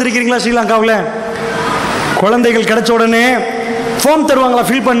ஃபார்ம் எடுத்திருக்கிறீங்களா? ஸ்ரீலங்காவில் குழந்தைகள் கிடைச்ச உடனே ஃபார்ம் தருவாங்களா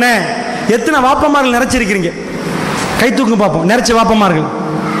ஃபில் பண்ண? எத்தனை வாப்பமார்கள் நிறைச்சிருக்கிறீங்க? கை தூக்கு பார்ப்போம். நிறைச்ச வாப்பமார்கள்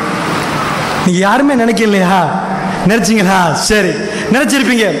நீங்க யாருமே நினைக்கலையா? நிறைச்சிங்களா? சரி,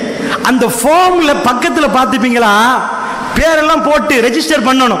 நிறைச்சிருப்பீங்க. அந்த ஃபார்ம்ல பக்கத்துல பார்த்துப்பீங்களா, பேரெல்லாம் போட்டு ரெஜிஸ்டர்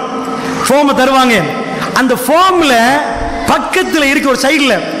பண்ணணும். ஃபார்மை தருவாங்க. அந்த ஃபார்ம்ல பக்கத்துல இருக்க ஒரு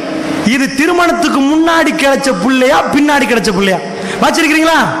சைடுல, இது திருமணத்துக்கு முன்னாடி கிடைச்ச பிள்ளையா பின்னாடி கிடைச்ச பிள்ளையா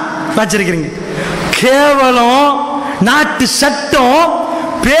வச்சிருக்கிறீங்களா? வச்சிருக்கிறீங்க. கேவலம் நாட்டு சட்டம்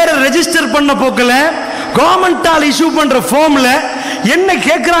பேரை ரெஜிஸ்டர் பண்ண போக்கல கவர்மெண்டால் இஷ்யூ பண்ற ஃபார்ம்ல என்ன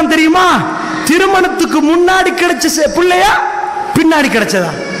கேட்கிறான் தெரியுமா? திருமணத்துக்கு முன்னாடி கிடைச்ச பிள்ளையா பின்னாடி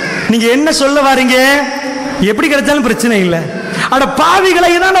கிடைச்சதா? நீங்க என்ன சொல்ல வாரீங்க? எப்படி கிடைச்சாலும் பிரச்சனை இல்லை. அட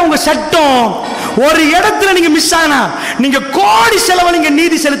பாவிகளை தான் உங்க சட்டம். ஒரு இடத்துல நீங்க மிஸ் ஆனா நீங்க கோடி செலவழிங்க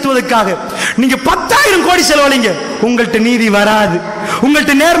நீதி செலுத்துவதற்காக, நீங்க 10,000 கோடி செலவழிங்க, உங்கள்கிட்ட நீதி வராது,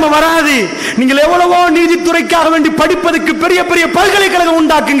 உங்கள்கிட்ட நேர்மை வராது. நீங்கள் எவ்வளவோ நீதித்துறைக்காக வேண்டி படிப்பதற்கு பெரிய பெரிய பல்கலைக்கழகம்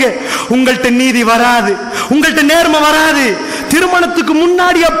உண்டாக்குங்க, உங்கள்கிட்ட நீதி வராது, உங்கள்கிட்ட நேர்மை வராது. திருமணத்துக்கு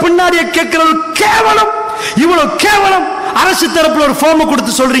முன்னாடியா பின்னாடியா கேட்கிற ஒரு கேவலம், இவ்வளவு கேவலம் அரசு தரப்புல ஒரு ஃபார்ம்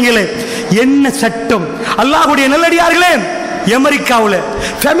கொடுத்து சொல்றீங்களே, என்ன சட்டம்? அல்லாஹ்வுடைய நல்லடியார்களே, அமெரிக்காவில்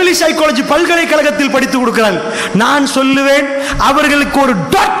ஃபேமிலி சைக்காலஜி பல்கலைக்கழகத்தில் படித்து கொடுக்கிறார்கள். நான் சொல்லுவேன், அவர்களுக்கு ஒரு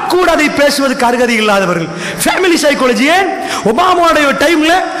டாட் கூட அதை பேசுவதற்கு அருகதை இல்லாதவர்கள். ஃபேமிலி சைக்காலஜி ஒபாமாவுடைய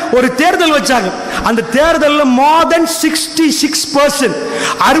டைம்ல ஒரு தேர்தல் வச்சாங்க. அந்த தேர்தலில் more than 66%,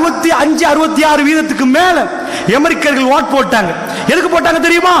 65-66 வீதத்துக்கு மேல அமெரிக்கர்கள் ஓட் போட்டாங்க. எதுக்கு போட்டாங்க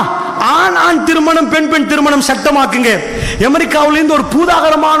தெரியுமா? ஆண் ஆண் திருமணம், பெண் பெண் திருமணம் சட்டமாக்குங்க. அமெரிக்காவிலிருந்து ஒரு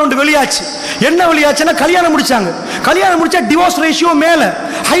பூதாகரமான ஒன்று வெளியாச்சு. என்ன வெளியாச்சுன்னா, கல்யாணம் முடிச்சாங்க. கல்யாணம் முடிச்சா டிவோர்ஸ் ரேஷியோ மேல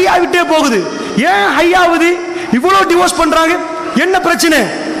ஹை ஆகிட்டே போகுது. ஏன் ஹை ஆகுது? இவ்வளவு டிவோர்ஸ் பண்றாங்க, என்ன பிரச்சனை?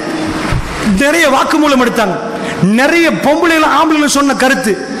 நிறைய வாக்குமூலம் எடுத்தாங்க. நிறைய பொம்பளைகள் ஆம்பளைகள் சொன்ன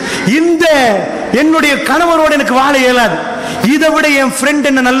கருத்து, இந்த என்னுடைய கணவரோட எனக்கு வாழ இயலாது, இதை விட என் ஃப்ரெண்ட்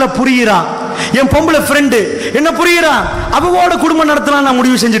என்ன நல்லா புரியுறா, என் பொம்பளை ஃப்ரெண்டு என்ன புரியுறா, அவவோட குடும்பம் நடத்தலாம் நான்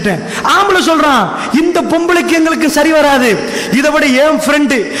முடிவு செஞ்சுட்டேன். ஆம்பளை சொல்றான், இந்த பொம்பளைக்கு எங்களுக்கு சரி வராது, இதை விட என்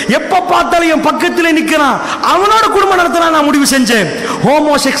ஃப்ரெண்டு எப்ப பார்த்தாலும் என் பக்கத்தில் நிற்கிறான், அவனோட குடும்பம் நடத்தலாம் நான் முடிவு செஞ்சேன்.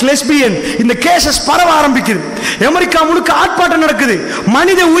 ஹோமோசெக்ஸ், லெஸ்பியன் இந்த கேசஸ் பரவ ஆரம்பிக்குது. அமெரிக்கா முழுக்க ஆர்ப்பாட்டம் நடக்குது.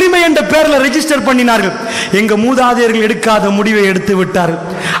 மனித உரிமை என்ற பெயரில் ரெஜிஸ்டர் பண்ணினார்கள். எங்க மூதாதையர்கள் எடுக்காத முடிவை எடுத்து விட்டார்கள்.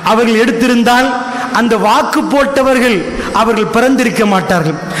 அவர்கள் எடுத்திருந்தால் அந்த வாக்கு போட்டவர்கள் அவர்கள் பிறந்திருக்க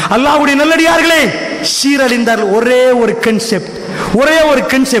மாட்டார்கள். அல்லாஹ்வுடைய நல்லடியார்களே, சீரழிந்தார்கள். ஒரே ஒரு கன்செப்ட், ஒரே ஒரு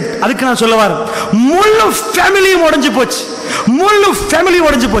கன்செப்ட். அதுக்கு நான் சொல்ல வரேன், முழு ஃபேமிலியும் உடைஞ்சு போச்சு, முழு ஃபேமிலி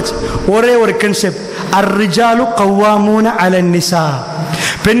உடைஞ்சு போச்சு. ஒரே ஒரு கன்செப்ட், அர்ரிஜாலு கவ்வாமூன அலன் நிசா,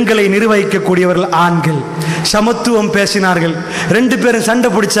 பெண்களை நிர்வகிக்கக்கூடியவர்கள் ஆண்கள். சமத்துவம் பேசினார்கள். 2 பேரும் சண்டை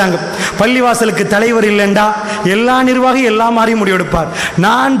பிடிச்சாங்க. பள்ளிவாசலுக்கு தலைவர் இல்லைண்டா எல்லா நிர்வாகி எல்லா மாதிரியும் முடிவெடுப்பார்.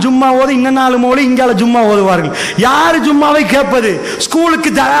 நான் ஜும்மா ஓது, இன்ன நாலு மோடி இங்கால ஜும்மா ஓதுவார்கள். யாரு ஜும்மாவை கேட்பது? ஸ்கூலுக்கு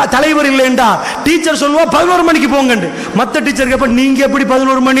தலைவர் இல்லைண்டா டீச்சர் சொல்லுவா 11 மணிக்கு போங்கண்டு. மற்ற டீச்சர் கேட்ப, நீங்க எப்படி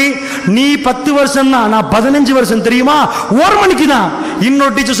 11 மணி? நீ 10 வருஷம் தான், நான் 15 வருஷம் தெரியுமா, 1 மணிக்கு தான்.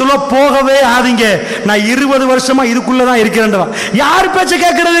 இன்னொரு டீச்சர் சொல்லுவா, போகவே ஆதீங்க, நான் 20 வருஷமா இதுக்குள்ளதான் இருக்கிறேன்டா. யார் பேச்ச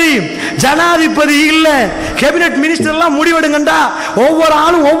கேட்கறது? ஜனாதிபதி இல்ல, கேபினெட் மினிஸ்டர் எல்லாம் முடிவெடுங்கண்டா. ஒவ்வொரு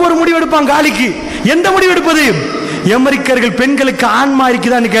ஆளும் ஒவ்வொரு முடிவெடுப்பாங்க. காலிக்கு எந்த முடிவெடுப்பது? அமெரிக்கர்கள் பெண்களுக்கு ஆன்மா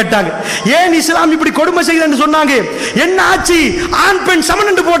இருக்குதான்னு கேட்டாங்க. ஏன் இஸ்லாம் இப்படி கொடுமை செய்யுதுன்னு சொன்னாங்க. என்ன ஆச்சு? ஆண் பெண் சமன்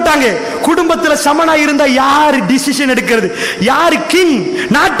என்று போட்டாங்க. குடும்பத்தில் சமனா இருந்தா யாரு டிசிஷன் எடுக்கிறது? யாரு கிங்?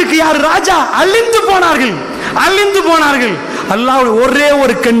 நாட்டுக்கு யாரு ராஜா? அழிந்து போனார்கள், அழிந்து போனார்கள். அல்லாஹ்வுடைய ஒரே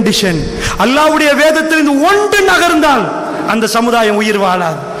ஒரு கண்டிஷன், அல்லாஹ்வுடைய வேதத்திலிருந்து ஒன்று நகர்ந்தால் அந்த சமுதாயம் உயிர்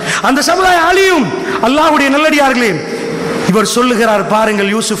வாழாது, அந்த சமுதாயம் அழியும். அல்லாஹ்வுடைய நல்லடியார்களே, இவர் சொல்லுகிறார் பாருங்கள்,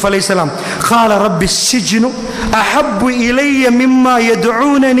 யூசுப் அலைஹிஸ்ஸலாம், கால ரப்பி ஸிஜ்னு அஹப்பு இலைய மிம்மா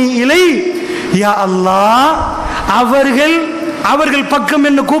யதுஊனனி இலை. யா அல்லாஹ், அவர்கள் பக்கம்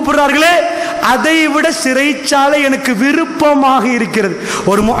என்ன கூப்பிடுறார்களே, அதை விட சிறைச்சாலை எனக்கு விருப்பமாக இருக்கிறது.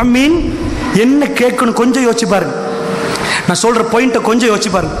 ஒரு முஃமின் என்ன கேட்கணும் கொஞ்சம் யோசிச்சு பாருங்க. நான் சொல்ற பாயிண்ட கொஞ்சம்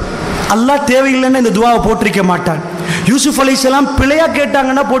யோசிச்சு பாருங்க. அல்லாஹ் தேவையில்லைன்னா இந்த துஆவை போட்டிருக்க மாட்டான். யூசுப் அலைஹிஸ்ஸலாம் பிழையா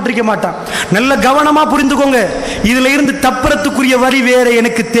கேட்டாங்கன்னா போட்டிருக்க மாட்டான். நல்ல கவனமா புரிந்துக்கோங்க. இதுல இருந்து தப்புறத்துக்குரிய வழி வேற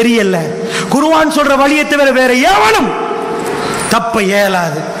எனக்கு தெரியல. குர்ஆன் சொல்ற வழியை தவிர வேற எவனும் தப்ப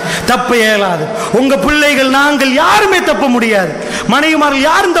இயலாது, தப்ப இயலாது. உங்க பிள்ளைகள் நாங்கள் யாருமே தப்ப முடியாது, மனைவிமார்கள்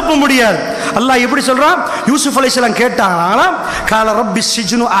யாரும் தப்ப முடியாது. அல்லாஹ் எப்படி சொல்றான்? யூசுப் அலைஹிஸ்ஸலாம் கேட்டாங்களாம், கால ரப்பி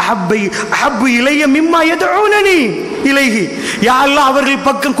ஸிஜ்னு அஹப்பு இலைய மிம்மா யதுஊனனி இலைஹி. யா அல்லாஹ், அவர்கள்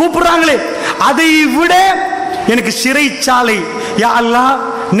பக்கம் கூப்பிடுறாங்களே, அதை விட எனக்கு சிறைச்சாலை யா அல்லாஹ்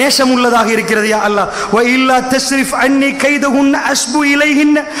நேசம் உள்ளதாக இருக்கிறது. யா அல்லாஹ், வ இல்லா தஸ்ரிஃப் அன்னி கைதஹுன் அஸ்பு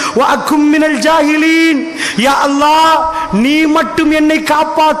இலைஹின் வ அகும் மினல் ஜாஹிலீன். யா அல்லாஹ், நீ மட்டும் என்னை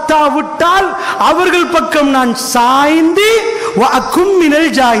காப்பாற்றாவிட்டால் அவர்கள் பக்கம் நான் சாய்ந்து வ அகும்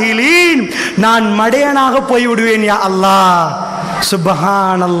மினல் ஜாஹிலீன், நான் மடையனாக போய்விடுவேன். யா அல்லாஹ்,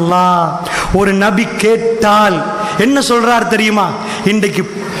 சுப்ஹானல்லாஹ். ஒரு நபி கேட்டால் என்ன சொல்றார் தெரியுமா? இன்றைக்கு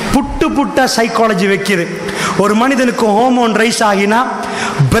புட்டு புட்டா சைக்காலஜி வைக்குது. ஒரு மனிதனுக்கு ஹோமோன் ரைஸ் ஆகினா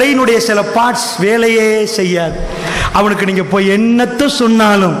பிரெயினுடைய சில பார்ட்ஸ் வேலையே செய்யாது. அவனுக்கு நீங்க போய் என்னத்த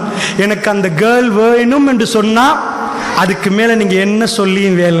சொன்னாலும் எனக்கு அந்த கேர்ள் வேணும் என்று சொன்னா அதுக்கு மேல நீங்க என்ன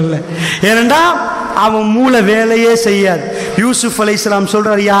சொல்லியும் வேலை இல்லை. ஏனென்றா அவன் மூளை வேலையே செய்யாது. யூசுப் அலைஹிஸ்ஸலாம்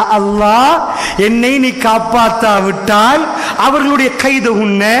சொல்றார், யா அல்லாஹ், என்னை நீ காப்பாற்றாவிட்டால் அவர்களுடைய கைது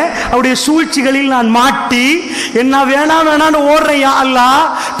உன்ன அவருடைய சூழ்ச்சிகளில் நான் மாட்டி என்ன வேணாம் வேணான்னு ஓடுறேன். யா அல்லாஹ்,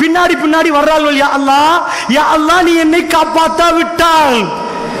 பின்னாடி பின்னாடி வர்றாள். யா அல்லாஹ், யா அல்லாஹ், நீ என்னை காப்பாற்றாவிட்டால்.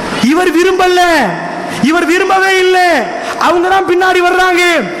 இவர் விரும்பல, இவர் விரும்பவே இல்லை, அவங்க தான் பின்னாடி வர்றாங்க.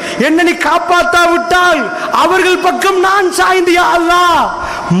 என்ன நீ காப்பாற்றாவிட்டால் அவர்கள் பக்கம் நான் சாய்ந்து யா அல்லாஹ்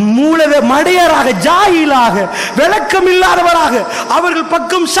மூலவே மடையராக ஜாஹிலாக விளக்கம் இல்லாதவராக அவர்கள்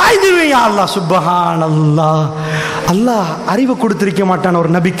பக்கம் சாய்ந்துவேன். யா அல்லாஹ், சுப்ஹானல்லாஹ். அல்லாஹ் அறிவு கொடுத்திருக்க மாட்டான்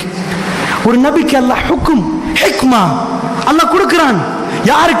ஒரு நபிக்கு. ஒரு நபிக்கு அல்லாஹ் ஹுக்கும் ஹிக்மா அல்லாஹ் கொடுக்கிறான்.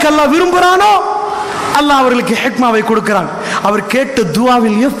 யாருக்கு அல்லாஹ் விரும்புறானோ அல்லாஹ் அவர்களுக்கு ஹிக்மாவை கொடுக்கிறான். அவர் கேட்ட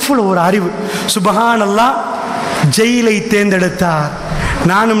துஆவில் எவ்வளவு ஒரு அறிவு! சுப்ஹானல்லாஹ். ஜெயிலை தேர்ந்தெடுத்தார்.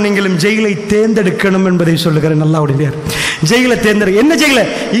 நானும் நீங்களும் ஜெயிலை தேர்ந்தெடுக்கணும் என்பதை சொல்லுகிறேன். அல்லாஹ்வுடைய பேர் ஜெயிலை தேர்ந்தெடு. என்ன ஜெயில?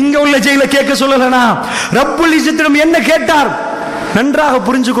 இங்க உள்ள ஜெயிலை கேட்க சொல்லலனா ரப்புல் இஸ்ஸத்திடம் என்ன கேட்டார்? நன்றாக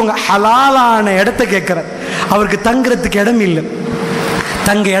புரிஞ்சுக்கோங்க. ஹலாலான இடத்தை கேட்கிறார். அவருக்கு தங்குறதுக்கு இடம் இல்லை,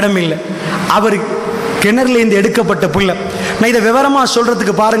 தங்க இடம் இல்லை. அவர் கிணறுல இருந்து எடுக்கப்பட்ட புள்ள. நான் இதை விவரமா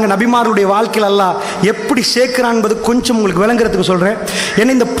சொல்றதுக்கு பாருங்க, நபிமாருடைய வாழ்க்கையில் அல்லாஹ் எப்படி சேர்க்கிறான் என்பது கொஞ்சம் உங்களுக்கு விளங்குறதுக்கு சொல்றேன்.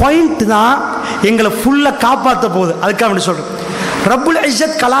 ஏன்னா இந்த பாயிண்ட் தான் எங்களை ஃபுல்லா காப்பாற்ற போகுது. அதுக்காக அப்படி சொல்றேன். ரப்புல்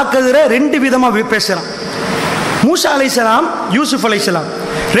இஸ்ஸத் கலாக்கதிர ரெண்டு விதமா பேசுறான். மூசா அலைஹிஸ்ஸலாம், யூசுப் அலைஹிஸ்ஸலாம்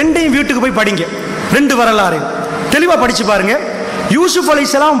ரெண்டையும் வீட்டுக்கு போய் படிங்க. ரெண்டு வரலாறு தெளிவா படிச்சு பாருங்க. யூசுப்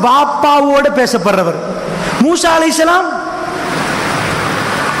அலைஹிஸ்ஸலாம் வாப்பாவோட பேசப்படுறவர். மூசா அலைஹிஸ்ஸலாம்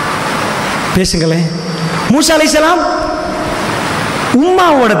பேசுங்களேன். மூசா அலைஹிஸ்ஸலாம்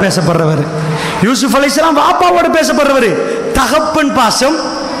உம்மாவோட பேசப்படுறவர். யூசுப் அலைஹிஸ்ஸலாம் வாப்பாவோட பேசப்படுறவர். தகப்பன் பாசம்,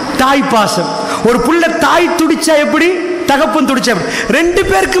 தாய் பாசம். ஒரு புள்ள தாய் துடிச்சா எப்படி, தகப்பன் துடிச்சா எப்படி, ரெண்டு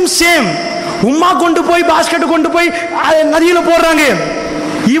பேருக்கும் சேம். உம்மா கொண்டு போய் பாஸ்கெட் கொண்டு போய் நதியில போடுறாங்க,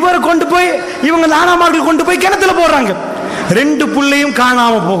 இவர் கொண்டு போய் இவங்க நானாமார்கள் கொண்டு போய் கிணத்துல போடுறாங்க. ரெண்டு புள்ளையும்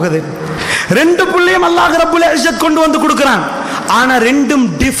காணாம போகுது. ரெண்டு புள்ளையும் அல்லாஹ் ரப்புல் இஸ்ஸத் கொண்டு வந்து கொடுக்கிறான். ஆனா ரெண்டும்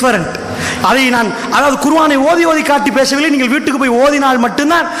டிஃபரண்ட். அதை நான் அதாவது குர்ஆனை ஓதி ஓதி காட்டி பேசவில்லை. நீங்கள் வீட்டுக்கு போய் ஓதினால்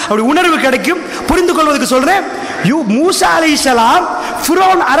மட்டும்தான் அப்படி உணர்வு கிடைக்கும். புரிந்து கொள்வதற்கு சொல்றேன். மூசா அலைஹிஸ்ஸலாம்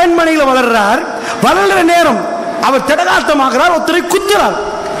ஃபிரௌன் அரண்மனையில் வளர்றார். வளர்ற நேரம் அவர் தடகாத்தமாகிறார். ஒருத்தரை குத்துறார்.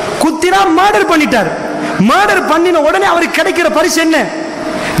 குத்தினா மர்டர் பண்ணிட்டார். மர்டர் பண்ணின உடனே அவருக்கு கிடைக்கிற பரிசு என்ன?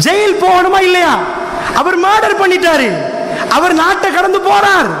 ஜெயில் போகணுமா இல்லையா? அவர் மர்டர் பண்ணிட்டாரு. அவர் நாட்டை கடந்து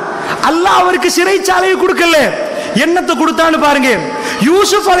போறார். அல்லாஹ் அவருக்கு சிறைச்சாலையை கொடுக்கல. என்னத்தை கொடுத்தான்னு பாருங்க.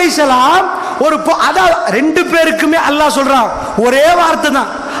 யூசுப் அலைஹிஸ்ஸலாம் ஒரு அதாவது ரெண்டு பேருக்குமே அல்லாஹ் சொல்றான் ஒரே வார்த்தை தான்,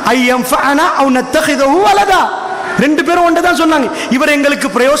 ஐயம் ஃபஅனா அவ் நத்தகிதஹு வலதா. ரெண்டு பேரும் ஒன்று தான் சொன்னாங்க, இவர் எங்களுக்கு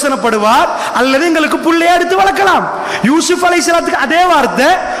பிரயோசனப்படுவார் அல்லது எங்களுக்கு புள்ளையா எடுத்து வளர்க்கலாம். யூசுப் அலைஹிஸ்ஸலாத்துக்கு அதே வார்த்தை,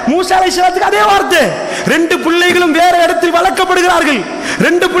 மூசா அலைஹிஸ்ஸலாத்துக்கு அதே வார்த்தை. ரெண்டு பிள்ளைகளும் வேற இடத்தில் வளர்க்கப்படுகிறார்கள்.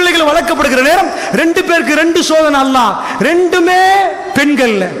 ரெண்டு பிள்ளைகள் வளர்க்கப்படுகிற நேரம் ரெண்டு பேருக்கு ரெண்டு சோதனை. அல்லாஹ் ரெண்டுமே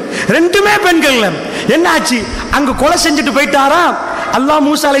பெண்கள்ல, ரெண்டுமே பெண்கள்ல. என்ன ஆச்சு? அங்க கொலை செஞ்சுட்டு போயிட்டாரா? அல்லாஹ்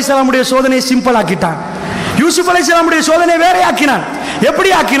மூசா அலைஹிஸ்ஸலாமுடைய சோதனையை சிம்பிள் ஆக்கிட்டான். யூசுப் அலைஹிஸ்ஸலாமுடைய சோதனை வேற ஆக்கினான். எப்படி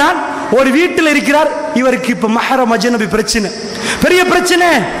ஆக்கினான்? ஒரு வீட்டில் இருக்கிறார், இவருக்கு இப்ப மஹரம் அஜ்னபி பிரச்சனை, பெரிய பிரச்சனை.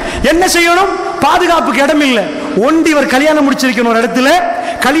 என்ன செய்யணும்? பாதுகாப்புக்கு இடம் இல்லை. ஒன்று இவர் கல்யாணம் முடிச்சிருக்கணும், ஒரு இடத்துல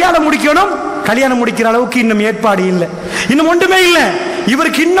கல்யாணம் முடிக்கணும். கல்யாணம் முடிக்கிற அளவுக்கு இன்னும் ஏற்பாடு இல்லை, இன்னும் ஒன்றுமே இல்லை.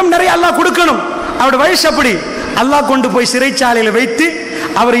 இவருக்கு இன்னும் நிறைய அல்லாஹ் கொடுக்கணும். அவருடைய வயசு அப்படி. அல்லாஹ் கொண்டு போய் சிறைச்சாலையில் வைத்து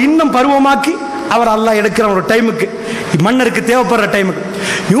அவரை இன்னும் பருவமாக்கி அவர் அல்லாஹ் எடுக்கிற ஒரு டைமுக்கு, மன்னருக்கு தேவைப்படுற டைமுக்கு.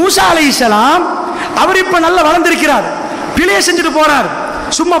 மூசா அலைஹிஸ்ஸலாம் அவர் இப்ப நல்லா வளர்ந்திருக்கிறார், பிழையை செஞ்சுட்டு போறார்.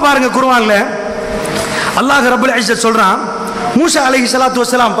 சும்மா பாருங்க, குர்ஆன்ல அல்லாஹ் ரப்பல் இஸ்ஸத் சொல்றான், மூசா அலைஹிஸ்ஸலாத்து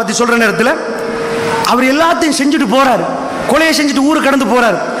வஸ்ஸலாம் பத்தி சொல்ற நேரத்தில் அவர் எல்லாத்தையும் செஞ்சுட்டு போறார், கொலையை செஞ்சுட்டு ஊருக்கு கடந்து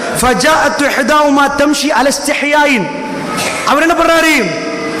போறார். ஃபஜாஅத் இஹ்தாஹுமா தம்ஷி அலா இஸ்திஹ்யாயின். அவர் என்ன பண்றாரு?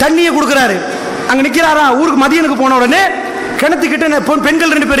 தண்ணியை கொடுக்குறாரு. அங்க நிக்கிறாரா, ஊருக்கு மதியனுக்கு போன உடனே கிணத்துக்கிட்ட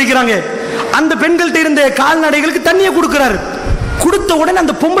பெண்கள் ரெண்டு பேர் இருக்கிறாங்க. அந்த பெண்கள்கிட்ட இருந்த கால்நடைகளுக்கு தண்ணியை கொடுக்கிறாரு. கொடுத்த உடனே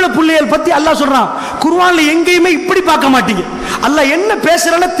அந்த பொம்பளை பிள்ளைகள் பத்தி அல்லாஹ் சொல்றான். குர்ஆன்ல எங்கேயுமே இப்படி பார்க்க மாட்டீங்க. அல்லாஹ் என்ன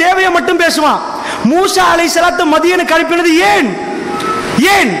பேசுறானோ தேவையை மட்டும் பேசுவான். மூசா அலைஹிஸ்ஸலாத்து மதியனுக்கு அனுப்பினது ஏன்?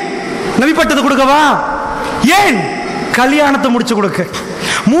 ஏன்? நபி பட்டத்தை கொடுக்கவா? ஏன்? கல்யாணத்தை முடிச்சு கொடுக்க.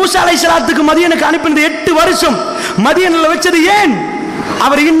 மூசா அலைஹிஸ்ஸலாத்துக்கு மதியனுக்கு அனுப்பினது 8 வருஷம். மதியனில் வச்சது ஏன்?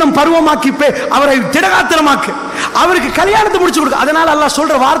 அவரை இன்னும் பருவமாக்கி, அவரை திடகாத்திரமாக்க, அவருக்கு கல்யாணத்தை முடிச்சு கொடுக்க. அதனால அல்லாஹ்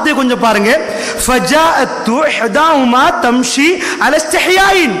சொல்ற வார்த்தையை கொஞ்சம் பாருங்க. ஃபஜாஅத்து இஹ்தாஹுமா தம்ஷி அலா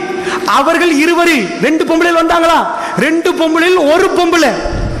இஸ்திஹ்யாயின். அவர்கள் இருவரில் ரெண்டு பொம்பளைகள் வந்தாங்களா? ரெண்டு பொம்பளையில் ஒரு பொம்பளை.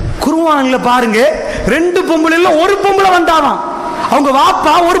 குர்ஆன்ல பாருங்க, ரெண்டு பொம்பளையில ஒரு பொம்பளை வந்தாவாம். அவங்க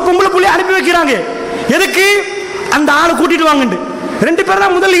வாப்பா ஒரு பொம்பளை புள்ளை அனுப்பி வைக்கிறாங்க. எதுக்கு? அந்த ஆளை கூட்டிட்டு வாங்கன்னு. ரெண்டு பேர்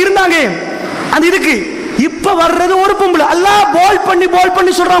தான் முதல்ல இருந்தாங்க அந்த இதுக்கு. இப்ப வர்றது ஒரு பொம்பளை. அல்லாஹ் போல்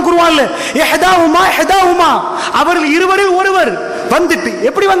பண்ணி சொல்றான் குர்ஆன்ல, இஹ்தாஹுமா இஹ்தாஹுமா. அவர்கள் இருவரில் ஒருவர் வந்துட்டு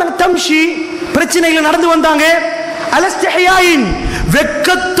எப்படி வந்தாங்க? தம்ஷி, பிரச்சனைகள் நடந்து வந்தாங்க. அலஸ்திஹ்யாயின்,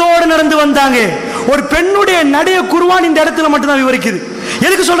 வெக்கத்தோடு நடந்து வந்தாங்க. ஒரு பெண்ணுடைய நடைய குர்ஆன் இந்த இடத்துல மட்டும் தான் விவரிக்குது.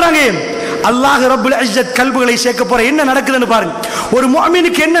 எதுக்கு சொல்றாங்க? அல்லாஹ் ரப்புல் இஸ்ஸத் கல்புகளை சேர்க்க போற. என்ன நடக்குதுன்னு பாருங்க. ஒரு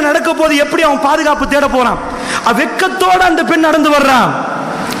முஃமினுக்கு என்ன நடக்க போது, எப்படி அவன் பாதுகாப்பு தேட போறான். வெக்கத்தோட அந்த பெண் நடந்து வர்றான்.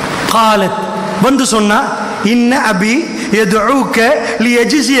 காலத், வந்து சொன்னா, இன்ன அபி யதுஊக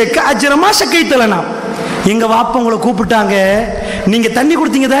லியஜ்ஸியக அஜ்ர மா ஷகைதலனா. எங்க வாப்பா உங்களை கூப்பிட்டாங்க, நீங்க தண்ணி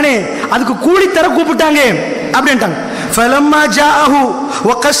கொடுத்தீங்க தானே, அதுக்கு கூலி தர கூப்பிட்டாங்க அப்படின்ட்டாங்க. ஃபலம்மா ஜாஅஹு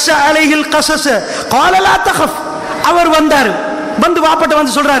வகஸ்ஸ அலைஹில் கஸஸ قال لا تخف. அவர் வந்தார், வந்து வாப்பட்ட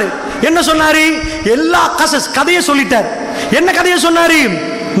வந்து சொல்றாரு. என்ன சொன்னாரு? எல்லா கஸஸ் கதையை சொல்லிட்டார். என்ன கதையை சொன்னாரு?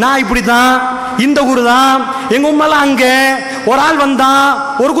 நான் இப்படி தான், இந்த ஊர் தான், எங்க உம்மெல்லாம் அங்க, ஒரு ஆள் வந்தான்,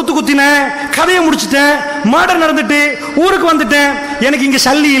 ஒரு குத்து குத்தினேன், கதையை முடிச்சுட்டேன், மர்டர் நடந்துட்டு ஊருக்கு வந்துட்டேன், எனக்கு இங்க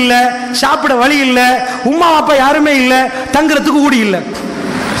சல்லி இல்ல, சாப்பிட வழி இல்ல, உம்மா அப்பா யாருமே இல்ல, தங்குறதுக்கு ஊடி இல்ல.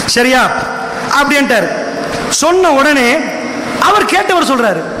 சரியா அப்படின்ட்டார். சொன்ன உடனே அவர் கேட்டவர்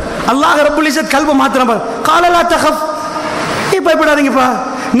சொல்றாரு, அல்லாஹ் ரப்புல் இஸ்ஸத் கல்ப மாத்திரம், கால லா தகஃப், பயப்படாதீங்கப்பா,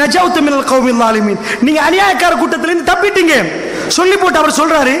 நஜவுத மினல் கௌமில் ஸாலிமீன், நீங்க அநியாயக்கார கூட்டத்துல இருந்து தப்பிட்டீங்க சொல்லி போட்டு அவர்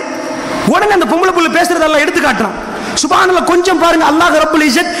சொல்றாரு. உடனே அந்த பொம்பளை புள்ள பேசுறதெல்லாம் எடுத்து காட்டுறான். சுப்ஹானல்லாஹ். கொஞ்சம் பாருங்க, அல்லாஹ் ரப்புல்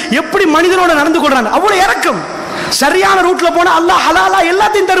இஸ்ஸத் எப்படி மனிதனோட நடந்து கொள்றான். அவ்வளவு இரக்கம். சரியான ரூட்ல போனா அல்லாஹ் ஹலாலா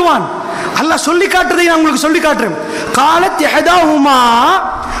எல்லாத்தையும் தருவான். அல்லாஹ் சொல்லி காட்டுறதை நான் உங்களுக்கு சொல்லி காட்டுறேன். காலத் இஹ்தாஹுமா,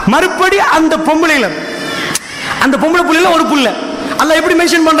 மறுபடி அந்த பொம்பளையில, அந்த பொம்பளை புள்ளையில ஒரு புள்ள அல்லாஹ் எப்படி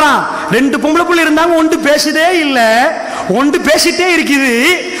மென்ஷன் பண்றான்? ரெண்டு பொம்பளை புள்ளை இருந்தாங்க, ஒன்று பேசுதே இல்ல, ஒன்று பேசிட்டே இருக்குது.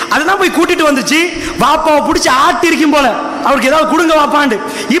 அதுதான் போய் கூட்டிட்டு வந்துச்சு. பாப்பாவை பிடிச்சி ஆட்டி இருக்கும் போல, அவருக்கு ஏதாவது கொடுங்க வாப்பாண்டு.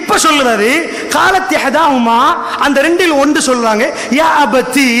 இப்ப சொல்லுறாரு, காலத் இஹ்தாஹுமா, அந்த ரெண்டில் ஒன்று சொல்றாங்க, யா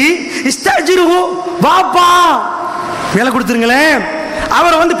அபதி இஸ்தஜிருஹு, வாப்பா வேலை கொடுத்துருங்களேன்,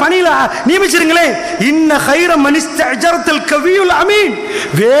 அவரை வந்து பணியில நியமிச்சிருங்களேன். இன்ன கைர மனிஸ்தஜரத்தல் கவியுல் அமீன்,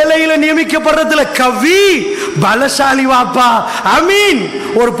 வேலையில நியமிக்கப்படுறதுல கவி பலசாலி வாப்பா அமீன்.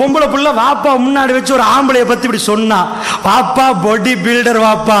 ஒரு பொம்பளை புள்ள வாப்பா முன்னாடி வச்சு ஒரு ஆம்பளைய பத்தி இப்படி சொன்னா, வாப்பா பாடி பில்டர்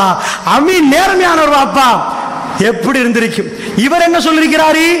வாப்பா அமீன், நேர்மையானவர் வாப்பா, எப்படி இருந்திருக்கும். இவர் என்ன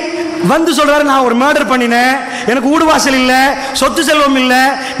சொல்லிருக்கிறாரு? வந்து சொல்றாரு, நான் ஒரு மர்டர் பண்ணினேன், எனக்கு வீடு வாசல் இல்ல, சொத்து செல்வம் இல்ல,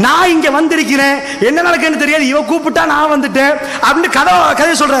 நான் இங்க வந்திருக்கிறேன், என்ன நடக்குன்னு தெரியாது, இவ கூப்பிட்டா நான் வந்துட்டேன் அப்படின்னு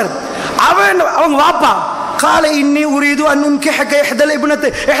கதை சொல்றாரு. அவங்க வாப்பா காலை இன்னி உரிது அன்னுன்கிஹக இஹ்தல்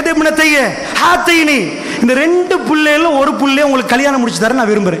இப்னத்தைய ஹாத்தைனி, இந்த ரெண்டு புள்ளையில ஒரு புள்ளைய உங்களுக்கு கல்யாணம் முடிச்சு தர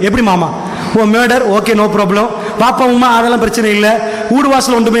நான் விரும்புறேன். எப்படி மாமா, ஓ மேடர், ஓகே, நோ ப்ராப்ளம். பாப்பா உமா அதெல்லாம் பிரச்சனை இல்லை. ஊடு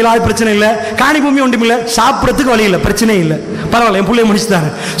வாசல் ஒன்றுமே இல்லை, அது பிரச்சனை இல்லை. காணி பூமி ஒன்றும் இல்லை, சாப்பிட்றதுக்கு வழி இல்லை, பிரச்சனை இல்லை, பரவாயில்ல, என் பிள்ளைய முடிச்சுட்டாரு.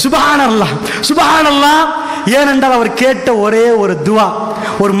 சுபஹானல்லாஹ், சுபஹானல்லாஹ். ஏனென்றால் அவர் கேட்ட ஒரே ஒரு துவா.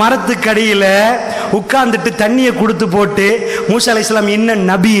 ஒரு மரத்துக்கு அடியில் உட்கார்ந்துட்டு தண்ணியை கொடுத்து போட்டு, மூசா அலைஹிஸ்ஸலாம் இன்னும்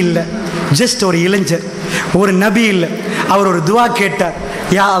நபி இல்லை, ஜஸ்ட் ஒரு இளைஞர், ஒரு நபி இல்லை. அவர் ஒரு துவா கேட்டார்.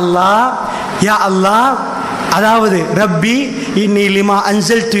 யா அல்லாஹ், யா அல்லாஹ், அதாவது ரப்பி இன்னி லிமா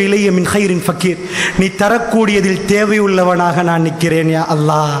அன்சல்து இலைய மின் கைரின் ஃபக்கீர், நீ தரக்கூடியதில் தேவையுள்ளவனாக நான் நிற்கிறேன் யா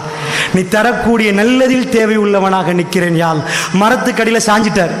அல்லாஹ், நீ தரக்கூடிய நல்லதில் தேவையுள்ளவனாக நிற்கிறேன் யா அல்லாஹ். மரத்துக்கடியில்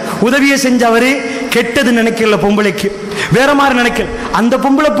சாஞ்சிட்டார். உதவியை செஞ்சவரு கெட்டது நினைக்கல, பொம்பளைக்கு வேற மாதிரி நினைக்கல. அந்த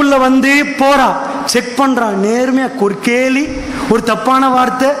பொம்பளை புள்ள வந்து போறா, செக் பண்றான், நேர்மையா ஒரு கேலி, ஒரு தப்பான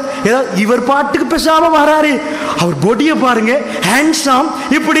வார்த்தை, ஏதோ இவர் பாட்டுக்கு பேசாம வராரு. அவர் பொடியை பாருங்க, ஹேண்ட்ஸாம்.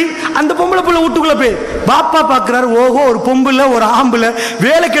 இப்படி அந்த பொம்பளை புள்ள வீட்டுக்குள்ள போய் பாப்பா பாக்குறாரு. ஓஹோ, ஒரு பொம்பளை ஒரு ஆம்பளை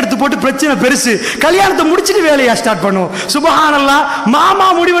வேலைக்கு எடுத்து போட்டு பிரச்சனை பெருசு, கல்யாணத்தை முடிச்சுட்டு வேலையா ஸ்டார்ட் பண்ணுவோம். சுபஹானல்லாஹ். மாமா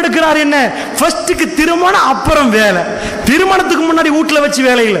முடிவெடுக்கிறார் என்ன, ஃபர்ஸ்ட்டுக்கு திருமணம், அப்புறம் வேலை. திருமணத்துக்கு முன்னாடி வீட்டுல வச்சு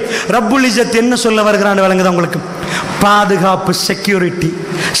வேலை இல்லை. ரப்புல் இஸ்ஸத் என்ன சொல்ல வருகிறான்னு விளங்குதா உங்களுக்கு? பாதுகாப்பு, செக்யூரிட்டி,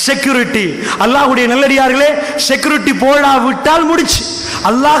 செக்யூரிட்டி. அல்லாஹ்வுடைய நல்லடியார்களே, செக்யூரிட்டி போடாவிட்டால் முடிச்சு.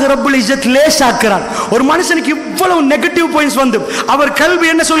 அல்லாஹ் ரப்புல் இஸ்ஸத் லேசாக்குறார். ஒரு மனுஷனுக்கு இவ்வளவு நெகட்டிவ் பாயிண்ட்ஸ் வந்து அவர் கல்வி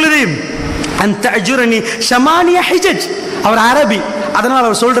என்ன சொல்லுது? அந்த அஜுரனி ஷமானிய ஹிஜஜ். அவர் அரபி, அதனால்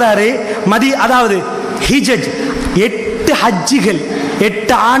அவர் சொல்றாரு அதாவது ஹிஜஜ் 8 ஹஜ்ஜிகள்,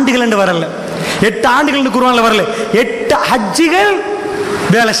 8 ஆண்டுகள் என்று வரல, 8 ஆண்டுகள் என்று குர்ஆன்ல வரல, 8 ஹஜ்ஜிகள்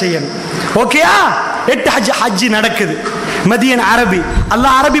வேலை செய்யணும். ஓகேயா? 8 ஹஜ் நடக்குது. மதியன் அரபி,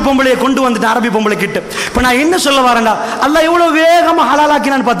 அல்லாஹ் அரபி பொம்பளையை கொண்டு வந்துட்டு அரபி பொம்பளை கிட்ட. இப்ப நான் என்ன சொல்ல வரேன்டா, அல்லாஹ் எவ்வளவு வேகமா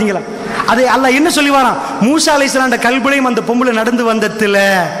ஹலாலாக்கினான்னு பாத்தீங்களா? அதை அல்லாஹ் என்ன சொல்லி வரான்? மூசா அலைஹிஸ்ஸலாம் கல்புலையும் அந்த பொம்பளை நடந்து வந்ததுல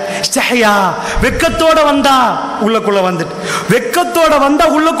இஸ்திஹயா, வெக்கத்தோட வந்தா உள்ளக்குள்ள வந்துட்டு, வெக்கத்தோட வந்தா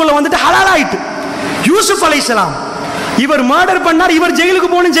உள்ளக்குள்ள வந்துட்டு ஹலாலாயிட்டு. யூசுப் அலைஹிஸ்ஸலாம் இவர் மர்டர் பண்ணார், இவர் ஜெயிலுக்கு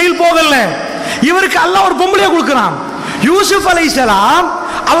போகணும், ஜெயில் போகல, இவருக்கு அல்லாஹ் ஒரு பொம்பளையை கொடுக்கிறான். யூசுப் அலைஹிஸ்ஸலாம்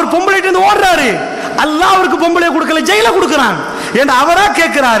அவர் பொம்பளைட்டு இருந்து ஓடுறாரு, அல்லாஹ் அவருக்கு பொம்பளையை கொடுக்கல, ஜெயில கொடுக்கிறான். ஏன்னா அவரா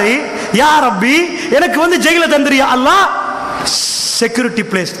கேட்கிறாரு, யா ரப்பி எனக்கு வந்து ஜெயில தந்துறியா அல்லாஹ், செக்யூரிட்டி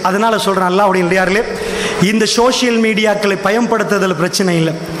பிளேஸ். அதனால சொல்றேன், அல்லாஹ்வுடைய நல்லடியார்களே, இந்த சோசியல் மீடியாக்களை பயன்படுத்துறதுல பிரச்சனை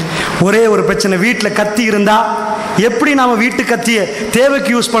இல்லை. ஒரே ஒரு பிரச்சனை, வீட்டில் கத்தி இருந்தா எப்படி நாம வீட்டு கத்திய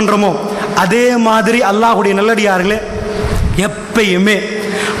தேவைக்கு யூஸ் பண்றோமோ அதே மாதிரி அல்லாஹ்வுடைய நல்லடியார்களே எப்பயுமே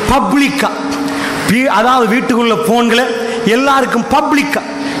பப்ளிக்கா, அதாவது வீட்டுக்குள்ள போன்களை எல்லாருக்கும் பப்ளிக்கா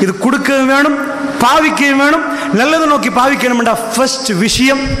இது கொடுக்கவும் வேணும், பாவிக்கவும் வேணும். நல்லதை நோக்கி பாவிக்கணும். ஃபர்ஸ்ட்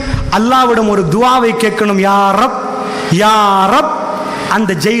விஷயம், அல்லாஹ்விடம் ஒரு துஆவை கேட்கணும். யா ரப், யா ரப்,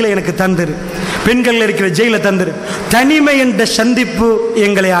 அந்த ஜெயிலை எனக்கு தந்துரு, பெண்கள் இருக்கிற ஜெயிலை தந்துரு. தனிமை என்ற சந்திப்பு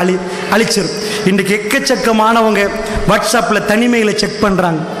எங்களை அழிச்சிரும். இன்றைக்கு எக்கச்சக்கமானவங்க வாட்ஸ்அப்பில் தனிமையில் செக்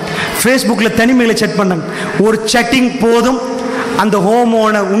பண்ணுறாங்க, ஃபேஸ்புக்கில் தனிமையில் செக் பண்ணுறாங்க. ஒரு சேட்டிங் போதும் அந்த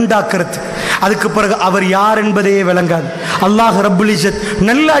ஹோமோனை உண்டாக்குறது. அதுக்கு பிறகு அவர் யார் என்பதே விளங்காது. அல்லாஹ் ரப்புல் இஸ்ஸத்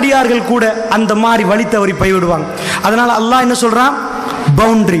நல்ல அடியார்கள் கூட அந்த மாதிரி வழி தவறி போய்விடுவாங்க. அதனால அல்லாஹ் என்ன சொல்றான்?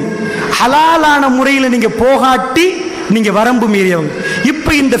 பவுண்டரி, ஹலாலான முறையில் நீங்க போகாட்டி நீங்க வரம்பு மீறியவங்க.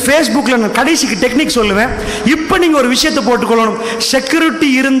 இப்ப இந்த ஃபேஸ்புக்ல நான் கடைசிக்கு டெக்னிக் சொல்லுவேன். இப்ப நீங்க ஒரு விஷயத்தை போட்டுக்கொள்ளணும், செக்யூரிட்டி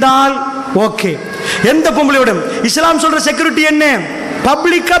இருந்தால் ஓகே. எந்த பொம்பளையோட இஸ்லாம் சொல்ற செக்யூரிட்டி என்ன?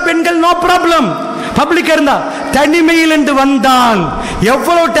 பப்ளிக்கா பெண்கள் நோ ப்ராப்ளம், பப்ளிக்கா இருந்தா. தனிமையில் என்று வந்தால்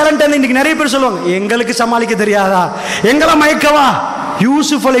எவ்வளவு டேலண்ட் இன்னைக்கு நிறைய பேர் சொல்லுவாங்க, எங்களுக்கு சமாளிக்க தெரியாதா, எங்களை மயக்கவா?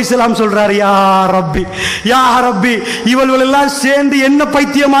 யூசுப் அலைஹிஸ்ஸலாம் சொல்றாரு, யா ரப்பி, யா ரப்பி, இவர்கள் எல்லாம் சேர்ந்து என்ன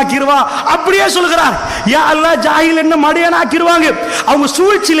பைத்தியமாக்கிடுவா, அப்படியே சொல்கிறார். யா அல்லாஹ், ஜாஹில் என்ன மடையனாக்கிடுவாங்க, அவங்க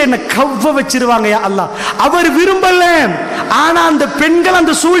சூழ்ச்சியில் என்ன கவ்வ வச்சிருவாங்க. யா அல்லாஹ், அவர் விரும்பல, ஆனா அந்த பெண்கள்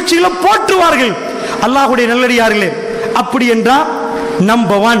அந்த சூழ்ச்சியில போற்றுவார்கள். அல்லாஹ்வுடைய நல்லடியார்களே, அப்படி என்றால்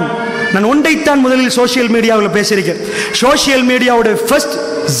நம்பர் 1, நான் ஒன்றைத்தான் முதலில் சோசியல் மீடியாவில் பேசியிருக்கேன். சோசியல் மீடியாவோட ஃபர்ஸ்ட்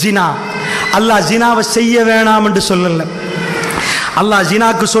ஜினா. அல்லாஹ் ஜினாவை செய்ய வேணாம் என்று சொல்லல. அல்லாஹ்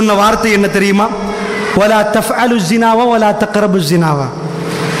ஜினாக்கு சொன்ன வார்த்தை என்ன தெரியுமா? வலா தஃஅலு ஜினாவா வலா தக்ரபு ஜினாவா.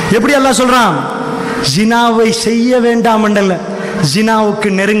 எப்படி அல்லாஹ் சொல்றான்? ஜினாவை செய்ய வேண்டாம் என்றல்ல, ஜினாவுக்கு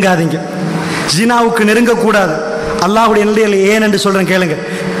நெருங்காதீங்க, ஜினாவுக்கு நெருங்க கூடாது. அல்லாஹ்வுடைய நல்லடியார்களே, ஏன் என்று சொல்றேன் கேளுங்க,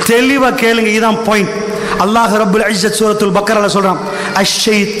 தெளிவா கேளுங்க, இதுதான் பாயிண்ட். அல்லாஹ் ரப்புல் இஸ்ஸத் சூரத்துல் பக்கரால சொல்றான்,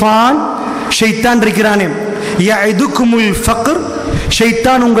 அஷ்-ஷைத்தான், ஷைத்தான் இருக்கிறானே, யஇதுகுமுல் ஃபக்ர்,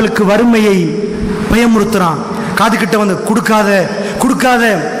 ஷைத்தான் உங்களுக்கு வறுமையை பயமுறுத்துறான். காது கிட்ட வந்து கொடுக்காத கொடுக்காத,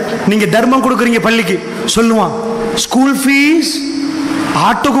 நீங்க தர்மம் கொடுக்குறீங்க பள்ளிக்கு, சொல்லுவான் ஸ்கூல் ஃபீஸ்,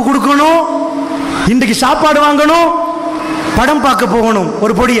 ஆட்டோக்கு கொடுக்கணும், இன்றைக்கு சாப்பாடு வாங்கணும், படம் பார்க்க போகணும்.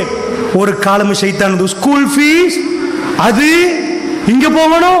 ஒரு பொடிய ஒரு காலமும் ஷைத்தான் ஸ்கூல் ஃபீஸ், அது இங்க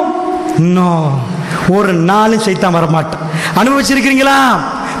போகணும், ஒரு நாளும் ஷைத்தான் வரமாட்டான். அனுபவிச்சிருக்கிறீங்களா?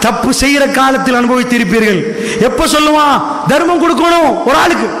 தப்பு செய்யற காலத்தில் அனுபவித்திருப்பீர்கள். எப்ப சொல்லுவான் தர்மம் கொடுக்கணும் ஒரு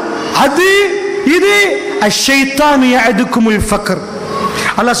ஆளுக்கு, அது இது அஷைத்தான் யஅதுகுமுல் ஃபக்ர்.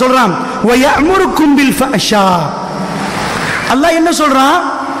 அல்லாஹ் சொல்றான் வயஅமுருக்கும் பில் ஃபஹ்ஷா. அல்லாஹ் என்ன சொல்றான்?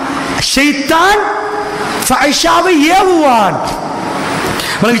 ஷைத்தான் ஃபஹ்ஷாவை ஏவுவான்.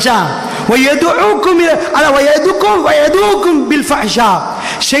 வலகிச்சா வயதுஉக்கும் வயதுக்கும் பில் ஃபஹ்ஷா.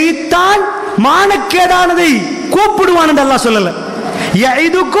 ஷைத்தான் மானக்கேடானதை கூப்பிடுவான் என்று அல்லாஹ் சொல்லல.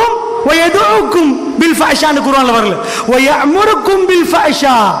 யஇதுக்கும் வயதுஉக்கும் பில் ஃபஹ்ஷா ன்னு குர்ஆன்ல வரல. வயஅமுருக்கும் பில்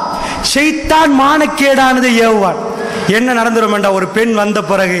ஃபஹ்ஷா. ஷைத்தான் மானக்கேடானதை ஏவுவான். என்ன நடந்துரும் என்றா, ஒரு பெண் வந்த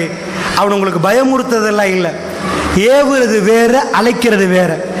பிறகு அவன் உங்களுக்கு பயமுறுத்ததெல்லாம் இல்லை, ஏவுறது வேற அழைக்கிறது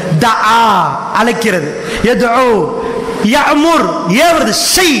வேற. தஆ அழைக்கிறது, யதுஉ யஅமுர் ஏவுறது,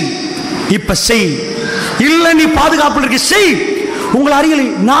 செய் இப்ப செய், இல்ல நீ பாதுகாப்புல இருக்க செய். உங்களை அறியலை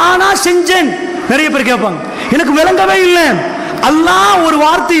நானா செஞ்சேன் நிறைய பேர் கேட்பாங்க, எனக்கு விளங்கவே இல்லை. அல்லாஹ் ஒரு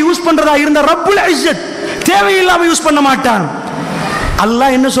வார்த்தை யூஸ் பண்றதா இருந்த ரப்புல் இஸ்ஸத் தேவையில்லாம யூஸ் பண்ண மாட்டான்.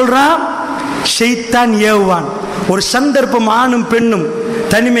 அல்லாஹ் என்ன சொல்றான்? ஷைத்தான் ஏவுவான். ஒரு சந்தர்ப்பம் ஆணும் பெண்ணும்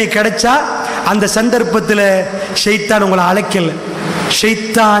தனிமை கிடைச்சா அந்த சந்தர்ப்பத்தில் ஷைத்தான் உங்களை அழைக்கல.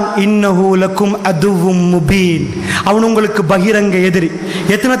 ஷைத்தான் இன்னஹு லக்கும் அதுவும் முபீன், அவன் உங்களுக்கு பகிரங்க எதிரி.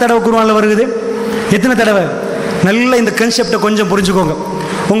 எத்தனை தடவை குர்ஆன்ல வருது? எத்தனை தடவை? நல்ல இந்த கான்செப்டை கொஞ்சம் புரிஞ்சுக்கோங்க.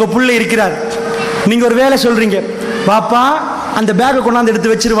 உங்க பிள்ளை இருக்கிறார், நீங்க ஒரு வேலை சொல்றீங்க, பாப்பா அந்த பேக்கை கொண்டாந்து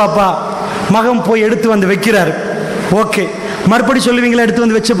எடுத்து வச்சிரு வாப்பா. மகன் போய் எடுத்து வந்து வைக்கிறாரு, ஓகே. மறுபடி சொல்லுவீங்களா? எடுத்து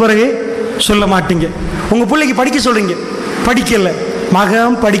வந்து வச்ச பிறகு சொல்ல மாட்டீங்க. உங்க பிள்ளைக்கு படிக்க சொல்றீங்க, படிக்கல,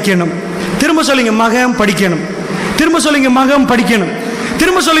 மகன் படிக்கணும். திரும்ப சொல்லுங்க மகன் படிக்கணும், திரும்ப சொல்லுங்க மகன் படிக்கணும்,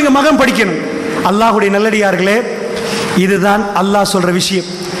 திரும்ப சொல்லுங்க மகன் படிக்கணும். அல்லாஹ்வுடைய நல்லடியார்களே, இதுதான் அல்லாஹ் சொல்ற விஷயம்.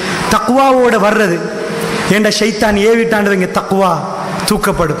 தக்வாவோட வர்றது என்ற ஷைத்தான் ஏவிட்டாண்டுவங்க, தக்வா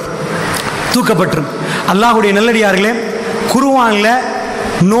தூக்கப்படும், தூக்கப்பட்டுரும். அல்லாஹ்வுடைய நல்லடியார்களே, குர்ஆன்ல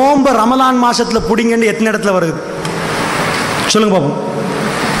நோம்ப ரமலான் மாசத்துல புடிங்கன்னு எத்தனை இடத்துல வருது சொல்லுங்க பாப்போம்.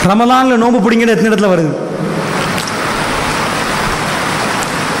 ரமலான்ல நோம்பு பிடிங்கன்னு எத்தனை இடத்துல வருது?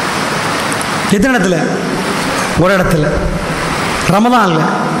 எத்தனை இடத்துல? ஒரு இடத்துல. ரமலான்ல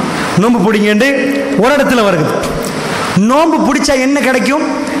நோம்பு பிடிங்கன்னு ஒரு இடத்துல வருது. நோம்பு பிடிச்சா என்ன கிடைக்கும்?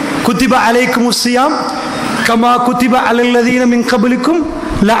 குத்திப அலைக்குமுஸ் ஸியாம் கமா குத்திப அலல்லதீன மின் கப்லிக்கும்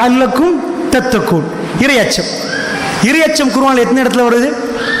லஅல்லக்கும் தத்தகூன். இறையச்சம். இறையச்சம் குர்ஆன்ல எத்தனை இடத்துல வருது?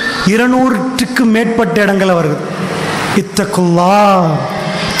 200க்கு மேற்பட்ட இடங்கள்ல வருது. இத்தகுல்லாஹ்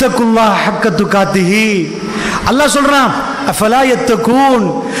இத்தகுல்லாஹ் ஹக்க துகாத்திஹி. அல்லாஹ் சொல்றான் அஃபலா யத்தகூன்.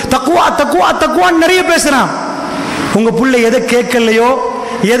 தக்வா தக்வா தக்வான்னு நிறைய பேசுறான். உங்க புள்ள எதை கேட்கலையோ,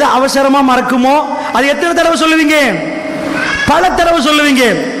 எதை அவசரமா மறக்குமோ, அது எத்தனை தடவை சொல்லுவீங்க? பல தடவை சொல்லுவீங்க.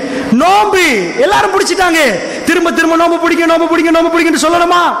 நோம்பு எல்லாரும் பிடிச்சிட்டாங்க, திரும்ப திரும்ப நோம்பு பிடிக்க நோம்பு பிடிக்க நோம்பு பிடிக்கன்னு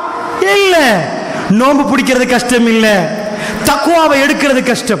சொல்லணுமா? இல்ல. நோம்பு பிடிக்கிறது கஷ்டம் இல்ல, தக்வாவை எடுக்கிறது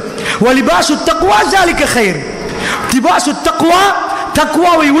கஷ்டம். வலிபாசு தக்வா ஜாலிக கைர். திபாசு தக்வா,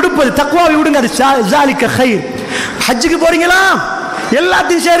 தக்வாவை உடுப்பது, தக்வாவை உடுங்க, அது ஜாலிக கைர். ஹஜ்ஜுக்கு போறீங்களா?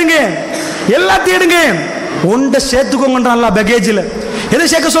 எல்லாத்தையும் சேருங்க, எல்லாத்தையும் எடுங்க, ஒன்றை சேர்த்துக்கோங்கன்றான் அல்லாஹ் பேக்கேஜில். எதை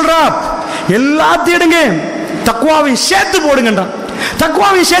சேர்க்க சொல்றா? எல்லாத்தையும் எடுங்க, தக்வாவை சேர்த்து போடுங்கன்றான்.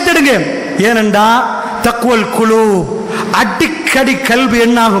 தக்வாவை சேர்த்து எடுங்க. ஏனென்றா தக்வல் குலு, அடிக்கடி கல்பு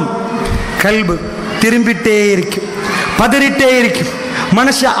என்னாகும்? கல்பு திரும்பிட்டே இருக்கும், பதறிட்டே இருக்கும்,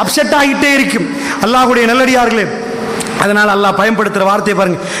 மனசு அப்செட் ஆகிட்டே இருக்கும். அல்லாஹ்வுடைய நல்லடியார்களே, அதனால் அல்லாஹ் பயன்படுத்துகிற வார்த்தையை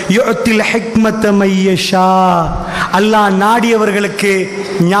பாருங்க, யுத்தில் ஹிக்மத மையஷா. அல்லாஹ் நாடியவர்களுக்கு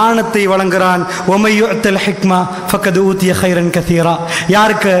ஞானத்தை வழங்குகிறான். ஒமை யுத்தில் ஹிக்மா ஃபக்கத் ஊத்திய ஹைரன் கதீரா.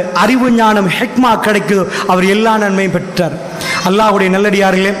 யாருக்கு அறிவு ஞானம் ஹிக்மா கிடைக்குதோ அவர் எல்லா நன்மையும் பெற்றார். அல்லாஹ்வுடைய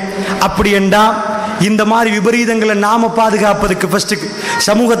நல்லடியார்களே, அப்படி என்றா இந்த மாதிரி விபரீதங்களை நாம பாதுகாப்பதுக்கு ஃபர்ஸ்ட்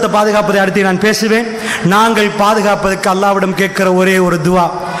சமூகத்தை பாதுகாப்பதை அடுத்து நான் பேசுவேன். நாங்கள் பாதுகாப்பதற்கு அல்லாஹ்விடம் கேட்கிற ஒரே ஒரு துவா,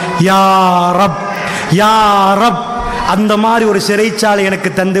 யா ரப் யா ரப், அந்த மாதிரி ஒரு சிறைச்சாலை எனக்கு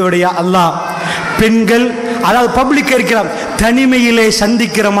தந்து விடையா அல்லாஹ். பெண்கள் அதாவது பப்ளிக் இருக்கிற தனிமையிலே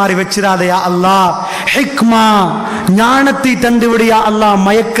சந்திக்கிற மாதிரி வச்சிடாதையா அல்லாஹ். ஹிக்மா ஞானத்தை தந்து விடையா அல்லாஹ்,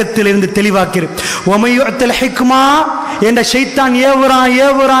 மயக்கத்தில் இருந்து தெளிவாக்கிரு. ஒமையுத்தல் ஹிக்மா என்ற ஷைத்தான் ஏவுறான்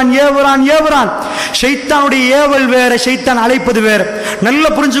ஏவுறான் ஏவுறான் ஏவுறான். ஷைத்தானுடைய ஏவல் வேற, ஷைத்தான் அழைப்பது வேற. நல்லா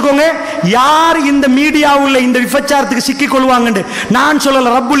புரிஞ்சுக்கோங்க. யார் இந்த மீடியாவுல இந்த விபச்சாரத்துக்கு சிக்கிக் கொள்வாங்க நான்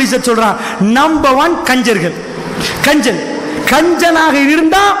சொல்லல, ரப்புல் இஸ்ஸத் சொல்றான். நம்பர் 1 கஞ்சர்கள். கஞ்சன் கஞ்சனாக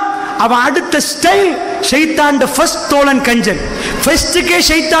இருந்தா அவன் அடுத்த ஸ்டைல் ஷைத்தான் ஃபர்ஸ்ட் தோழன் கஞ்சன். ஃபர்ஸ்டுக்கே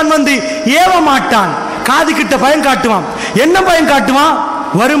ஷைத்தான் வந்து ஏவ மாட்டான், காது கிட்ட பயம் காட்டுவான். என்ன பயம் காட்டுவான்?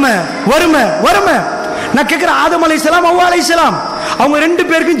 வறுமை வறுமை வறுமை. நான் கேட்கிறேன், ஆதம் அலைஹிஸ்ஸலாம் ஹவ்வா அலைஹிஸ்ஸலாம் அவங்க 2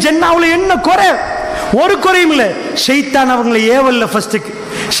 பேருக்கும் ஜன்னாவுல என்ன குறை? ஒரு குறையும் இல்லை. ஷைத்தான் அவங்களை ஏவல்ல ஃபர்ஸ்டுக்கு.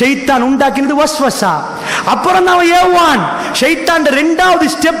 ஷைத்தான் உண்டாக்கினது வஸ்வஸா, அப்புறம் தான் ஏவான். ஷைத்தான் இரண்டாவது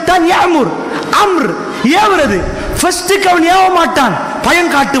ஸ்டெப் தான் யஅமுர், அம்ர், ஏவுறது. ஃபர்ஸ்ட்க்கு அவன் ஏவ மாட்டான்,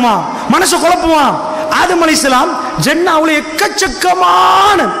 பயம் காட்டுவான், மனசு குழப்புவான். ஆதம் அலைஹிஸ்ஸலாம் ஜன்னாவுல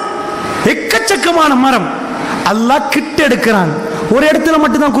எக்கச்சக்கமான மரம் அல்லாஹ் கிட்ட எடுக்கிறான். ஒரு இடத்துல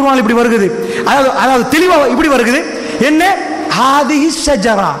மட்டும் தான் குர்ஆன் இப்படி வருகிறது, அதாவது தெளிவா இப்படி வருகிறது. என்ன? ஹாதிஹி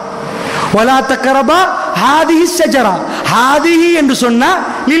ஷஜரா வலா தக்ரபா ஹாதிஹி ஷஜரா. ஹாதிஹி என்று சொன்னா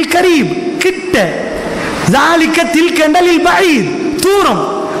லில் கரீப், கிட்ட, ஸாலிக தில்க லில் பஈத், தூரம்.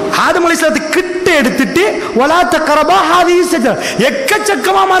 ஆதம் அலைஹிஸ்ஸலாத்துக்கு கிட்ட எடுத்துட்டு வலா தக்ரபா ஹாதிஹி ஷஜரா.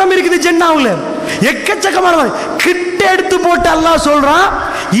 எக்கச்சக்கமா மரம் இருக்குது ஜன்னாவுல, எக்கச்சக்கமான மரம் கிட்ட எடுத்து போட்டு அல்லாஹ் சொல்றான்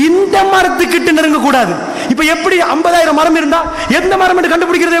இந்த மரத்துக்கிட்ட நெருங்க கூடாது. இப்ப எப்படி 50,000 மரம் இருந்தா எந்த மரம் என்று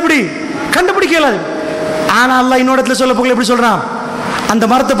கண்டுபிடிக்கிறது? எப்படி கண்டுபிடிக்கல. ஆனா அல்லாஹ் இன்னொரு இடத்துல சொல்ல போகல எப்படி சொல்றான்? அந்த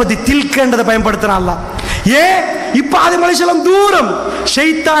மரத்தை பத்தி தில்கன்றதை பயன்படுத்துறான் அல்லாஹ். ஏன்? இப்ப ஆதம் அலைஹிஸ்ஸலாம் தூரம்,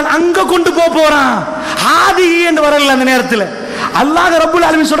 ஷைத்தான் அங்க கொண்டு போறான். ஆதி என்று வரல அந்த நேரத்தில். அல்லாஹ் ரப்புல்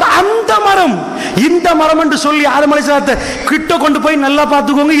ஆலமீன் சொல்ற அந்த மரம், இந்த மரம் என்று சொல்லி ஆதம் அலைஹிஸ்ஸலாத்தை கிட்ட கொண்டு போய் நல்லா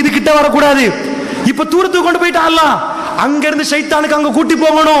பார்த்துக்கோங்க, இது கிட்ட வரக்கூடாது. இப்ப தூரத்துக்கு கொண்டு போயிட்டு அல்லாஹ் அங்கிருந்து ஷைத்தானுக்கு அங்க கூட்டி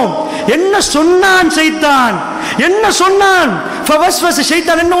போகணும். என்ன சொன்னான் ஷைத்தான்? என்ன சொன்னான்? ஃபவஸ்வஸ,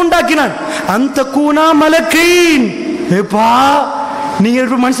 ஷைத்தான் என்ன உண்டாக்கினான்? அந்த கூனா மலக்கைன். ஏப்பா நீங்க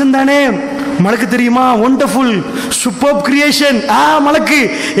ஒரு மனுஷன் தானே, மலக்கு தெரியுமா? வண்டர்ஃபுல் சூப்பர் கிரியேஷன், மலக்கு,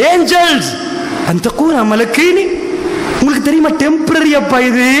 ஏஞ்சல்ஸ். அந்த கூனா மலக்கைன் உங்களுக்கு தெரியுமா? டெம்பரரி அப்பா,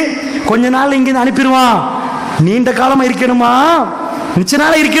 இது கொஞ்ச நாள் இங்க அனுப்பிடுவான். நீண்ட காலமா இருக்கணுமா? நிச்சய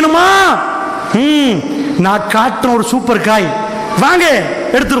நாளா இருக்கணுமா? நான் காட்டுற ஒரு சூப்பர் காய் வாங்க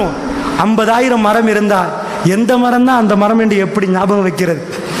எடுத்துருவோம். 50,000 மரம் இருந்தா எந்த மரம் தான் அந்த மரம் என்று எப்படி ஞாபகம் வைக்கிறது?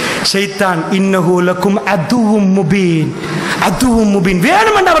 ஷைத்தான் இன்னஹு லக்கும் அதுவும் முபீன், அதுவும் முபீன்.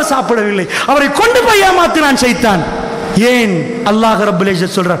 வேணுமென்று அவர் சாப்பிடவில்லை, அவரை கொண்டு போய் ஏமாத்தினான் ஷைத்தான். ஏன்? அல்லாஹ் ரப்பல்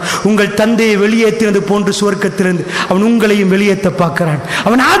இஸ்ஸத் சொல்றான், உங்கள் தந்தையை வெளியேற்றினது போன்று சுவர்க்கத்திலிருந்து அவன் உங்களையும் வெளியேற்ற பார்க்கிறான்.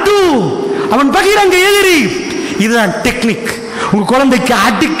 அவன் அது, அவன் பகிரங்க எதிரி. இதுதான் டெக்னிக். உங்க குழந்தைக்கு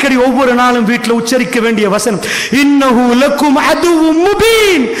அடிக்கடி ஒவ்வொரு நாளும் வீட்டில் உச்சரிக்க வேண்டிய வசனம், இன்னஹு லக்கும் அதுவும்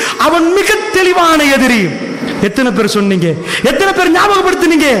முபீன். அவன் மிக தெளிவான எதிரி. எத்தனை பேர் சொன்னீங்க? எத்தனை பேர்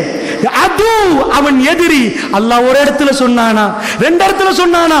ஞாபகப்படுத்தினீங்க? அது அவன் எதிரி. அல்லாஹ் ஒரு இடத்துல சொன்னானா, 2 இடத்துல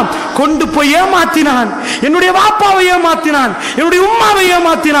சொன்னானா? கொண்டு போய் ஏமாத்தினான். என்னுடைய வாப்பாவை ஏமாத்தினான், என்னுடைய உம்மாவை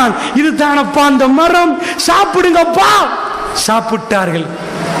ஏமாத்தினான். இது தானப்பா அந்த மரம், சாப்பிடுங்கப்பா. சாப்பிட்டார்கள்.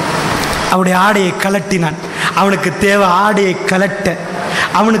 அவனுடைய ஆடையை கலட்டினான். அவனுக்கு தேவை ஆடையை கலட்ட,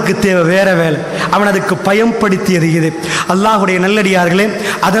 அவனுக்கு தேவை வேற வேலை. அவன் அதுக்கு பயன்படுத்தியது இது. அல்லாஹுடைய நல்லடியார்களே,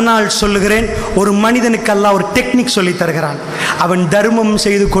 அதனால் சொல்லுகிறேன், ஒரு மனிதனுக்கு அல்லாஹ் ஒரு டெக்னிக் சொல்லி தருகிறான். அவன் தர்மம்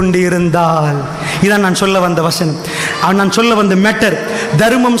செய்து கொண்டு இருந்தால், இதான் நான் சொல்ல வந்த வசனம், நான் சொல்ல வந்த மேட்டர்.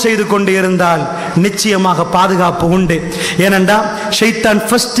 தர்மம் செய்து கொண்டு இருந்தால் நிச்சயமாக பாதுகாப்பு உண்டு. ஏனென்றால் ஷைத்தான்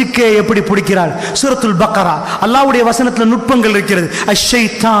ஃபர்ஸ்டுக்கே எப்படி பிடிக்கிறான்? சூரத்துல் பக்கரா அல்லாஹ்வுடைய வசனத்தில் நுட்பங்கள் இருக்கிறது.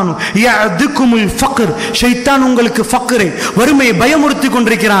 அஷ்ஷைத்தானு யஅதுகுமுல் ஃபக்ர், ஷைத்தான் உங்களுக்கு ஃபக்ரை, வறுமையை பயமுறுத்தி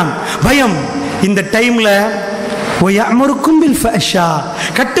கொண்டிருக்கிறான். பயம். இந்த டைம்ல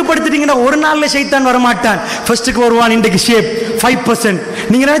கட்டுப்படுத்திட்டீங்கன்னா ஒரு நாள்ல ஷைத்தான் வரமாட்டான். ஃபர்ஸ்ட்டுக்கு வருவான், இன்றைக்கு ஷேப் 5%.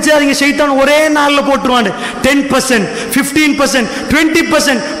 நீங்க நினைச்சாதீங்க ஷைத்தான் ஒரே நாள்ல போட்டுருவான். 10%, 15%,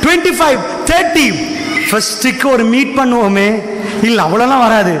 20%, 25, 30. ஃபர்ஸ்ட்டுக்கு ஒரு மீட் பண்ணுவோமே, இல்லை அவ்வளோலாம்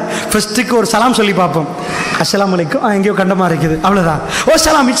வராது. ஃபர்ஸ்ட்டுக்கு ஒரு சலாம் சொல்லி பார்ப்போம். அஸ்ஸலாமு அலைக்கும், எங்கேயோ கண்டமா இருக்குது, அவ்வளோதான். ஓ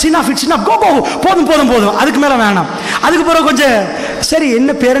சலாம், இட்ஸ் இனஃப், கோ போதும் போதும் போதும், அதுக்கு மேலே வேணாம். அதுக்கு பிறகு கொஞ்சம் சரி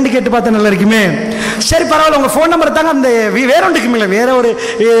என்ன பேரண்ட் கேட்டு பார்த்தா நல்லா இருக்குமே, சரி பரவாயில்ல உங்கள் ஃபோன் நம்பர் தாங்க, அந்த வேற ஒன்றுக்கும் இல்லை, வேற ஒரு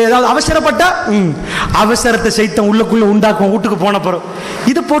ஏதாவது அவசரப்பட்டா அவசரத்தை சைத்தம் உள்ளுக்குள்ளே உண்டாக்கும். வீட்டுக்கு போன பிறகு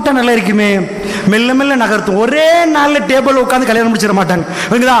இது போட்டால் நல்லா இருக்குமே, மெல்ல மெல்ல நகர்த்தும். ஒரே நாளில் டேபிள் உட்காந்து கல்யாணம் முடிச்சிட மாட்டாங்க.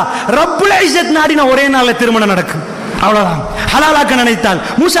 ரப்புல் இஸ்ஸத் நாடினா ஒரே நாளில் திருமணம் நடக்கும். அவ்வளவுதான். ஹலாலாக்க நினைத்தால்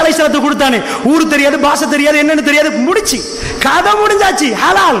மூசா அலைஹிஸ்ஸலாத்துக்கு கொடுத்தானே, ஊரு தெரியாது, பாஷை தெரியாது, என்னன்னு தெரியாது, முடிச்சு கதை முடிஞ்சாச்சு.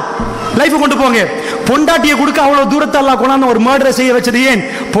 ஹலால் லைஃப் கொண்டு போங்க. பொண்டாட்டியை கொடுக்க அவ்வளவு தூரத்தை அல்லாஹ் கொண்டாந்து ஒரு மர்டரை செய்ய வச்சது ஏன்?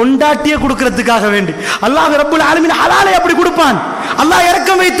 பொண்டாட்டியை கொடுக்கிறதுக்காக வேண்டி. அல்லாஹ் ரப்புல் ஆலமீன் ஹலாலை அப்படி கொடுப்பான். அல்லாஹ்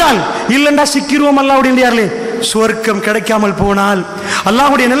இறக்கம் வைத்தால், இல்லைண்டா சிக்கிருவோம். அல்லாஹ்வுடைய நல்லடியார்களே, சுவர்க்கம் கிடைக்காமல் போனால்,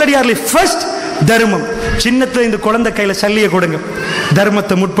 அல்லாஹ்வுடைய நல்லடியார்களே, ஃபர்ஸ்ட் தர்மம். சின்னத்துல இந்த குழந்தை கையில சல்லியை கொடுங்க,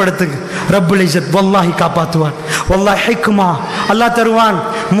 தர்மத்தை முற்படுத்துங்க. ரப்புல் இஸ்ஸத் வல்லாஹி காப்பாற்றுவான். வல்லாஹி ஹிக்மா அல்லாஹ் தருவான்.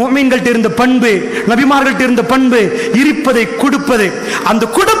 முஃமின்கள்ட்ட இருந்த பண்பு, நபிமார்கள்ட்ட இருந்த பண்பு, இருப்பதை கொடுப்பது. அந்த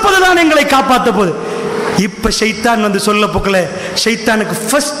கொடுப்பது தான் எங்களை காப்பாற்ற போகுது. இப்ப ஷைத்தான் வந்து சொல்ல போக்கல, ஷைத்தானுக்கு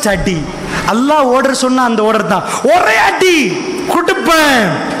ஃபர்ஸ்ட் அடி. அல்லாஹ் ஆர்டர் சொன்னா அந்த ஆர்டர் தான், ஒரே அடி கொடுப்பேன்.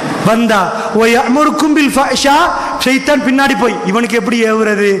 வந்தா வயஅமுருக்கும் பில் ஃபஹ்ஷா, ஷைத்தான் பின்னாடி போய் இவனுக்கு எப்படி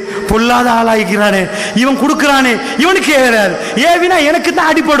ஏவுறது, பொல்லாத ஆளாகிறானே, இவன் கொடுக்குறானே, இவனுக்கு ஏறாது, ஏவினா எனக்கு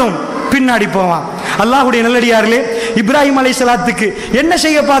தான் அடிப்படும், பின்னாடி போவான். அல்லாஹ்வுடைய நல்லடியார்களே, இப்ராஹிம் அலைஹிஸ்ஸலாத்துக்கு என்ன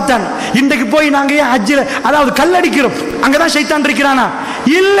செய்ய பார்த்தான்? இன்றைக்கு போய் நாங்க ஏன் ஹஜ்ஜில் அதாவது கல்லடிக்கிறோம், அங்கதான் ஷைத்தான் இருக்கிறானா?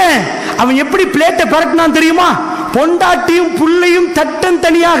 இல்ல, அவன் எப்படி பிளேட்டை பரட்டினான் தெரியுமா? பொண்டாட்டியும் புள்ளையும் தட்டன்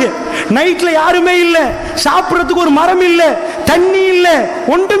தனியாக, நைட்ல யாருமே இல்ல, சாப்பிடறதுக்கு ஒரு மரம் இல்ல, தண்ணி இல்ல,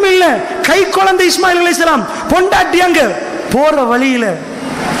 ஒன்றும் இல்ல, கை குழந்தை இஸ்மாயில் அலைஹிஸ்ஸலாம், பொண்டாட்டி அங்க போற வழியில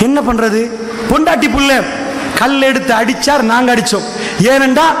என்ன பண்றது? பொண்டாட்டி புள்ள கல் எடுத்து அடிச்சார், நாங்க அடிச்சோம்.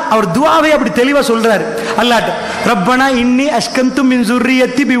 ஏனென்றா அவர் துஆவை அப்படி தெளிவா சொல்றாரு அல்லாஹ், ரப்பனா இன்னி அஸ்கன்து மின்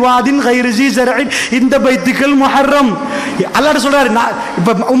ஸுர்ரியத்தி பிவாதின் கைரி ஸீ ஸர்இன் இந்த பைத்துக்கல் முஹர்ரம். அல்லாஹ் சொல்றாரு, இப்ப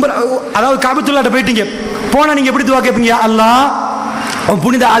அதாவது காபத்துல்லாஹ் போயிட்டீங்க, போனா நீங்க எப்படி துஆ கேட்பீங்க? அல்லாஹ்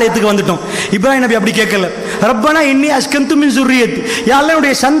புனித ஆலயத்துக்கு வந்துட்டோம். இப்ராஹிம் நபி அப்படி கேட்கல, ரப்பனா இன்னி அஸ்கன்து மின் ஸுர்ரியத்தி, யா அல்லாஹ்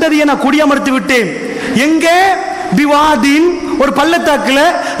என்னுடைய சந்ததியை நான் குடியமர்த்தி விட்டேன். எங்க? பிவாதின் ஒரு பள்ளத்தாக்குல,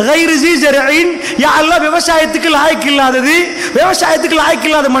 கைரி ஸீ ஸர்இன், யா அல்லாஹ் விவசாயத்துக்கு லாயக்கு இல்லாதது, விவசாயத்துக்கு லாயக்கு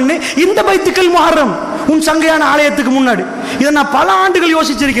இல்லாத மண்ணு, இந்த பைத்துக்கல் முஹர்ரம், உன் சங்கையான ஆலயத்துக்கு முன்னாடி. இதை நான் பல ஆண்டுகள்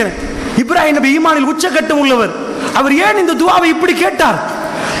யோசிச்சிருக்கிறேன். இப்ராஹிம் நபி ஈமானில் உச்சகட்டம் உள்ளவர். அவர் ஏன் இந்த துஆவை இப்படி கேட்டார்?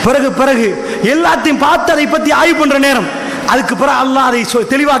 பிறகு எல்லாத்தையும் பார்த்து அதை பத்தி ஆய்வு பண்ற நேரம், அதுக்கு பிறகு அல்லாஹ் அதை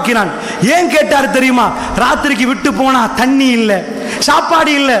தெளிவாக்கினான். ஏன் கேட்டாரு தெரியுமா? ராத்திரிக்கு விட்டு போனா தண்ணி இல்ல,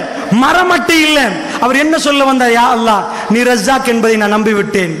 சாப்பாடு இல்ல, மரமட்டை இல்ல. அவர் என்ன சொல்ல வந்தார்? யா அல்லாஹ், நீ ரஸாக் என்பதை நான் நம்பி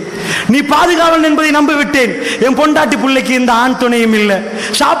விட்டேன், நீ பாதுகாவலன் என்பதை நம்பி விட்டேன். என் பொண்டாட்டி பிள்ளைக்கு இந்த ஆண் துணையும் இல்ல,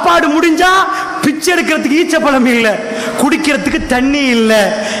 சாப்பாடு முடிஞ்சா பிச்சை எடுக்கிறதுக்கு ஈச்சப்பழம் இல்ல, குடிக்கிறதுக்கு தண்ணி இல்ல.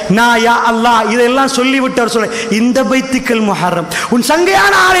 நான் யா அல்லாஹ் இதெல்லாம் சொல்லிவிட்டு அவர் சொல்ல, இந்த பைத்துக்கல் முஹர்ரம், உன்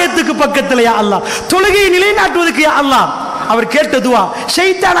சங்கையான ஆலயத்துக்கு பக்கத்துல யா அல்லாஹ் தொழுகையை நிலைநாட்டுவதற்கு யா அல்லாஹ். அவர் கேட்ட துஆ,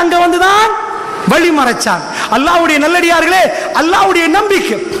 ஷைத்தான் அங்க வந்துதான் வழி மறைச்சான். அல்லாஹ்வுடைய நல்லடியார்களே, அல்லாஹ்வுடைய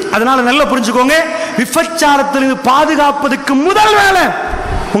நம்பிக்கை. அதனால நல்லா புரிஞ்சுக்கோங்க, விபச்சாரத்திலிருந்து பாதுகாப்பதற்கு முதல் வேலை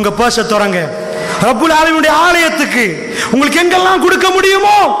உங்க பர்ஸை திறங்க, ரப்புல் ஆலமீனுடைய ஆலயத்துக்கு உங்களுக்கு எங்கெல்லாம் கொடுக்க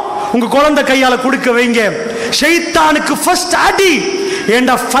முடியுமோ உங்க குழந்தை கையால கொடுக்க வைங்க. ஷைத்தானுக்கு ஃபர்ஸ்ட் அடி.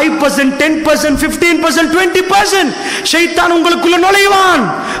 ஏண்டா 5%, 10%, 15%, 20% ஷைத்தான் உங்களுக்குள்ள நுழைவான்.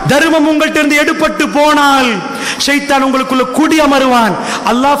 தர்மம் உங்கள்ட்ட இருந்து எடுபட்டு போனால் ஷைத்தான் உங்களுக்குள்ள குடியமருவான்.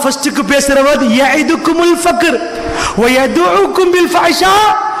 அல்லாஹ் ஃபர்ஸ்ட்க்கு பேசுறவர் யஇதுகுமுல் ஃபக்ர் வ யதுஉகும் பில் ஃபஹ்ஷா.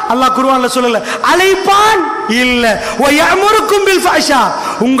 அல்லாஹ் குர்ஆன்ல சொல்லல அழைப்பான் இல்ல, வ யஅமுருகும் பில் ஃபஹ்ஷா,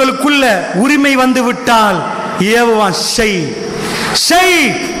 உங்களுக்குள்ள உரிமை வந்து விட்டால் ஏவுவான். செய்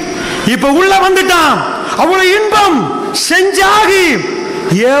இப்ப உள்ள வந்துட்டான், அவ்வளவு இன்பம் செஞ்சாகி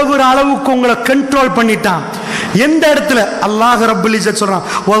ஏவுற அளவுக்கு உங்களை கண்ட்ரோல் பண்ணிட்டான். எந்த இடத்துல? அல்லாஹ் ரப்பல் இஸ்ஸத் சொல்றான்,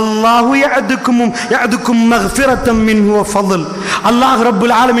 வல்லாஹு யஅதுக்கும் மக்ஃபிரத்தம் மின்ஹு வ ஃபضல். அல்லாஹ்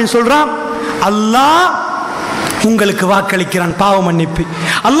ரப்பல் ஆலமீன் சொல்றான், அல்லாஹ் உங்களுக்கு வாக்களிக்கிறான் பாவ மன்னிப்பு.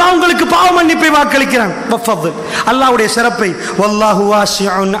 அல்லாஹ் உங்களுக்கு பாவ மன்னிப்பை வாக்களிக்கிறான். அல்லாஹ்வுடைய சிறப்பை, வல்லாஹு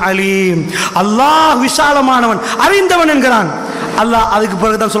வாசிஉன் அலீம், அல்லாஹ் விசாலமானவன் அறிந்தவன் என்கிறான். அல்லாஹ் அதுக்கு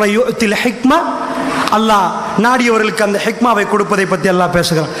பிறகுதான் சொல்றான், யுத்தில் ஹிக்மா, அல்லாஹ் நாடியவர்களுக்கு அந்த ஹிக்மாவை கொடுப்பதை பற்றி அல்லாஹ்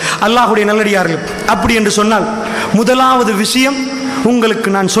பேசுகிறான். அல்லாஹ்வுடைய நல்லடியார்கள். அப்படி என்று சொன்னால் முதலாவது விஷயம் உங்களுக்கு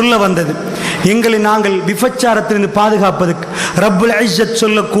நான் சொல்ல வந்தது, எங்களை நாங்கள் விபச்சாரத்திலிருந்து பாதுகாப்பதற்கு ரப்புல் இஸ்ஸத்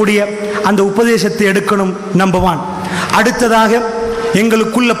சொல்லக்கூடிய அந்த உபதேசத்தை எடுக்கணும். நம்பர் 1. அடுத்ததாக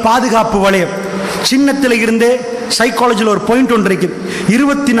எங்களுக்குள்ள பாதுகாப்பு வளையம். சின்னத்தில் இருந்தே சைக்காலஜியில் ஒரு பாயிண்ட் ஒன்று இருக்குது,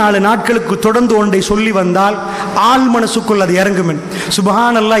 24 நாட்களுக்கு தொடர்ந்து ஒன்றை சொல்லி வந்தால் ஆள் மனசுக்குள் அது இறங்குமே.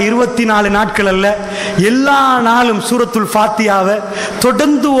 சுப்ஹானல்லாஹ், 24 நாட்கள் அல்ல, எல்லா நாளும் சூரத்துல் ஃபாத்தியாவை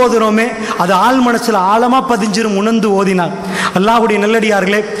தொடர்ந்து ஓதுறோமே, அது ஆள் மனசில் ஆழமாக பதிஞ்சிரும் உணர்ந்து ஓதினார். அல்லாஹ்வுடைய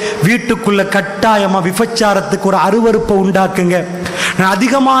நல்லடியார்களே, வீட்டுக்குள்ள கட்டாயமாக விபச்சாரத்துக்கு ஒரு அருவருப்பை உண்டாக்குங்க. நான்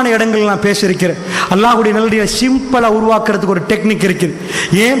அதிகமான இடங்கள் நான் பேசியிருக்கிறேன். அல்லாஹ்வுடைய நல்லடியார் சிம்பிளாக உருவாக்குறதுக்கு ஒரு டெக்னிக் இருக்குது.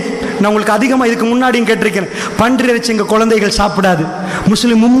 ஏன் நான் உங்களுக்கு அதிகமாக இதுக்கு முன்னாடியும் கேட்டிருக்கிறேன், பன்றி இறைச்சி எங்கள் குழந்தைகள் சாப்பிடாது,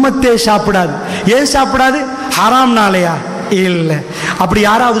 முஸ்லிம் உம்மத்தே சாப்பிடாது. ஏன் சாப்பிடாது? ஹராம் நாளையா? இல்லை. அப்படி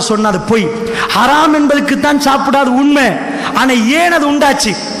யாராவது சொன்னா அது பொய். ஹராம் என்பதுக்கு தான் சாப்பிடாது உண்மை. ஆனா ஏன் அது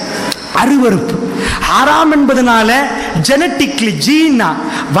உண்டாச்சு? அருவருப்பு. ஹராம் என்பதனால ஜெனட்டிக்லி ஜீனா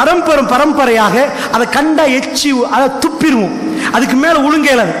வரம்பெறும் பரம்பரையாக அதை கண்டா எச்சி அதை துப்பிடுவோம், அதுக்கு மேல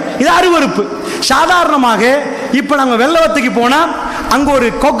ஒழுங்கேலாது. இது அருவருப்பு. சாதாரணமாக இப்ப நாங்க வெள்ளவத்துக்கு போனா அங்க ஒரு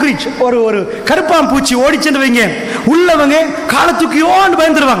கொக்ரிச் ஒரு கருப்பாம் பூச்சி ஓடிச்சுன்னு வைங்க, உள்ளவங்க காலத்துக்கியோன்னு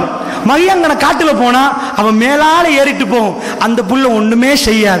பயந்துருவாங்க. மையங்கன காட்டுல போனா அவன் மேலால ஏறிட்டு போகும், அந்த புள்ள ஒண்ணுமே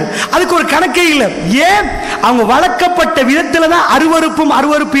செய்யாது. அதுக்கு ஒரு கணக்கே இல்லை. ஏன்? அவங்க வளர்க்கப்பட்ட விதத்துல தான்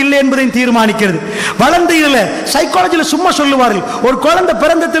அருவருப்பு இல்லை என்பதை தீர்மானிக்கிறது. வளர்ந்து இல்ல சைக்காலஜில சும்மா சொல்லுவார்கள், ஒரு குழந்தை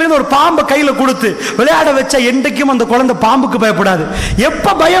பிறந்தத்திலிருந்து ஒரு பாம்பை கையில கொடுத்து விளையாட வச்சா என்றைக்கும் அந்த குழந்தை பாம்புக்கு பயப்படாது.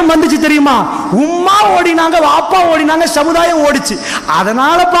 எப்ப பயம் வந்துச்சு தெரியுமா? உம்மா ஓடினாங்க, வாப்பா ஓடினாங்க, சமுதாயம் ஓடிச்சு,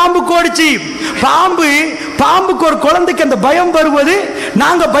 அதனால பாம்புக்கு ஓடிச்சு. பாம்புக்கு ஒரு குழந்தைக்கு அந்த பயம் வருவது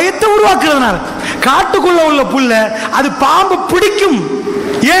நாங்க பயத்தை உருவாக்குறதுனால. காட்டுக்குள்ள உள்ள புல்ல அது பாம்பு பிடிக்கும்,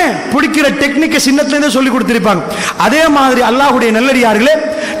 ஏன் பிடிக்கிற டெக்னிக்கை சின்னத்துல இருந்தே சொல்லி கொடுத்திருப்பாங்க. அதே மாதிரி அல்லாஹ்வுடைய நல்லடியார்களே,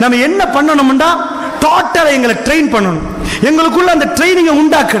 நம்ம என்ன பண்ணணும்னா டோட்டலா எங்களை ட்ரெயின் பண்ணணும், எங்களுக்குள்ள அந்த ட்ரைனிங்கை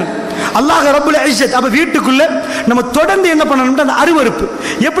உண்டாக்கணும். அல்லாஹ் ரப்புல் இஸ்ஸத். அப்ப வீட்டுக்குள்ள நம்ம தொடர்ந்து என்ன பண்ணணும்னா அந்த அருவருப்பு.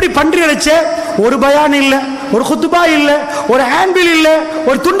 எப்படி பன்றி அடைச்ச ஒரு பயான் இல்ல, ஒரு குத்துபா இல்ல, ஒரு ஹேண்ட்பில் இல்ல,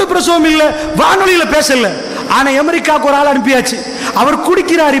 ஒரு துண்டு பிரசவம் இல்ல, வானொலியில பேசல. ஆனா அமெரிக்காவுக்கு ஒரு ஆள் அனுப்பியாச்சு, அவர்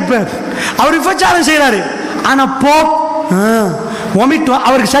குடிக்கிறார், இப்ப அவர் விபச்சாரம் செய்யறாரு. ஆனா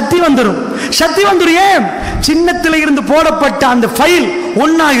அவருக்கு சக்தி வந்துடும். சக்தி வந்துடும். ஏன்? சின்னத்தில இருந்து போடப்பட்ட அந்த ஃபைல்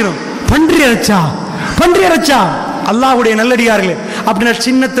ஒன்னாகிரும். பன்றி அரைச்சா அல்லாஹ்வுடைய நல்லடியார்களே, அப்படின்னா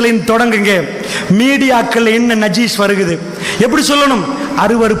சின்னத்தில இருந்து தொடங்குங்க. மீடியாக்கள் என்ன நஜீஸ் வருகுது, எப்படி சொல்லணும்?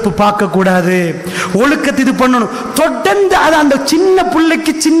 அருவருப்பு பார்க்க கூடாது, ஒழுக்கத்தை இது பண்ணணும். தொடர்ந்து அது அந்த சின்ன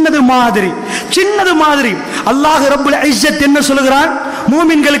பிள்ளைக்கு சின்னது மாதிரி அல்லாஹ் ரப்புல் இஸ்ஸத் என்ன சொல்கிறான்?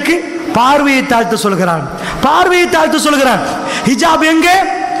 மூமின்களுக்கு பார்வையை தாழ்த்த சொல்கிறான். ஹிஜாப் எங்க?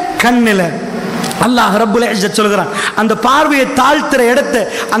 கண்ணில. அல்லாஹ் ரப்புல் இஸ்ஸத் சொல்கிறான், அந்த பார்வையை தாழ்த்துற இடத்தை,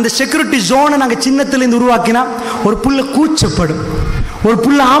 அந்த செக்யூரிட்டி ஜோனை நாங்க சின்னத்துல இருந்து உருவாக்கினா ஒரு புள்ள கூச்சப்படும். ஒரு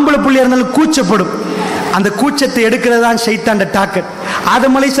புள்ள ஆம்பளை புள்ளையா இருந்தாலும் கூச்சப்படும். அந்த கூச்சத்தை எடுக்கிறது தான் ஷைத்தான்ட டாக்கெட்.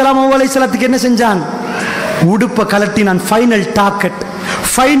 ஆதம் அலைஹிஸ்ஸலாம் அலைஹிஸ்ஸலாத்துக்கு என்ன செஞ்சான்? உடுப்பை கலட்டினான். Final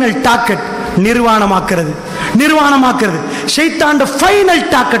docket நிர்வாணமாக்குறது. ஷைத்தான்ட final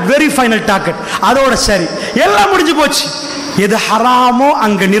docket, very final docket. அதோட சரி, எல்லாம் முடிஞ்சு போச்சு. எது ஹராமோ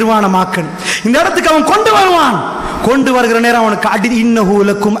அங்க நிர்வாணமாக்கணும். இந்த இடத்துக்கு அவன் கொண்டு வருகிற நேரம் அவனுக்கு அடி இன்னஹு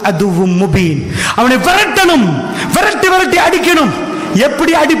லக்கும் அதுவும் முபீன். அவனை விரட்டி அடிக்கணும்.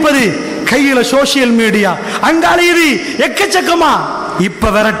 எப்படி அடிப்பது? கையில சோசியல் மீடியா, அங்கால இது எக்கச்சக்கமா. இப்ப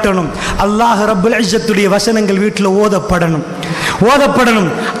விரட்டணும். அல்லாஹ் ரப்புல் இஸ்ஸத்துடைய வசனங்கள் வீட்டில் ஓதப்படணும்.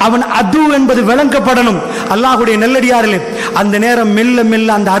 அவன் அது என்பது விளங்கப்படணும். அல்லாஹ்வுடைய நல்லடியார்களே, அந்த நேரம் மெல்ல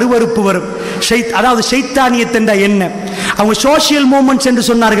அந்த அருவருப்பு வரும். அதாவது ஷைத்தானியத் என்ற என்ன, அவங்க சோசியல் மூமெண்ட்ஸ் என்று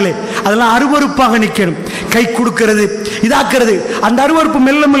சொன்னார்களே, அதெல்லாம் அருவருப்பாக நிற்கணும். கை கொடுக்கிறது, இதாக்குறது, அந்த அருவருப்பு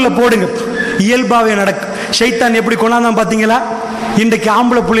மெல்ல போடுங்க. இயல்பாவே நடக்கும். ஷைத்தான் எப்படி கொண்டாந்தான் பார்த்தீங்களா? இன்றைக்கு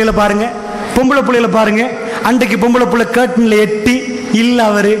ஆம்பளை புள்ளையில பாருங்க, பொம்பளை புள்ளையில பாருங்க. அன்றைக்கு பொம்பளை புள்ள கர்ட்டன்ல எட்டி இல்ல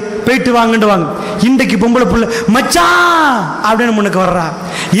அவரு போயிட்டு வாங்க. இன்றைக்கு பொம்பளை புள்ள மச்சான் அப்படின்னு முன்னுக்கு வர்றா.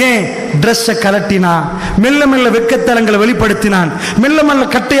 ஏன்? ட்ரெஸ்ஸை கலட்டினான், மெல்ல வெக்கத்தலங்களை வெளிப்படுத்தினான், மெல்ல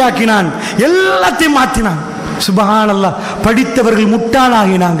கட்டையாக்கினான், எல்லாத்தையும் மாத்தினான். சுப்ஹானல்லாஹ். படித்தவர்கள்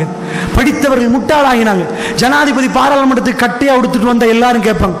முட்டாளாகினாங்க. ஜனாதிபதி பாராளுமன்றத்துக்கு கட்டையா உடுத்துட்டு வந்தா எல்லாரும்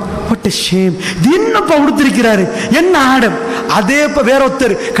கேட்பாங்க, what a shame, என்னப்பா உடுத்திருக்கிறாரு, என்ன ஆடம். அதே வேற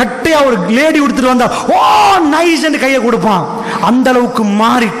ஒருத்தர் கட்டையா ஒரு லேடி உடுத்துட்டு வந்தா ஓ நைஸ் என்று கையை கொடுப்பான். அந்த அளவுக்கு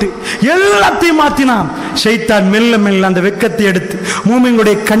மாறிட்டு எல்லாத்தையும் மாத்தினான். ஷைத்தான் மெல்ல அந்த வெக்கத்தை எடுத்து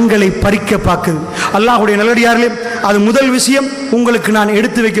மூமின்களுடைய கண்களை பறிக்க பார்க்குது. அல்லாஹ்வுடைய நல்லடியார்களே, அது முதல் விஷயம், உங்களுக்கு நான்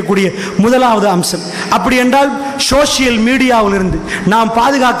எடுத்து வைக்கக்கூடிய முதலாவது அம்சம். அப்படி என்றால் சோசியல் மீடியாவில் இருந்து நாம்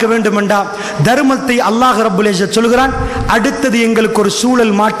பாதுகாக்க வேண்டும் என்றால் தர்மத்தை அல்லாஹ் ரப்புல் இஸ்ஸத் சொல்கிறான். அடுத்தது எங்களுக்கு ஒரு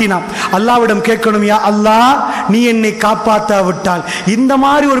சூழல் மாட்டினான். அல்லாஹ்விடம் கேட்கணும், யா அல்லாஹ், நீ என்னை காப்பாற்றாவிட்டால், இந்த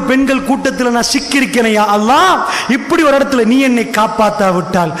மாதிரி ஒரு பெண்கள் கூட்டத்தில் நான் சிக்கியிருக்கிறேன், யா அல்லாஹ், இப்படி ஒரு இடத்துல நீ என்னை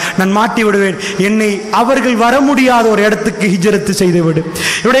காப்பாற்றாவிட்டால் நான் மாட்டி விடுவேன். என்னை அவர்கள் வர முடியாத ஒரு இடத்துக்கு ஹிஜ்ரத் செய்துவிடு,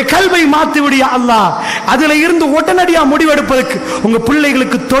 என்னுடைய கல்வை மாற்றி விடு யா அல்லாஹ். அதுல இருந்து உடனடியாக முடிவெடுப்பதற்கு உங்க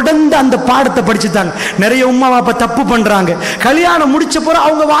பிள்ளைகளுக்கு தொடர்ந்து அந்த பாடத்தை படிச்சுட்டாங்க. நிறைய உம்மா அப்பா தப்பு பண்றாங்க. கல்யாணம் முடிச்ச பிறகு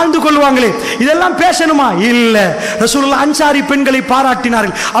அவங்க வாழ்ந்து கொள்வாங்களே, இதெல்லாம் பேசணுமா? இல்ல. ரசூலுல்லாஹ் அன்சாரி பெண்களை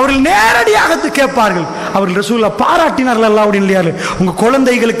பாராட்டினார்கள். அவர்கள் நேரடியாக கேட்பார்கள், அவர்கள் ரசூலுல்லாஹ் பாராட்டினார்கள் அல்லாஹ்வுடைய இல்லையா. உங்க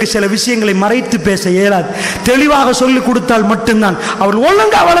குழந்தைகளுக்கு சில விஷயங்களை மறைத்து பேச இயலாது. தெளிவாக சொல்லிக் கொடுத்தால் மட்டும்தான் அவர்கள்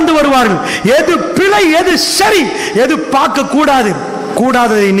ஒழுங்கா வளர்ந்து வருவார்கள். எது பிழை, எது சரி, எது பார்க்க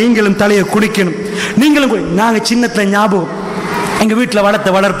கூடாததை நீங்களும் தலையை குடிக்கணும். நாங்க சின்னத்துல ஞாபகம், எங்க வீட்டில் வளர்த்த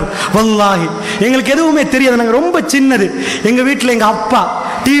வளர்ப்பு வல்லாஹி எங்களுக்கு எதுவுமே தெரியாது. நாங்கள் ரொம்ப சின்னது. எங்க வீட்டில் எங்க அப்பா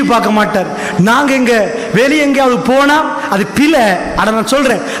டிவி பார்க்க மாட்டார். நாங்கள் எங்க வெளியே எங்கேயாவது போனா அது பிழை. அதை நான்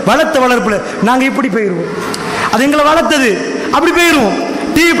சொல்றேன், வளர்த்த வளர்ப்புல நாங்கள் இப்படி போயிடுவோம். அது எங்களை வளர்த்தது, அப்படி போயிடுவோம்.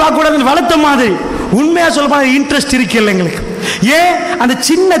 டிவி பார்க்க கூடாது வளர்த்த மாதிரி. உண்மையா சொல்ல இன்ட்ரெஸ்ட் இருக்கல எங்களுக்கு. ஏன்? அந்த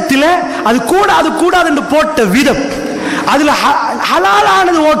சின்னத்தில் அது கூடாது என்று போட்ட விதம், அதுல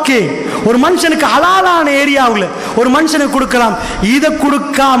ஹலாலானது ஓகே. ஒரு மனுஷனுக்கு ஹலாலான ஏரியாவில் ஒரு மனுஷனுக்கு கொடுக்கலாம். இதை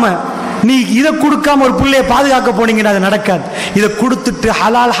கொடுக்காம ஒரு பிள்ளைய பாதுகாக்க போனீங்கன்னா அது நடக்காது. இதை கொடுத்துட்டு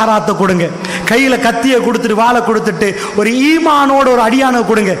ஹலால் ஹராத்தை கொடுங்க. கையில கத்தியை கொடுத்துட்டு வாழை கொடுத்துட்டு ஒரு ஈமானோட ஒரு அடியான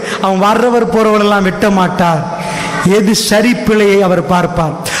கொடுங்க. அவன் வர்றவர் போறவர் எல்லாம் வெட்ட மாட்டார். எது சரி பிழையை அவர்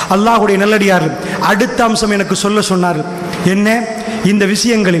பார்ப்பார். அல்லாஹ்வுடைய நல்லடியார்கள் அடுத்த அம்சம் எனக்கு சொல்ல சொன்னார்கள். என்ன? இந்த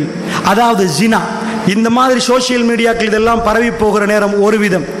விஷயங்களில், அதாவது ஜினா, இந்த மாதிரி சோசியல் மீடியாக்கள் இதெல்லாம் பரவி போகிற நேரம் ஒரு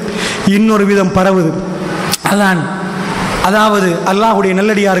விதம், இன்னொரு விதம் பரவுது. அதாவது அல்லாஹ்வுடைய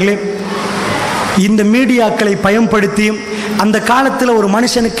நல்லடியார்களே, இந்த மீடியாக்களை பயன்படுத்தியும் அந்த காலத்தில் ஒரு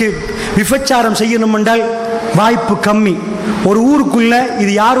மனுஷனுக்கு விபச்சாரம் செய்யணும் என்றால் வாய்ப்பு கம்மி. ஒரு ஊருக்குள்ள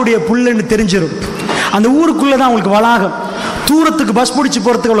இது யாருடைய புல்லுன்னு தெரிஞ்சிடும். அந்த ஊருக்குள்ள தான் அவங்களுக்கு வளாகம். தூரத்துக்கு பஸ் பிடிச்சி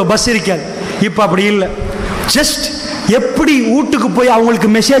போகிறதுக்கு அவ்வளோ பஸ் இருக்காது. இப்போ அப்படி இல்லை. ஜஸ்ட் எப்படி வீட்டுக்கு போய் அவங்களுக்கு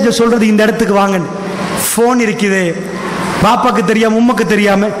மெசேஜை சொல்கிறது, இந்த இடத்துக்கு வாங்கன்னு. ஃபோன் இருக்குது, பாப்பாக்கு தெரியாமல் உம்மைக்கு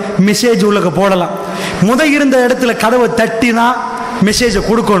தெரியாமல் மெசேஜ் உள்ளக்க போடலாம். இருந்த இடத்துல கதவை தட்டி தான் மெசேஜை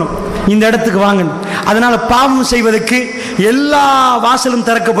கொடுக்கணும், இந்த இடத்துக்கு வாங்கன்னு. அதனால் பாவம் செய்வதற்கு எல்லா வாசலும்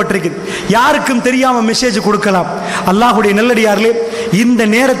திறக்கப்பட்டிருக்கு. யாருக்கும் தெரியாமல் மெசேஜ் கொடுக்கலாம். அல்லாஹுடைய நல்லடியார்களே, இந்த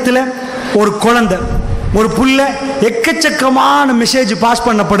நேரத்தில் ஒரு குழந்தை, ஒரு புள்ள எக்கச்சக்கமான மெசேஜ் பாஸ்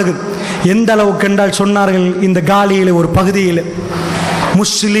பண்ணப்படுது. எந்த அளவுக்கு என்றால் சொன்னார்கள், இந்த காலியில் ஒரு பகுதியில்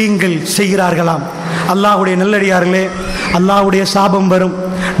முஸ்லீம்கள் செய்கிறார்களாம். அல்லாஹுடைய நல்லடியார்களே, அல்லாஹுடைய சாபம் வரும்.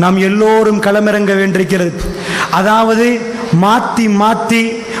 நாம் எல்லோரும் களமிறங்க வேண்டியிருக்கிறது. அதாவது மாற்றி மாற்றி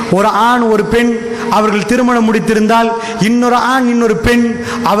ஒரு ஆண் ஒரு பெண் அவர்கள் திருமணம் முடித்திருந்தால் இன்னொரு ஆண் இன்னொரு பெண்,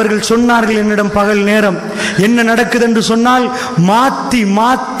 அவர்கள் சொன்னார்கள் என்னிடம் பகல் நேரம் என்ன நடக்குது என்று சொன்னால் மாற்றி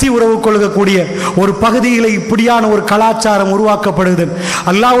மாற்றி உறவு கொள்ளக்கூடிய ஒரு பகுதியில் இப்படியான ஒரு கலாச்சாரம் உருவாக்கப்படுகிறது.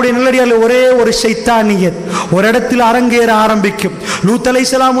 அல்லாஹ்வுடைய நல்லடியார்களே, ஒரே ஒரு ஷைத்தானியத் ஒரு இடத்தில் அரங்கேற ஆரம்பிக்கும். லூத்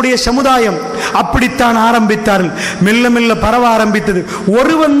அலைஹிஸ்ஸலாமுடைய சமுதாயம் அப்படித்தான் ஆரம்பித்தார்கள். மெல்ல மெல்ல பரவ ஆரம்பித்தது.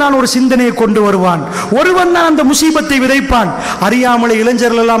 ஒருவன் தான் ஒரு சிந்தனையை கொண்டு வருவான், ஒருவன் தான் அந்த முசீபத்தை விதைப்பான். அறியாமலே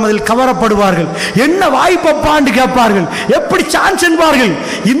இளைஞர்கள் எல்லாம் அதில் கவரப்படுவார்கள். என்ன வாய்ப்பான்னு கேட்பார்கள், எப்படி சான்ஸ் என்பார்கள்.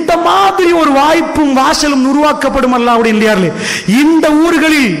 இந்த மாதிரி ஒரு வாய்ப்பும் வாசலும் உருவாக்கப்படும். அல்லாஹ்வுடைய நல்லடியார்களே, இந்த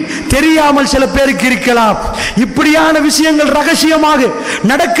ஊர்களில் தெரியாமல் சில பேருக்கு இருக்கலாம். இப்படியான விஷயங்கள் ரகசியமாக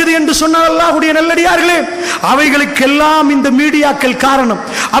நடக்குது என்று சொன்னால் அல்லாஹ்வுடைய நல்லடியார்களே, அவைகளுக்கெல்லாம் இந்த மீடியாக்கள் காரணம்.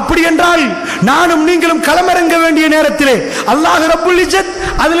 அப்படி என்றால் நானும் நீங்களும் களமிறங்க வேண்டிய நேரத்திலே அல்லாஹ் ரப்புல் இஸ்ஸத்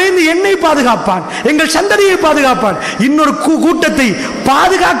அதிலிருந்து என்னை பாதுகாப்பான், எங்கள் சந்ததியை பாதுகாப்பான். இன்னொரு கூட்டத்தை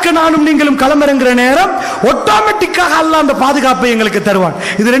பாதுகாக்க நானும் நீங்களும் களமிறங்குற நேரம் ஆட்டோமேட்டிக்காக அல்லாஹ் அந்த பாதுகாப்பை எங்களுக்கு தருவான்.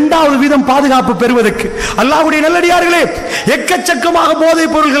 இது இரண்டாவது விதம் பாதுகாப்பு பெறுவதற்கு. அல்லாஹ்வுடைய நல்லடியார்களே, எக்கச்சக்கமாக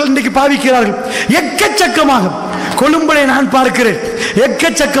போதைப் பொருள்கள் இன்றைக்கு பாவிக்கிறார்கள். எக்கச்சக்கமாக கொழும்புல நான் பார்க்கிறேன்.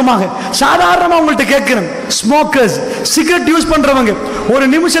 எக்கச்சக்கமாக சாதாரணமாக உங்கள்கிட்ட கேட்கிறேன், ஸ்மோக்கர்ஸ் சிகரெட் யூஸ் பண்றவங்க ஒரு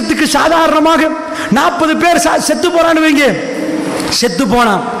நிமிஷத்துக்கு சாதாரணமாக 40 பேர் செத்து போறான்னு வைங்க. செத்து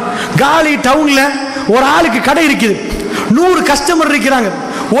போனா காலி டவுன்ல ஒரு ஆளுக்கு கடை இருக்குது, 100 கஸ்டமர் இருக்கிறாங்க.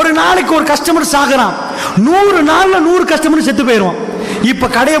 ஒரு நாளைக்கு ஒரு கஸ்டமர் சாகுறான். 100 நாள்ல 100 கஸ்டமர் செத்து போயிடுவான். இப்ப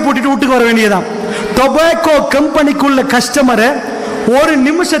கடையை போட்டுட்டு வீட்டுக்கு வர வேண்டியதான். டொபாக்கோ கம்பெனிக்குள்ள கஸ்டமரை ஒரு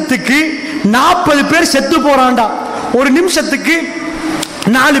நிமிஷத்துக்கு 40 பேர் செத்து போறான்டா. ஒரு நிமிஷத்துக்கு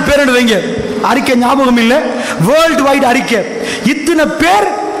 4 பேர் வைங்க, அறிக்கை ஞாபகம் இல்லை, வேர்ல்டு வைடு அறிக்கை. இத்தனை பேர்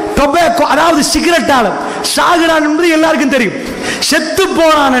டொபாக்கோ அதாவது சிகரெட்டால சாகுறான் என்பது எல்லாருக்கும் தெரியும். செத்து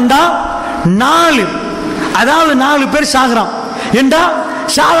போறான்டா 4, அதாவது 4 பேர் சாகுறான் என்றா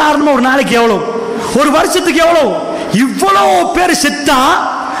சாதாரணமா ஒரு நாளைக்கு எவ்வளவு, ஒரு வருஷத்துக்கு எவ்வளவு? இவ்வளவு பேர் செத்தா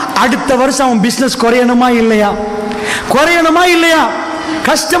அடுத்த வருஷம் அவன் பிசினஸ் குறையணுமா இல்லையா? குறையணுமா இல்லையா?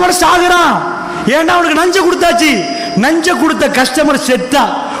 கஸ்டமர் சாகுறான், ஏன்னா அவனுக்கு நஞ்ச கொடுத்தாச்சு. நஞ்ச கொடுத்த கஸ்டமர் செத்தா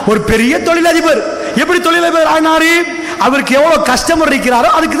ஒரு பெரிய தொழிலதிபர். எப்படி தொழிலதிபர் ஆனாரு? அவருக்கு எவ்வளவு கஸ்டமர் இருக்கிறாரோ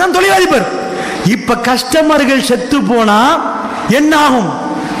அதுக்கு தான் தொழிலதிபர். இப்ப கஸ்டமர்கள் செத்து போனா என்ன ஆகும்?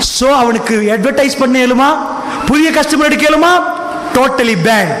 சோ அவனுக்கு அட்வர்டைஸ் பண்ண இயலுமா? புதிய கஸ்டமர் எடுக்க இயலுமா? Totally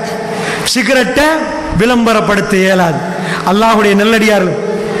pan. சிகரெட்டை விளம்பரப்படுத்த இயலாது. அல்லாஹ்வுடைய நல்லடியார்கள்,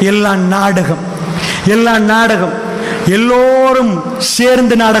 எல்லாம் நாடகம், எல்லாம் நாடகம். எல்லோரும்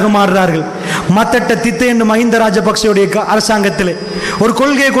சேர்ந்து நாடகம் ஆடுறார்கள். மத்தட்ட தித்தை என்று மஹிந்த ராஜபக்சேவுடைய அரசாங்கத்தில் ஒரு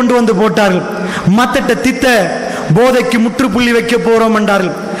கொள்கையை கொண்டு வந்து போட்டார்கள். மத்தட்ட தித்த போதைக்கு முற்றுப்புள்ளி வைக்க போறோம்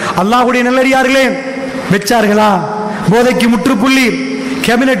என்றார்கள். அல்லாஹ்வுடைய நல்லடியார்களே, வச்சார்களா போதைக்கு முற்றுப்புள்ளி?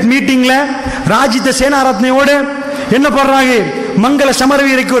 கேபினட் மீட்டிங்ல ராஜித சேனாரத்னையோடு என்ன பண்றாங்க? மங்கள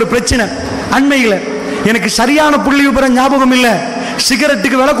சமரவீரைக்கு ஒரு பிரச்சனை அண்மையில், எனக்கு சரியான புள்ளி விபரம் ஞாபகம் இல்லை.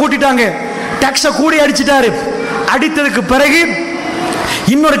 சிகரெட்டுக்கு விலை கூட்டிட்டாங்க, டாக்ஸ கூடி அடிச்சிட்டாரு. அடித்ததுக்கு பிறகு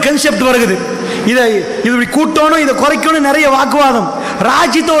இன்னொரு கன்செப்ட் வருகிறது, இதை இப்படி கூட்டணும் இதை குறைக்கணும், நிறைய வாக்குவாதம்.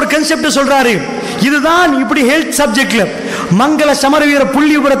 ராஜித்த ஒரு கன்செப்ட் சொல்றாரு, இதுதான் இப்படி ஹெல்த் சப்ஜெக்ட்ல மங்கள சமரவீர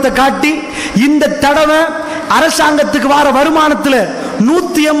புள்ளி விபரத்தை காட்டி இந்த தடவை அரசாங்கத்துக்கு வர வருமானத்தில்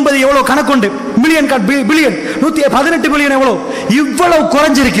 180 எவ்வளவு கணக்குண்டு மில்லியன் பில்லியன் 118 பில்லியன் எவ்வளவு, இவ்வளவு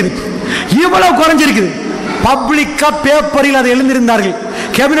குறைஞ்சிருக்குது, இவ்வளவு குறைஞ்சிருக்குது. பப்ளிக்கா பேப்பரில் அதை எழுந்திருந்தார்கள்.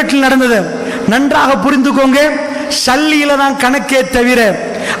 கேபினட்டில் நடந்தது. நன்றாக புரிந்துக்கோங்க, சல்லியில தான் கணக்கே தவிர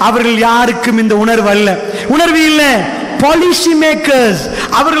அவர்கள் யாருக்கும் இந்த உணர்வு அல்ல, உணர்வு இல்லை. பாலிசி மேக்கர்ஸ்,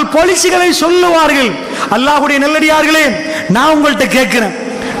 அவர்கள் பாலிசிகளை சொல்லுவார்கள். அல்லாஹ்வுடைய நல்லடியார்களே, நான் உங்கள்கிட்ட கேட்கிறேன்,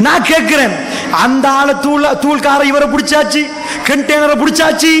 நான் கேட்கிறேன், அந்த ஆளை தூள்கார இவரை பிடிச்சாச்சு, கண்டெய்னரை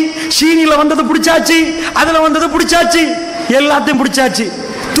பிடிச்சாச்சு, சீனில வந்தது பிடிச்சாச்சு, அதுல வந்தது பிடிச்சாச்சு, எல்லாத்தையும் பிடிச்சாச்சு.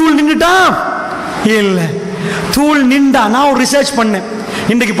 தூள் நின்றுட்டான் இல்ல, தூள் நின்றா நான் ஒரு ரிசர்ச் பண்ணேன்.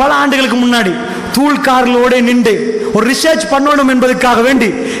 இன்றைக்கு பல ஆண்டுகளுக்கு முன்னாடி தூள்காரர்களோட நின்று ஒரு ரிசர்ச் பண்ணணும் என்பதற்காக வேண்டி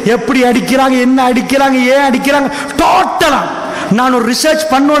எப்படி அடிக்கிறாங்க, என்ன அடிக்கிறாங்க, ஏன் அடிக்கிறாங்க, டோட்டலா நான் ஒரு ரிசர்ச்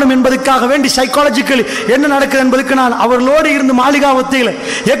பண்ணணும் என்பதற்காக வேண்டி சைக்காலஜிக்கலி என்ன நடக்குது என்பதற்கு நான் அவர்களோடு இருந்து மாளிகாவத்தையில்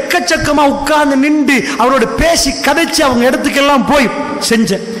எக்கச்சக்கமா உட்கார்ந்து நின்று அவரோட பேசி கதைச்சு அவங்க இடத்துக்கெல்லாம் போய்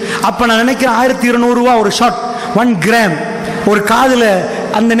செஞ்சேன். அப்ப நான் நினைக்கிறேன் 1200 ரூபா ஒரு ஷாட், 1 கிராம், ஒரு காதுல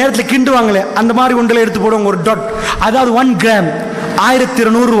அந்த நேரத்தில் கிண்டுவாங்களே அந்த மாதிரி ஒன்றில் எடுத்து போடுவாங்க ஒரு டாட், அதாவது 1 கிராம்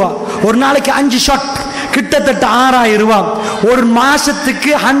 1200 ரூபா. ஒரு நாளைக்கு 5 ஷாட், கிட்டத்தட்ட 6000 ரூபாய். ஒரு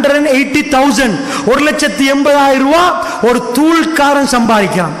மாசத்துக்கு 180,000, 1,80,000 ரூபாய் ஒரு தூள்காரன்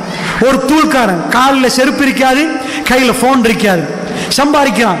சம்பாதிக்கிறான். ஒரு தூள்காரன் காலில் செருப்பு இருக்காது, கையில் போன் இருக்காது,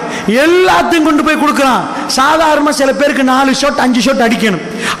 சம்பாதிக்கிறான். எல்லாத்தையும் கொண்டு போய் கொடுக்கிறான். சாதாரண சில பேருக்கு 4 ஷாட் 5 ஷாட் அடிக்கணும்,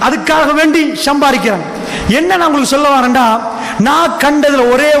 அதுக்காக வேண்டி சம்பாதிக்கிறான். என்ன நான் உங்களுக்கு சொல்ல வரேன்டா, நான் கண்டதுல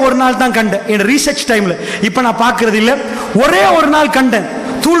ஒரே ஒரு நாள் தான் கண்டேன் என் ரீசர்ச் டைம்ல. இப்ப நான் பார்க்கறது இல்லை, ஒரே ஒரு நாள் கண்டேன்.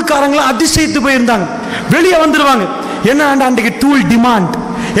 தூள்காரங்களும் அதிசயித்து போயிருந்தாங்க. வெளியே வந்துருவாங்க, என்ன அன்றைக்கு தூள் டிமாண்ட்.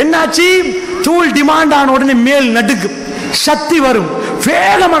 என்னாச்சு, தூள் டிமாண்ட் ஆன உடனே மேல் நடுக்கு சக்தி வரும்,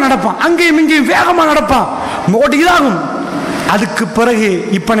 வேகமா நடப்பான், அங்கேயும் இங்கேயும் வேகமா நடப்பான், இதாகும். அதுக்கு பிறகு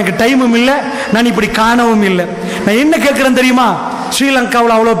இப்ப எனக்கு டைமும் இல்லை, நான் இப்படி காணவும் இல்லை. நான் என்ன கேட்கிறேன் தெரியுமா,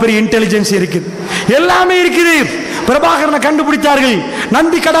 ஸ்ரீலங்காவில் அவ்வளவு பெரிய இன்டெலிஜென்ஸ் இருக்குது, எல்லாமே இருக்குது. பிரபாகரனை கண்டுபிடித்தார்கள்,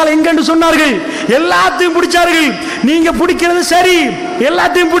 நந்தி கடால் எங்கன்னு சொன்னார்கள், எல்லாத்தையும் பிடிச்சார்கள். நீங்க பிடிக்கிறது சரி,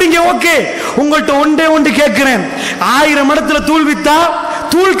 எல்லாத்தையும் பிடிங்க, ஓகே. உங்கள்கிட்ட ஒன்றே ஒன்று கேட்கிறேன், 1000 இடத்துல தூள் வித்தா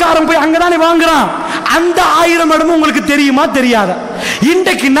தூள்காரன் போய் அங்கதானே வாங்குறான், அந்த 1000 இடமும் உங்களுக்கு தெரியுமா தெரியாதா?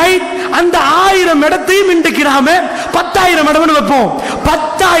 இன்றைக்கு நைட் அந்த 1000 இடத்தையும் இன்றைக்கு நாம 10,000 இடம்னு வைப்போம்.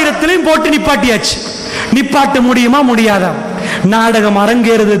 10,000த்திலையும் போட்டு நிப்பாட்டியாச்சு. நிப்பாட்ட முடியுமா முடியாதா? நாடகம்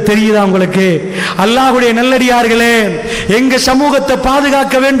அரங்கேறது தெரியுதா உங்களுக்கு? அல்லாஹ்வுடைய நல்லடியார்களே, எங்க சமூகத்தை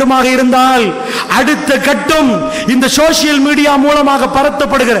பாதுகாக்க வேண்டுமாக இருந்தால் அடுத்த கட்டம் இந்த சோசியல் மீடியா மூலமாக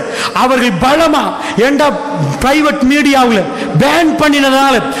பரத்தப்படுகிற அவர்கள் பலமா ஏண்டா பிரைவேட் மீடியாவில் பேன்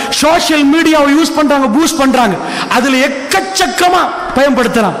பண்ணினதால சோசியல் மீடியாவை யூஸ் பண்றாங்க, பூஸ்ட் பண்றாங்க. அதுல எக்கச்சக்கமா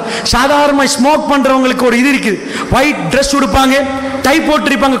பயன்படுத்தலாம். சாதாரண ஸ்மோக் பண்றவங்களுக்கு ஒரு இது இருக்குது, ஒயிட் ட்ரெஸ் உடுப்பாங்க, டை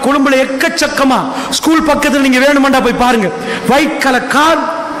போட்டிருப்பாங்க. கொழும்புல எக்கச்சக்கமா ஸ்கூல் பக்கத்தில் நீங்க வேணுமெண்டா போய் பாருங்க, ஒயிட் கலர் கார்,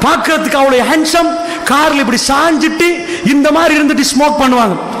 பார்க்கறதுக்கு அவ்வளவு ஹேண்ட்ஸம், கார்ல இப்படி சாஞ்சிட்டு இந்த மாதிரி இருந்துட்டு ஸ்மோக்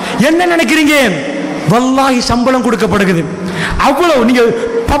பண்ணுவாங்க. என்ன நினைக்கிறீங்க? வல்லாஹி சம்பளம் கொடுக்கப்படுகிறது. அவ்வளவு நீங்க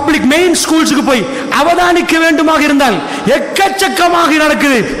பப்ளிக் மெயின் ஸ்கூல்ஸுக்கு போய் அவதானிக்க வேண்டுமாக இருந்தால் எக்கச்சக்கமாக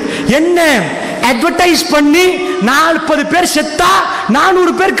நடக்குது. என்ன அட்வர்டைஸ் பண்ணி 40 பேர் செத்தா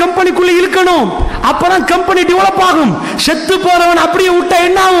 400 பேர் கம்பெனிக்குள்ள இருக்கணும், அப்பதான் கம்பெனி டெவலப் ஆகும். செத்து போறவன் அப்படியே விட்டா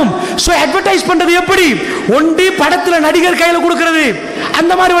என்ன ஆகும்? சோ அட்வர்டைஸ் பண்றது எப்படி? ஒண்டி படத்துல நடிகர் கையில கொடுக்கிறது,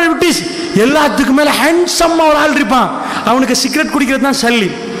 அந்த மாதிரி ஒரு அட்வர்டைஸ். எல்லாத்துக்கும் மேல ஹேண்ட்ஸம்மா ஒரு ஆள் இருப்பான், அவனுக்கு சிகரெட் குடிக்கிறது தான் சல்லி,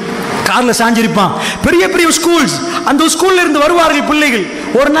 கார்ல சாஞ்சிருப்பான். பெரிய பெரிய ஸ்கூல்ஸ், அந்த ஸ்கூல்ல இருந்து வருவார்கள் பிள்ளைகள்,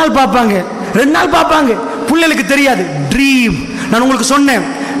 ஒரு நாள் பார்ப்பாங்க, 2 நாள் பார்ப்பாங்க, பிள்ளைகளுக்கு தெரியாது. ட்ரீம், நான் உங்களுக்கு சொன்னேன்,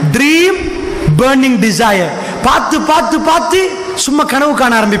 ட்ரீம் burning desire, பார்த்து பார்த்து பார்த்து சும்மா கனவு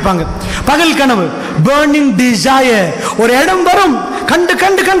காண ஆரம்பிப்பாங்க. பகல் கனவு, burning desire. ஒரு இடம் வரும், கண்டு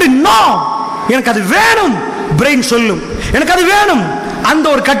கண்டு கண்டு நோ, எனக்கு அது வேணும், பிரெயின் சொல்லும் எனக்கு அது வேணும். அந்த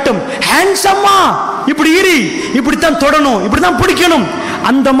ஒரு கட்டம், ஹேண்ட்ஸம்மா இப்படி இரு, இப்படித்தான் தொடணும், இப்படித்தான் பிடிக்கணும்,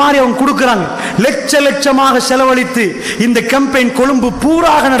 அந்த மாதிரி அவங்க கொடுக்கிறாங்க. லட்ச லட்சமாக செலவழித்து இந்த கேம்பெயின் கொழும்பு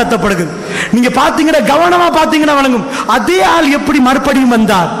பூராக நடத்தப்படுகிறது. நீங்க பாத்தீங்கன்னா, கவனமா பாத்தீங்கன்னா வழங்கும். அதே ஆள் எப்படி மறுபடியும்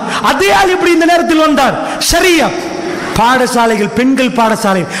வந்தார், அதே ஆள் எப்படி இந்த நேரத்தில் வந்தார்? சரியா பாடசாலைகள், பெண்கள்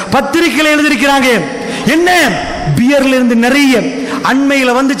பாடசாலை பத்திரிகையில் எழுதியிருக்கிறாங்க. என்ன பியர்ல இருந்து நிறைய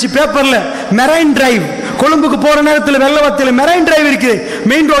அண்மையில வந்துச்சு பேப்பர்ல, மெரைன் டிரைவ், கொழும்புக்கு போற நேரத்தில் வெள்ளவத்தில் மெரைன் டிரைவ் இருக்கு,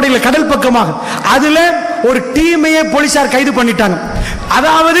 மெயின் ரோடில் கடல் பக்கமாக. அதுல ஒரு டீமையே போலீசார் கைது பண்ணிட்டாங்க.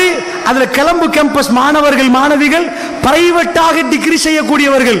 அதாவது அதுல கிளம்பு கேம்பஸ் மாணவர்கள் மாணவிகள், பிரைவேட்டாக டிகிரி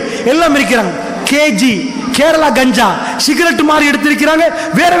செய்யக்கூடியவர்கள் எல்லாம் இருக்கிறாங்க. கேஜி கேரளா கஞ்சா சிகரெட் மாதிரி எடுத்திருக்கிறாங்க,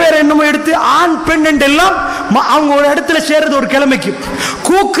 வேற வேற என்னமோ எடுத்து, ஆண் பெண் எல்லாம் அவங்க ஒரு இடத்துல சேர்றது ஒரு கிழமைக்கு.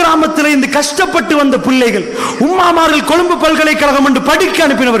 கூக்கிராமத்தில் இந்த கஷ்டப்பட்டு வந்த பிள்ளைகள், உம்மாமார்கள் கொழும்பு பல்கலைக்கழகம் என்று படிக்க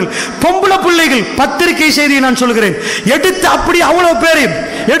அனுப்பினவர்கள், பொம்பளை பிள்ளைகள், பத்திரிகை செய்தியை நான் சொல்கிறேன், எடுத்து அப்படி அவ்வளவு பேரை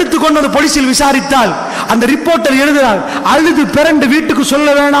எடுத்துக்கொண்டு வந்து போலீசில் விசாரித்தால் அந்த ரிப்போர்ட்டர் எழுதுகிறார், அழுது பிறண்டு வீட்டுக்கு சொல்ல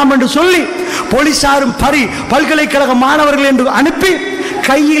வேண்டாம் என்று சொல்லி போலீசாரும் பல்கலைக்கழக மாணவர்கள் என்று அனுப்பி,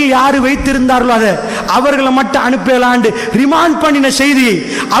 கையில் யாரு வைத்திருந்தார்களோ அதை அவர்களை மட்டும் அனுப்பலாண்டு ரிமாண்ட் பண்ணின செய்தியை,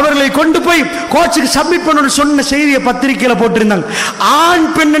 அவர்களை கொண்டு போய் கோச்சுக்கு சப்மிட் பண்ணணும்னு சொன்ன செய்தியை பத்திரிகையில போட்டிருந்தாங்க. ஆண்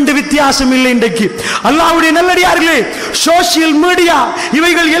பெண் என்று வித்தியாசம் இல்லை. இன்றைக்கு அல்லாஹ்வுடைய நல்லடியார்களே, சோசியல் மீடியா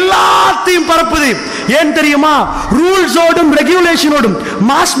இவைகள் எல்லாத்தையும் பரப்புது. ஏன் தெரியுமா? ரூல்ஸோடும் ரெகுலேஷனோடும்.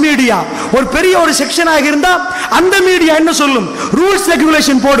 மாஸ் மீடியா ஒரு பெரிய ஒரு செக்ஷனாக இருந்தா அந்த மீடியா என்ன சொல்லும்? ரூல்ஸ்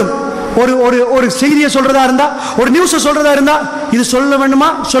ரெகுலேஷன் போடும். ஒரு ஒரு ஒரு செய்தியை சொல்றதா இருந்தா, ஒரு நியூஸை சொல்றதா இருந்தா, இது சொல்ல வேண்டுமா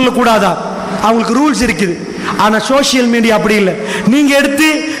சொல்லக்கூடாதா, அவங்களுக்கு ரூல்ஸ் இருக்குது. ஆனா சோசியல் மீடியா அப்படி இல்லை. நீங்க எடுத்து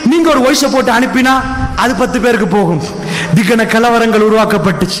நீங்க ஒரு வாய்ஸை போட்டு அனுப்பினா அது 10 பேருக்கு போகும். திகன கலவரங்கள்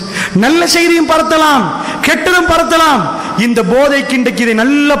உருவாக்கப்பட்டுச்சு. நல்ல செய்தியும் பரத்தலாம், கெட்டதும் பரத்தலாம். இந்த போதைக்கு இன்றைக்கு இதை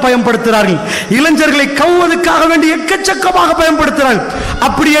நல்லா பயன்படுத்துகிறார்கள். இளைஞர்களை கவுவதற்காக வேண்டி எக்கச்சக்கமாக பயன்படுத்துகிறார்கள்.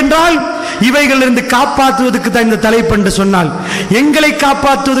 அப்படி என்றால் இவைகளிலிருந்து காப்பாற்றுவதற்கு தான் இந்த தலைப்பு என்று சொன்னால், எங்களை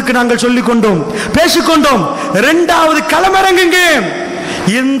காப்பாற்றுவதற்கு நாங்கள் சொல்லிக் கொண்டோம், பேசிக்கொண்டோம். இரண்டாவது களமிறங்குங்க.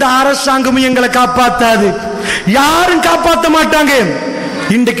 எந்த அரசாங்கமும் எங்களை காப்பாற்றாது, யாரும் காப்பாற்ற மாட்டாங்க.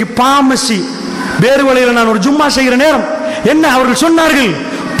 இன்றைக்கு பாமசி வேறு வழியில் நான் ஒரு ஜும்மா செய்கிற நேரம் என்ன அவர்கள் சொன்னார்கள்,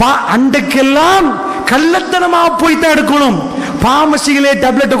 அன்றைக்கெல்லாம் கள்ளத்தனமா போய் தான் எடுக்கணும். பாமசிகளே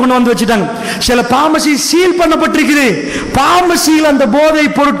டேப்லெட்டை கொண்டு வந்து வச்சுட்டாங்க. சில பாமசி சீல் பண்ணப்பட்டிருக்குது. பாமசியில் அந்த போதை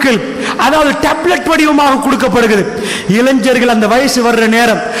பொருட்கள், அதாவது டேப்லெட் வடிவமாக கொடுக்கப்படுகிறது. இளைஞர்கள் அந்த வயசு வர்ற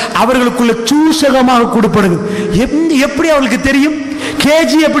நேரம் அவர்களுக்குள்ள சூசகமாக கொடுக்கப்படுது. எப்படி அவர்களுக்கு தெரியும்?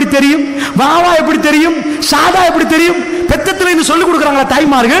 கேஜி எப்படி தெரியும்? வாவா எப்படி தெரியும்? சாதா எப்படி தெரியும்? பெத்தத்துல இருந்து சொல்லிக் கொடுக்குறாங்களா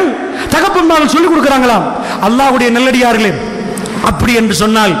தாய்மார்கள், தகப்பன்மார்கள் சொல்லிக் கொடுக்குறாங்களா? அல்லாஹ்வுடைய நல்லடியார்களே, அப்படி என்று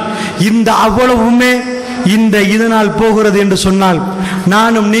சொன்னால் இந்த அவ்வளவுமே இந்த இதனால் போகிறது என்று சொன்னால்,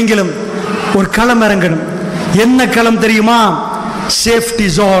 நானும் நீங்களும் ஒரு களம் இறங்கணும். என்ன களம் தெரியுமா? Safety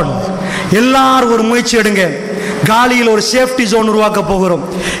zone. எல்லாரும் ஒரு முயற்சி எடுங்க. காலியில் ஒரு சேஃப்டி ஜோன் உருவாக்க போகிறோம்.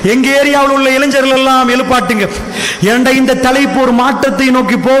 எங்க ஏரியாவில் உள்ள இளைஞர்கள் எல்லாம் எழுப்பாட்டுங்க. ஏண்டா இந்த தலைப்பு ஒரு மாற்றத்தை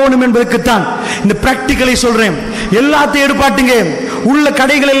நோக்கி போகணும் என்பதற்குத்தான் இந்த பிராக்டிகலை சொல்றேன். எல்லாத்தையும் எடுப்பாட்டுங்க. உள்ள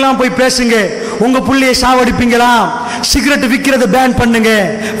கடைகள் எல்லாம் போய் பேசுங்க. உங்க புள்ளையை சாவடிப்பீங்களா? சிகரெட் விற்கிறத பேன் பண்ணுங்க,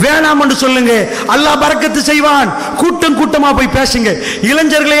 வேணாம் என்று சொல்லுங்க. அல்லாஹ் பரக்கத்து செய்வான். கூட்டம் கூட்டமா போய் பேசுங்க.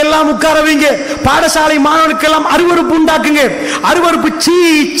 இளைஞர்களை எல்லாம் உட்கார வைங்க. பாடசாலை மாணவர்களுக்கெல்லாம் அருவருப்பு உண்டாக்குங்க. அருவருப்பு சீ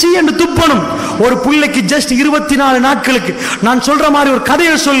சீ என்று துப்பணும். ஒரு புள்ளைக்கு ஜஸ்ட் 24 நாட்களுக்கு நான் சொல்ற மாதிரி ஒரு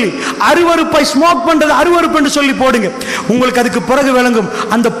கதையை சொல்லி அருவருப்பை ஸ்மோக் பண்றது அருவருப்பு என்று சொல்லி போடுங்க. உங்களுக்கு அதுக்கு பிறகு விளங்கும்.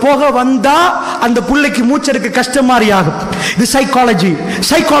 அந்த புகை வந்தா அந்த புள்ளைக்கு மூச்செடுக்க கஷ்டம் மாதிரி ஆகும். இது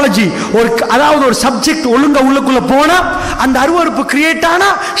சைக்காலஜி. ஒரு அதாவது ஒரு சப்ஜெக்ட் ஒழுங்கா உள்ளுக்குள்ள போனா அந்த அருவருப்பு கிரியேட் ஆனா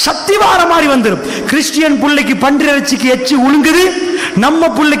சக்திவார மாதிரி வந்துடும். கிறிஸ்டியன் புள்ளைக்கு பன்றிறைச்சிக்கு எச்சி உழுங்குது, நம்ம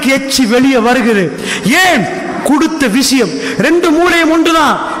புள்ளைக்கு எச்சி வெளியே வருகிறது. ஏன்? கொடுத்த விஷயம் ரெண்டு மூளையும்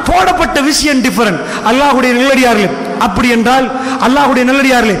ஒன்றுதான், போடப்பட்ட விஷயம் டிஃபரண்ட். அல்லாஹ்வுடைய நல்லடியார்களே, அப்படி என்றால் அல்லாஹ்வுடைய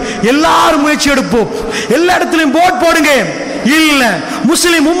நல்லடியார்களே, எல்லாரும் முயற்சி எடுப்போம். எல்லா இடத்துலையும் போட் போடுங்க. இல்ல,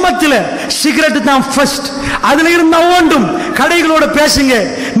 முஸ்லிம் உம்மத்தில் சிகரெட் தான் ஃபர்ஸ்ட். அதுல இருந்தா ஓண்டும். கடைகளோட பேசுங்க.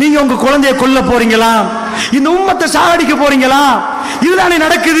 நீங்க உங்க குழந்தைய கொல்ல போறீங்களா? இந்த உம்மத்தை சாகடிக்க போறீங்களா? இதுதானே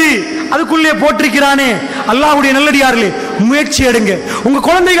நடக்குது. அதுக்குள்ளே போட்டிருக்கிறானே. அல்லாஹ்வுடைய நல்லடியார்களே, முயற்சி எடுங்க. உங்க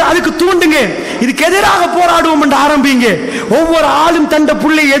குழந்தைகள் அதுக்கு தூண்டுங்க. இதுக்கு எதிராக போராடுவோம் என்று ஆரம்பிங்க. ஒவ்வொரு ஆளும் தந்த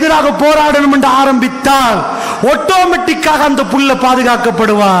புள்ளை எதிராக போராடணும் என்று ஆரம்பித்தால் ஆட்டோமேட்டிக்காக அந்த புள்ள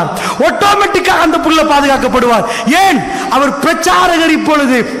பாதுகாக்கப்படுவார். ஆட்டோமேட்டிக்காக அந்த புள்ள பாதுகாக்கப்படுவார். ஏன்? அவர் பிரச்சாரகர்.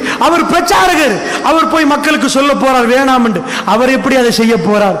 இப்பொழுது அவர் பிரச்சாரகர். அவர் போய் மக்களுக்கு சொல்ல போறார் வேணாம் என்று. அவர் எப்படி அதை செய்ய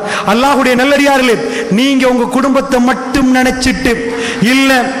போறார்? அல்லாஹ்வுடைய நல்லடியார்களே, நீங்க உங்க குடும்பத்தை மட்டும் நினைச்சிட்டு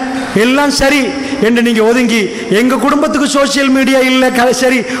இல்ல எல்லாம் சரி என்று நீங்க ஒதுங்கி, எங்க குடும்பத்துக்கு சோசியல் மீடியா இல்ல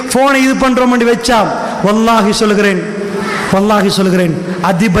சரி போனை இது பண்றோம் என்று வச்சா, வல்லாஹி சொல்கிறேன்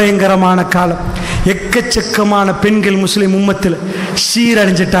அதிபயங்கரமான காலம். எக்கச்சக்கமான பெண்கள் முஸ்லிம் உம்மத்தில்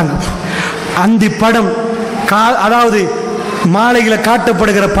சீரழிஞ்சிட்டாங்க. அந்த படம், அதாவது மாலையில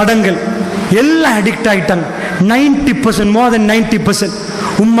காட்டப்படுகிற படங்கள் எல்லாம் அடிக்ட் ஆகிட்டாங்க. 90%, மோர் தென் 90%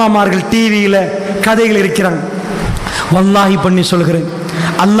 உம்மாமார்கள் டிவியில கதைகள் இருக்கிறாங்க. வல்லாஹி பண்ணி சொல்கிறேன்,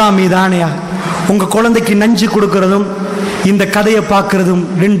 அல்லாஹ் மீதானையா, உங்க குழந்தைக்கு நஞ்சு கொடுக்கிறதும் இந்த கதையை பார்க்கறதும்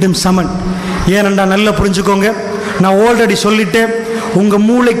ரெண்டும் சமன். ஏனென்றா நல்லா புரிஞ்சுக்கோங்க. நான் ஆல்ரெடி சொல்லிட்டேன், உங்க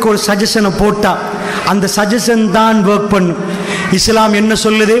மூளைக்கு ஒரு சஜஷனை போட்டா அந்த சஜஷன் தான் ஒர்க் பண்ணும். இஸ்லாம் என்ன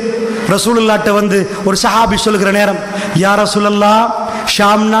சொல்லுது? ரசூலுல்லாஹ்ட்ட வந்து ஒரு சஹாபி சொல்லுகிற நேரம், யா ரசூலல்லாஹ்,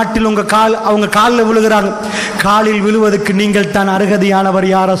 ஷாம் நாட்டில் அவங்க காலில் விழுகிறாங்க. காலில் விழுவதற்கு நீங்கள் தான் அருகதையானவர்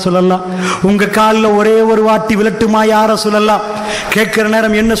யா ரசூலல்லாஹ். உங்க காலில் ஒரே ஒரு வாட்டி விழட்டுமா யா ரசூலல்லாஹ்? கேட்கிற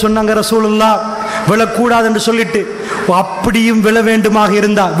நேரம் என்ன சொன்னாங்க ரசூலுல்லாஹ்? விழக்கூடாது என்று சொல்லிட்டு, அப்படியும்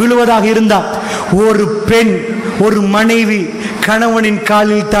விழுவதாக இருந்தா ஒரு பெண், ஒரு மனைவி கணவனின்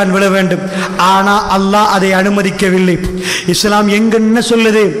காலில் தான் விழ வேண்டும். ஆனா அல்லாஹ் அதை அனுமதிக்கவில்லை. இஸ்லாம் எங்க என்ன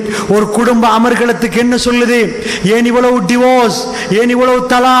சொல்லுது? ஒரு குடும்ப அமர்கலத்துக்கு என்ன சொல்லுது? ஏன் இவ்வளவு டிவோர்ஸ், ஏன் இவ்வளவு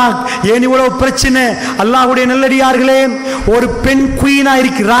தலாக், ஏன் இவ்வளவு பிரச்சனை? அல்லாஹ்வுடைய நல்லடியார்களே, ஒரு பெண் குயினா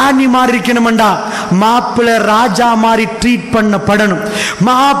இருக்கு, ராணி மாதிரி இருக்கணும்டா, மாப்பிள்ளை ராஜா மாதிரி ட்ரீட் பண்ணப்படணும்.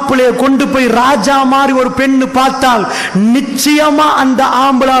 மாப்பிள்ளைய கொண்டு போய் ராஜா மாதிரி ஒரு பெண்ணு பார்த்தால் நிச்சயமா அந்த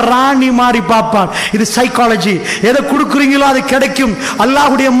ஆம்பளை ராணி மாதிரி பார்ப்பான். இது சைக்காலஜி. எதை கொடுக்குறீங்களோ அதை கிடைக்கும்.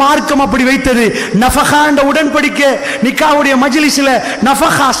 அல்லாஹ்வுடைய மார்க்கம் அப்படி வைத்தது. நஃபஹா என்ற உடன்படிக்கை நிக்காவுடைய மஜ்லிஸ்ல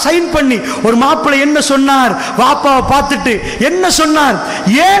நஃபஹா சைன் பண்ணி ஒரு மாப்பிள்ளை என்ன சொன்னார், வாப்பாவை பார்த்துட்டு என்ன சொன்னார்,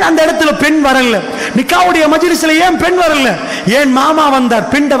 ஏன் அந்த இடத்துல பெண் வரல, நிக்காவுடைய மஜ்லிஸ்ல ஏன் பெண் வரல, ஏன் மாமா வந்தார்,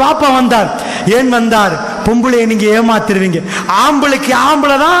 பெண்ட வாப்பா வந்தார், ஏன் வந்தார், பொம்பளையை நீங்க ஏமாத்திருவீங்க, ஆம்பளைக்கு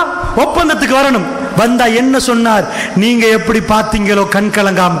ஆம்பளை தான் ஒப்பந்தத்துக்கு வரணும், வந்தா என்ன சொன்னார், நீங்க எப்படி பார்த்தீங்களோ கண்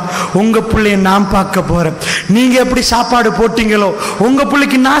கலங்காம உங்க பிள்ளைய நான் பார்க்க போறேன், நீங்க எப்படி சாப்பாடு போட்டீங்களோ உங்க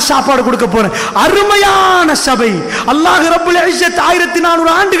பிள்ளைக்கு நான் சாப்பாடு கொடுக்க போறேன். அருமையான சபை. அல்லாஹ் ரப்புல் இஸ்ஸத்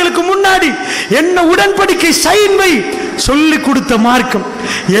 1400 ஆண்டுகளுக்கு முன்னாடி என்ன உடன்படிக்கை சைன் வை சொல்லி கொடுத்த மார்க்கம்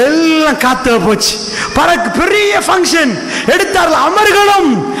எல்லாம் காத்து போச்சு. பெரிய ஃபங்க்ஷன் எடுத்தார்கள்.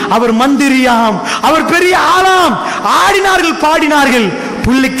 அமர்களும் அவர் மந்திரியாம், அவர் பெரிய ஆளாம், ஆடினார்கள் பாடினார்கள்.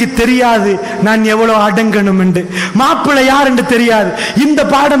 புள்ளிக்கு தெரியாது நான் எவ்வளவு அடங்கணும் என்று, மாப்பிள்ளை யார் என்று தெரியாது. இந்த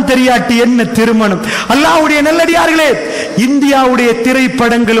பாடம் தெரியாட்டி என்ன திருமணம்? அல்லாஹ்வுடைய நல்லடியார்களே, இந்தியாவுடைய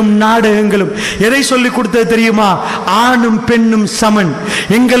திரைப்படங்களும் நாடகங்களும் எதை சொல்லிக் கொடுத்தது தெரியுமா? ஆணும் பெண்ணும் சமன்,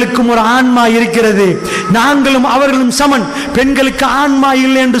 எங்களுக்கும் ஒரு ஆன்மா இருக்கிறது, நாங்களும் அவர்களும் சமன், பெண்களுக்கு ஆன்மா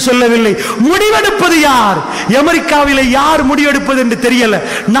இல்லை என்று சொல்லவில்லை. முடிவெடுப்பது யார்? அமெரிக்காவிலே யார் முடிவெடுப்பது என்று தெரியல.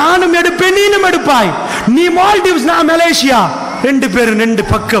 நானும் எடுப்பேன், நீனும் எடுப்பாய். நீ மால்டிவ்ஸ், நான் மலேசியா, ரெண்டு பேரும் ரெண்டு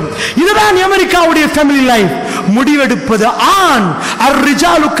பக்கம். இதுதான் அமெரிக்காவுடைய ஃபேமிலி லைஃப். முடிவெடுப்பது ஆண்.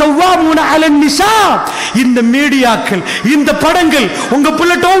 அர்ரிஜாலு கவ்வாமூன அலன் நிசா. இந்த மீடியாக்கள், இந்த படங்கள், உங்க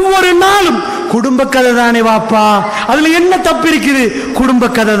புள்ளட்ட ஒவ்வொரு நாளும் குடும்ப கதை தானே வாப்பா, அதுல என்ன தப்பு இருக்குது? குடும்ப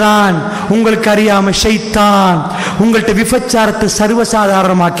கதை தான். உங்களுக்கு அறியாம ஷைத்தான் உங்கள்ட்ட விபச்சாரத்தை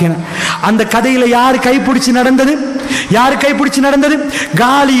சர்வசாதாரணமாக்கின. அந்த கதையில யாரு கைப்பிடிச்சு நடந்தது? யாரு கைப்பிடிச்சு நடந்தது?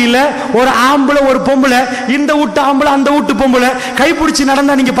 காலியில ஒரு ஆம்பளை ஒரு பொம்பளை, இந்த வீட்டு ஆம்பளை அந்த வீட்டு பொம்பளை கைப்பிடிச்சு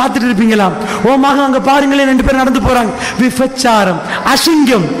நடந்தா நீங்க பார்த்துட்டு இருப்பீங்களா? ஓ மகன் அங்க பாருங்களேன், ரெண்டு பேரும் நடந்து போறாங்க. விபச்சாரம்,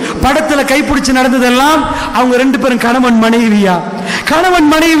 அசிங்கம். படத்துல கைப்பிடிச்சு நடந்ததெல்லாம் அவங்க ரெண்டு பேரும் கணவன் மனைவியா, கணவன்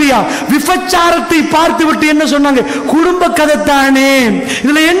மனைவியா. விபச்சாரத்தை பார்த்து விட்டு என்ன சொன்னாங்க? குடும்ப கதை தானே,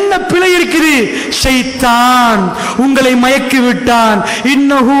 இதுல என்ன பிழை இருக்குது? ஷைத்தான் உங்களை மயக்கி விட்டான்.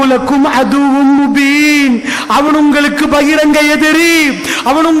 இன்னஹு லகும் அதுவும் முபீன். அவன் உங்களுக்கு பகிரங்க எதிரி,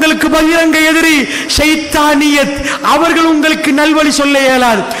 அவன் உங்களுக்கு பகிரங்க எதிரி. ஷைத்தானியத். அவர்கள் உங்களுக்கு நல்வழி சொல்ல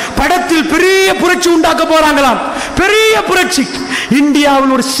இயலாது. படத்தில் பெரிய புரட்சி உண்டாக்க போறாங்களாம், பெரிய புரட்சி.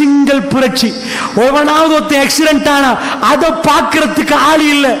 இந்தியாவில் ஒரு சிங்கிள் புரட்சி. ஒவ்வொன்றாவது ஒருத்தன் ஆக்சிடென்ட் ஆனா அதை பார்க்கறதுக்கு ஆள்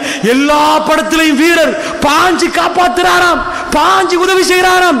இல்ல. எல்லா படத்திலையும் வீரர் பாஞ்சு காப்பாத்துறாராம், பாஞ்சு உதவி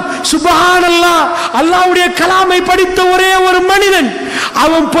செய்யறாராம். சுப்ஹானல்லாஹ். அல்லாஹ்வுடைய கலாமை படித்த ஒரே ஒரு மனிதன்,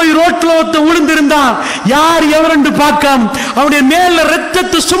 அவன் போய் ரோட்ல ஒருத்த விழுந்திருந்தான். யார் எவரென்று பார்க்காம அவனுடைய மேல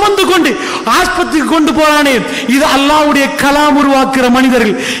ரத்தத்தை சுமந்து கொண்டு ஆஸ்பத்திரிக்கு கொண்டு போறானே. இது அல்லாஹ்வுடைய கலாம் உருவாக்குற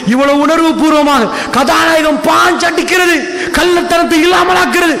மனிதர்கள். இவ்வளவு உணர்வு பூர்வமாக கதாநாயகம் பாஞ்சு அடிக்கிறது, கள்ளத்தனத்தை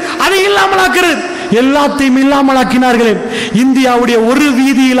இல்லாமலாக்குறது, அதை இல்லாமலாக்குறது, எல்லாத்தையும் இல்லாமலாக்கினார்களே. இந்தியாவுடைய ஒரு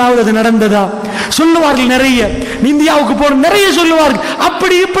வீதியிலாவது அது நடந்ததா? சொல்லுவார்கள் நிறைய. இந்தியாவுக்கு போற நிறைய சொல்லுவார்கள்,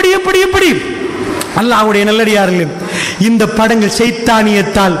 அப்படி இப்படி இப்படி இப்படி. அல்லாஹ்வுடைய நல்லடியார்களே, இந்த படங்கள்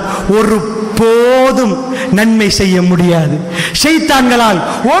ஷைத்தானியத்தால் ஒரு போதும் நன்மை செய்ய முடியாது. ஷைத்தான்களால்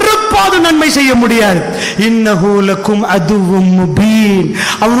ஒருபோதும் நன்மை செய்ய முடியாது. இன்னஹு லகும் அதுவும் முபீன்.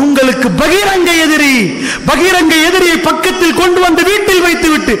 அவன் உங்களுக்கு பகிரங்க எதிரி. பகிரங்க எதிரியை பக்கத்தில் கொண்டு வந்து வீட்டில்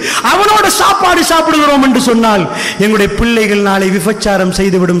வைத்துவிட்டு அவனோட சாப்பாடு சாப்பிடுகிறோம் என்று சொன்னால் எங்களுடைய பிள்ளைகள் நாளை விபச்சாரம்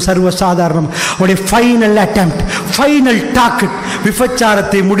செய்துவிடும். சர்வசாதாரணம். அவருடைய ஃபைனல் அட்டெம்ப்ட், ஃபைனல் டார்கெட்.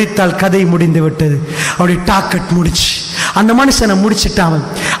 விபச்சாரத்தை முடித்தால் கதை முடிந்து விட்டது. அவருடைய டார்கெட் முடிச்சு அந்த மனுஷனை முடிச்சிட்டான்.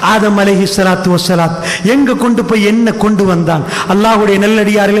 ஆதம் அலைஹிஸ்ஸலாத்து வஸ்ஸலாம் எங்க கொண்டு போய் என்ன கொண்டு வந்தான்? அல்லாஹ்வுடைய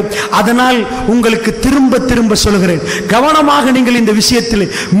நல்லடியார்களே, அதனால் உங்களுக்கு திரும்ப திரும்ப சொல்கிறேன், கவனமாக நீங்கள் இந்த விஷயத்தில்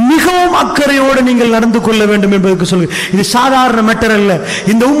மிகவும் அக்கறையோடு நீங்கள் நடந்து கொள்ள வேண்டும் என்பதற்கு சொல்கிறேன். இது சாதாரண மேட்டர் அல்ல.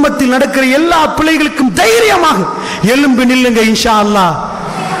 இந்த உம்மத்தில் நடக்கிற எல்லா பிள்ளைகளுக்கும் தைரியமாக எழும்பி நில்லுங்க. இன்ஷா அல்லாஹ்.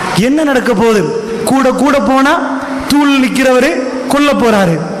 என்ன நடக்க போகுது? கூட கூட போனா தூள் நிற்கிறவரு கொல்ல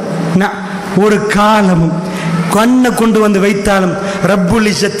போறாரு. ஒரு காலமும் கண்ணை கொண்டு வந்து வைத்தாலும் ரப்புல்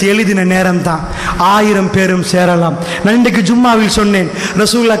இஸ்ஸத் எழுதின நேரம் தான். 1000 பேரும் சேரலாம். நான் இன்றைக்கு ஜும்மாவில் சொன்னேன்,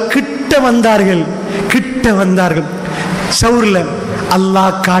 ரசூலுல்லாஹ் கிட்ட வந்தார்கள், கிட்ட வந்தார்கள். சவுர்ல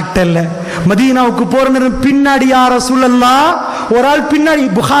அல்லாஹ் காட்டல. மதீனாவுக்கு போற நேரம் பின்னாடி யா ரசூலல்லாஹ், ஒரு ஆள் பின்னாடி,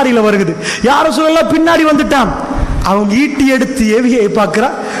 புகாரில வருகிறது, யா ரசூலல்லாஹ் பின்னாடி வந்துட்டான். அவங்க ஈட்டி எடுத்து எவியை பார்க்கிறா,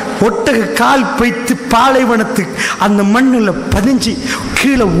 ஒட்டக கால் பைத்து பாலைவனத்துக்கு அந்த மண்ணில் பதிஞ்சு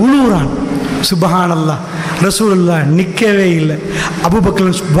கீழே உழுவுறான். சுப்ஹானல்லாஹ். ரசூலுல்லாஹ் நிற்கவே இல்லை. அபூபக்கர்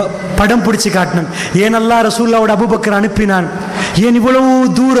படம் பிடிச்சு காட்டினான். ஏன் அல்லாஹ் ரசூலுல்லாஹ்வோட அபூபக்கர் அனுப்பினான்? ஏன் இவ்வளவு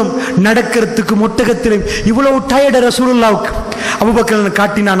தூரம் நடக்கிறதுக்கு ஒட்டகத்தில் இவ்வளவு டயர்டு ரசூலுல்லாஹ்வுக்கு? அபூபக்கர்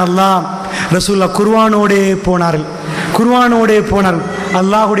காட்டினான் அல்லாஹ். ரசூலுல்லாஹ் குர்ஆனோடே போனார்கள், குர்ஆனோடே போனார்கள்.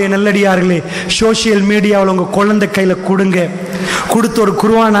 அல்லாஹ்வுடைய நல்லடியார்களே, சோஷியல் மீடியாவில் உங்கள் குழந்தை கையில் கொடுங்க, கொடுத்து ஒரு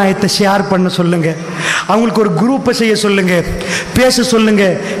குர்ஆன் ஆயத்தை ஷேர் பண்ண சொல்லுங்க, அவங்களுக்கு ஒரு குரூப்பை செய்ய சொல்லுங்க, பேச சொல்லுங்க.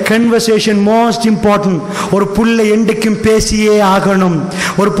 Conversation most important. ஒரு புள்ளை என்றைக்கும் பேசியே ஆகணும்.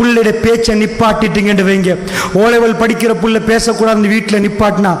 ஒரு புள்ளைய பேச்சை நிப்பாட்டிட்டீங்கன்னு வைங்க, ஓலெவல் படிக்கிற புள்ளை பேசக்கூடாதுன்னு வீட்டில்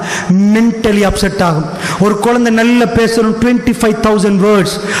நிப்பாட்டினா மென்டலி அப்செட் ஆகும். ஒரு குழந்தை நல்ல பேசணும், 25,000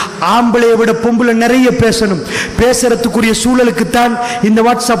 வேர்ட்ஸ். ஆம்பளையை விட பொம்பளை நிறைய பேசணும். பேசுறதுக்குரிய சூழலுக்கு தான் இந்த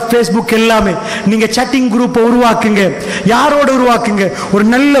வாட்ஸ்அப், ஃபேஸ்புக் எல்லாமே. நீங்க சேட்டிங் குரூப்பை உருவாக்குங்க, யாரோட உருவாக்குங்க. ஒரு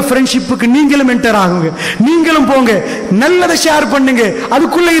நல்ல ஃப்ரெண்ட்ஷிப்புக்கு நீங்களும் என்டர் ஆகுங்க, நீங்களும் போங்க, நல்லதை ஷேர் பண்ணுங்க,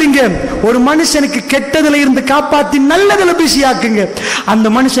 அதுக்குள்ள இருங்க. ஒரு மனுஷனுக்கு கெட்டதுல இருந்து காப்பாத்தி நல்லதுல பிஸி ஆக்குங்க. அந்த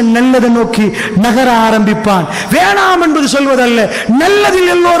மனுஷன் நல்லதை நோக்கி நகர ஆரம்பிப்பான். வேணாம் என்பது சொல்வதல்ல,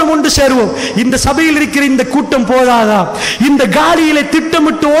 நல்லதில் எல்லோரும் ஒன்று சேருவோம். இந்த சபையில் இருக்கிற இந்த கூட்டம் போதாதா? இந்த காலியில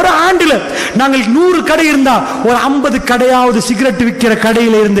திட்டமிட்டு ஒரு ஆண்டுல நாங்கள் 100 கடை இருந்தா ஒரு 50 கடையாவது சிகரெட் விற்கிற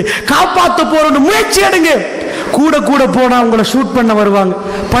கடையில இருந்து காப்பாற்ற போறோம். முயற்சி எடுங்க. கூட கூட போனா உங்களை ஷூட் பண்ண வருவாங்க.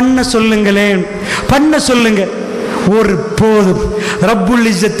 பண்ண சொல்லுங்களேன், பண்ண சொல்லுங்க. ஒரு போதும் ரப்புல்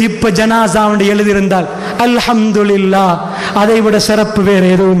இஸ்ஸத் இப்ப ஜனாசாவுடைய எழுதியிருந்தால் அல்ஹம்துலில்லாஹ், அதை விட சிறப்பு வேறு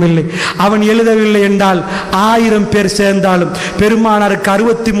எதுவும் இல்லை. அவன் எழுதவில்லை என்றால் 1000 பேர் சேர்ந்தாலும் பெருமானாருக்கு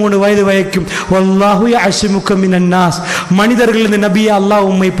 63 வயது வரைக்கும் வல்லாஹு யஅஸிமுக மினன் நாஸ், மனிதர்களின் நபியே அல்லாஹ்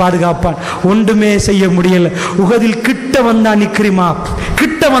உம்மை பாதுகாப்பான். ஒன்றுமே செய்ய முடியல. உஹதில் கிட்ட வந்தான் இக்ரிமா,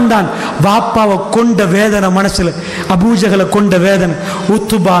 கிட்ட வந்தான். வாப்பாவை கொண்ட வேதனை மனசுல, அபூஜகளை கொண்ட வேதனை.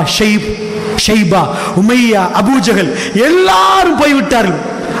 உத்துபா, ஷைபா, உமையா, அபூஜகல் எல்லாரும் போய்விட்டார்கள்.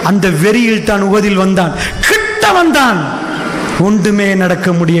 அந்த வெறியில் தான் உஹதில் வந்தான், கிட்ட வந்தான். ஒன்றுமே நடக்க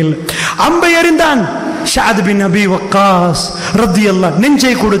முடியல. அம்பை எறிந்தான். ஷாத் பின் அபி வக்காஸ் ரலியல்லாஹு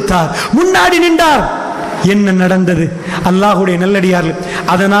நெஞ்சை கொடுத்தார், முன்னாடி நின்றார். என்ன நடந்தது? அல்லாஹ்வுடைய நல்லடியார்கள்.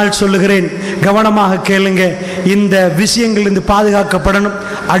 அதனால் சொல்லுகிறேன், கவனமாக கேளுங்க. இந்த விஷயங்களிலிருந்து பாதுகாக்கப்படணும்.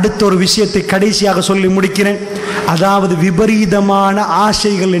 அடுத்த ஒரு விஷயத்தை கடைசியாக சொல்லி முடிக்கிறேன். அதாவது விபரீதமான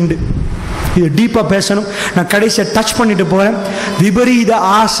ஆசைகள் என்று, இது டீப்பாக பேசணும். நான் கடைசியை டச் பண்ணிட்டு போகிறேன்.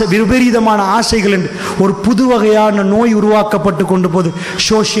 விபரீதமான ஆசைகள் என்று ஒரு புது வகையான நோய் உருவாக்கப்பட்டு கொண்டு போகுது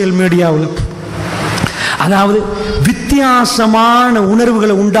சோஷியல் மீடியாவில். அதாவது வித்தியாசமான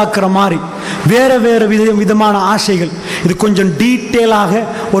உணர்வுகளை உண்டாக்குற மாதிரி வேற வேற விதமான ஆசைகள். இது கொஞ்சம் டீட்டெயிலாக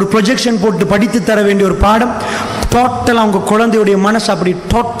ஒரு ப்ரொஜெக்ஷன் போட்டு படித்து தர வேண்டிய ஒரு பாடம். டோட்டலாக அவங்க குழந்தையுடைய மனசை அப்படி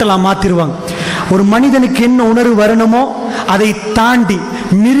டோட்டலாக மாற்றிடுவாங்க. ஒரு மனிதனுக்கு என்ன உணர்வு வரணுமோ அதை தாண்டி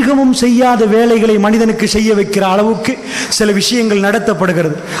மிருகமும் செய்யாத வேலைகளை மனிதனுக்கு செய்ய வைக்கிற அளவுக்கு சில விஷயங்கள்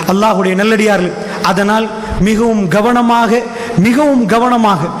நடத்தப்படுகிறது. அல்லாஹ்வுடைய நல்லடியார்கள். அதனால் மிகவும்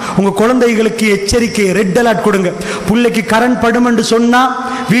கவனமாக உங்கள் குழந்தைகளுக்கு எச்சரிக்கை, ரெட் அலர்ட் கொடுங்க. பிள்ளைக்கு கரண்ட் படும் என்று சொன்னால்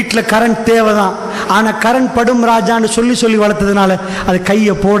வீட்டில் கரண்ட் தேவைதான். ஆனால் கரண்ட் படும் ராஜான்னு சொல்லி வளர்த்ததுனால அது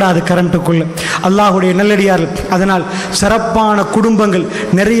கையை போடாது கரண்ட்டுக்குள்ள. அல்லாஹ்வுடைய நல்லடியார்கள். அதனால் சிறப்பான குடும்பங்கள்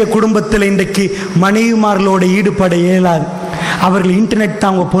நிறைய குடும்பத்தில் இன்றைக்கு மனைவிமார்களோட ஈடுபட இயலாது. அவர்கள் இன்டர்நெட்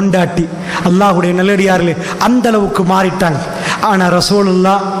தான் அவங்க பொண்டாட்டி. அல்லாஹ்வுடைய நல்லடியார்களே, அந்த அளவுக்கு மாறிட்டாங்க. ஆனால்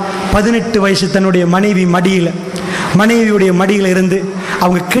ரசூலுல்லாஹ் 18 வயசு தன்னுடைய மனைவியுடைய மடியில் இருந்து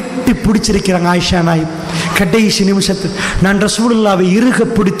அவங்க கெட்டி பிடிச்சிருக்கிறாங்க. ஆயிஷா நாய் கடைசி நிமிஷத்தில் நான் ரசூலுல்லாவை இறுக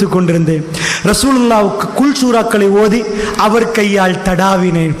பிடித்து கொண்டிருந்தேன். ரசூலுல்லாவுக்கு குல்சூராக்களை ஓதி அவர் கையால்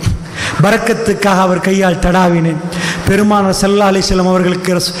தடாவினேன், பரக்கத்துக்காக அவர் கையால் தடாவினேன். பெருமானார் ஸல்லல்லாஹு அலைஹி வஸல்லம்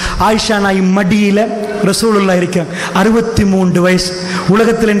அவர்களுக்கு ஆயிஷா நாய் மடியில் ரசூலுல்லாஹ் இருக்கிறாங்க. 63 வயசு.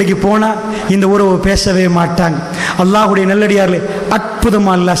 உலகத்தில் இன்றைக்கு போனால் இந்த உறவை பேசவே மாட்டாங்க. அல்லாஹ்வுடைய நல்லடியார்களே,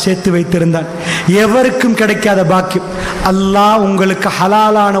 அற்புதமாக அல்லாஹ் சேர்த்து வைத்திருந்தான். எவருக்கும் கிடைக்காத பாக்கியம். அல்லாஹ் உங்களுக்கு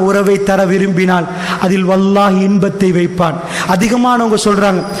ஹலாலான உறவை தர விரும்பினால் அதில் வல்லாஹ் இன்பத்தை வைப்பான். அதிகமானவங்க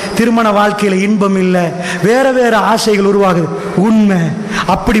சொல்றாங்க திருமண வாழ்க்கையில் இன்பம் இல்லை, வேற வேற ஆசைகள் உருவாகுது. உண்மை,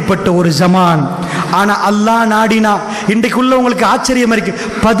 அப்படிப்பட்ட ஒரு ஜமான். ஆனா அல்லாஹ் நாடினா இன்றைக்கு உள்ளவங்களுக்கு ஆச்சரியம் இருக்கு.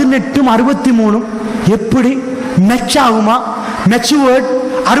 18 63 எப்படி மெச் ஆகுமா? மெச்சுவர்ட்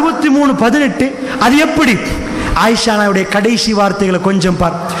 63 18 அது எப்படி? ஆயிஷானாவுடைய கடைசி வார்த்தைகளை கொஞ்சம்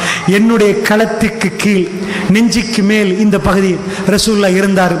பார். என்னுடைய களத்துக்கு கீழ் நெஞ்சுக்கு மேல் இந்த பகுதியில் ரசூலுல்லாஹ்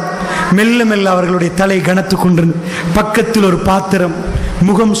இருந்தார். மெல்ல மெல்ல அவர்களுடைய தலை கனத்து கொண்டிருந்தது. பக்கத்தில் ஒரு பாத்திரம்,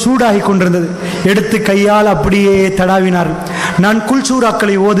 முகம் சூடாகி கொண்டிருந்தது. எடுத்து கையால் அப்படியே தடாவினார்கள். நான்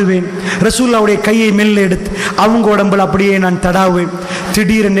குல்சூராக்களை ஓதுவேன். ரசூலுல்லாஹ்வுடைய கையை மெல்ல எடுத்து அவங்க உடம்பில் அப்படியே நான் தடாவுவேன்.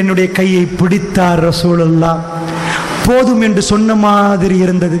 திடீரென்று என்னுடைய கையை பிடித்தார் ரசூலுல்லாஹ். போதும் என்று சொன்ன மாதிரி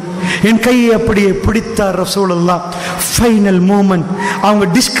இருந்தது. என் கையை அப்படியே பிடித்தார் ரசூலுல்லாஹ். ஃபைனல் மூமெண்ட் அவங்க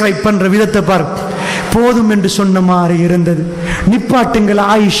டிஸ்கிரைப் பண்ற விதத்தை பார். போதும் என்று சொன்ன மாதிரி இருந்தது. நிப்பாட்டுங்கள்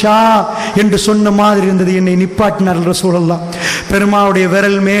ஆயிஷா என்று சொன்ன மாதிரி இருந்தது. என்னை நிப்பாட்டினார் ரசூலுல்லாஹ். பெருமாவுடைய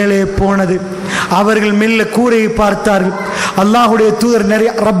விரல் மேலே போனது. அவர்கள் மெல்ல கூரையை பார்த்தார்கள். அல்லாஹுடைய தூதர்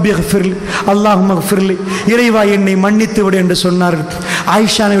நிறைய ரப்பி ஃபிர்லி, அல்லாஹும்ம ஃபிர்லி, இறைவா என்னை மன்னித்து விடு என்று சொன்னார்கள்.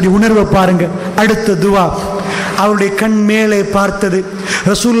 ஆயிஷாவுடைய உணர்வை பாருங்க. அடுத்த துவா, அவருடைய கண் மேலே பார்த்தது,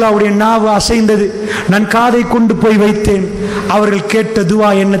 ரசூலுல்லாஹ்வுடைய நாவு அசைந்தது, நான் காதை கொண்டு போய் வைத்தேன். அவர்கள் கேட்ட துவா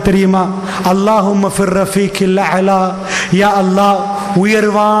என்ன தெரியுமா? அல்லாஹும்ம ஃபிர் ரஃபீக்கில் அலா, யா அல்லாஹ்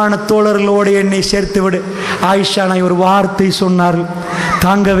உயர்வான தோழர்களோடு என்னை சேர்த்து விடு. ஆயிஷா நான் ஒரு வார்த்தை சொன்னார்கள்,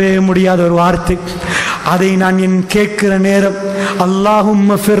 தாங்கவே முடியாத ஒரு வார்த்தை. அதை நான் என் கேட்கிற நேரம்,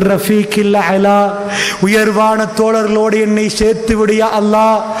 அல்லாஹும்ம ஃபிர் ரஃபீக்கில் அலா, உயர்வான தோழர்களோடு என்னை சேர்த்து விடியா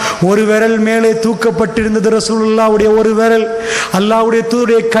அல்லாஹ். ஒரு விரல் மேலே தூக்கப்பட்டிருந்தது ரசூலுல்லாஹ்வுடைய ஒரு விரல். அல்லாஹ்வுடைய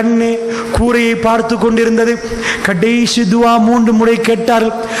தூதருடைய கண்ணே கூரையை பார்த்து கொண்டிருந்தது. கடைசி துவா 3 முறை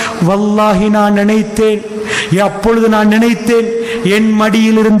கேட்டார்கள். வல்லாஹி நான் நினைத்தேன், அப்பொழுது நான் நினைத்தேன் என்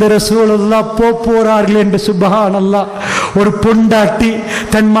மடியில் இருந்த ரசூலுல்லாஹ் போறார்கள் என்று. சுப்ஹானல்லாஹ், ஒரு பொண்டாட்டி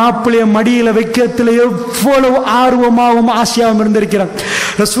தன் மாப்பிளைய மடியில வைக்கிறதுல எவ்வளவு ஆர்வமாகவும் ஆசையாகவும் இருந்திருக்கிறான்.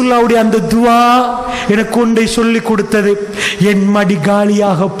 ரசூலுல்லாஹ்வுடைய அந்த துவா எனக்கு ஒன்றை சொல்லி கொடுத்தது, என் மடி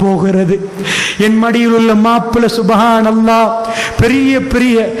காலியாக போகிறது. என் மடியில் உள்ள மாப்பிள்ளை சுப்ஹானல்லாஹ் பெரிய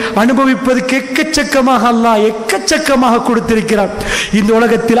பெரிய அனுபவிப்பதற்கு எக்கச்சக்கமாக அல்லாஹ் எக்கச்சக்கமாக கொடுத்திருக்கிறார். இந்த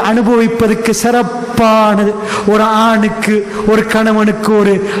உலகத்தில் அனுபவிப்பதற்கு சிறப்பானது ஒரு ஆணுக்கு, ஒரு கணவனுக்கு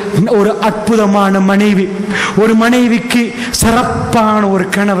ஒரு அற்புதமான மனைவி, ஒரு மனைவிக்கு சிறப்பான ஒரு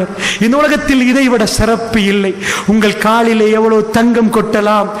கணவர். இந்த உலகத்தில் இதைவிட சிறப்பு இல்லை. உங்கள் காலிலே எவ்வளவு தங்கம்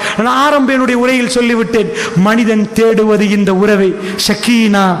கொட்டலாம். நான் ஆரம்ப என்னுடைய உரையில் சொல்லிவிட்டேன், மனிதன் தேடுவது இந்த உறவை.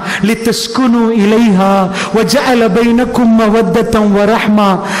 ஷக்கீனா லித்தஸ்குனு இலைஹா வஜஅல பைனக்கும் மவத்தம் வரஹ்மா.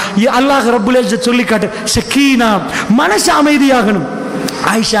 அல்லாஹ் ரப்புல் இஸ்ஸத் சொல்லி காட்டு, ஷக்கீனா மனசு அமைதியாகணும்.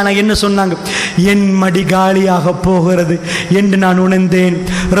 ஆயிஷா என்ன சொன்னாங்க? என் மடி காலியாக போகிறது என்று நான் உணர்ந்தேன்.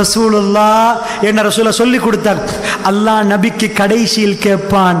 ரசூலுல்லாஹ் என்ன ரசூலா சொல்லி கொடுத்தார். அல்லாஹ் நபிக்கு கடைசியில்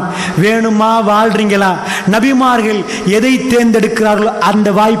கேட்பான், வேணுமா வாழ்றீங்களா? நபிமார்கள் எதை தேர்ந்தெடுக்கிறார்களோ அந்த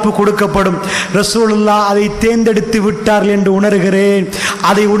வாய்ப்பு கொடுக்கப்படும். ரசூலுல்லாஹ் அதை தேர்ந்தெடுத்து விட்டார்கள் என்று உணர்கிறேன்.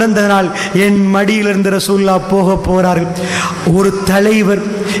 அதை உணர்ந்ததனால் என் மடியிலிருந்து ரசூலுல்லாஹ் போக போகிறார்கள். ஒரு தலைவர்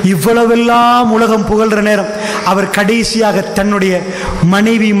இவ்வளவெல்லாம் உலகம் புகழ்ற நேரம் அவர் கடைசியாக தன்னுடைய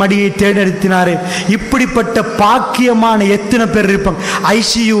மனைவி மடியை தேர்ந்தெடுத்தினார். இப்படிப்பட்ட பாக்கியமான எத்தனை பேர் இருப்பாங்க?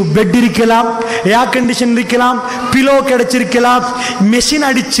 ஐசியூ பெட் இருக்கலாம், ஏர் கண்டிஷன் இருக்கலாம், பிலோ கிடைச்சிருக்கலாம், மெஷின்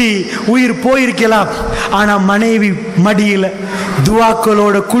அடிச்சு உயிர் போயிருக்கலாம். ஆனா மனைவி மடியில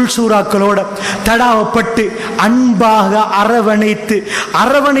துவாக்களோட குல்சூராக்களோட தடாவப்பட்டு அன்பாக அரவணைத்து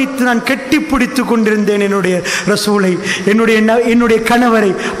நான் கெட்டி பிடித்து கொண்டிருந்தேன் என்னுடைய ரசூலை, என்னுடைய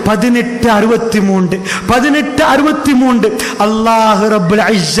கணவரை. 1863 அல்லாஹ் ரப்புல்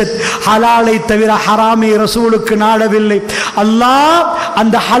இஸ்ஸத் ஹலாலை தவிர ஹராமை ரசூலுக்கு நாடவில்லை. அல்லாஹ்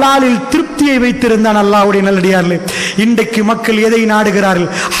அந்த ஹலாலில் திருப்தியை வைத்திருந்தான். அல்லாஹ்வுடைய நல்லடியார்களே, இன்றைக்கு மக்கள் எதை நாடுகிறார்கள்?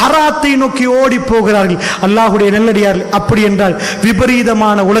 ஹராத்தை நோக்கி ஓடி போகிறார்கள். அல்லாஹ்வுடைய நல்லடியார்கள், அப்படி என்றால்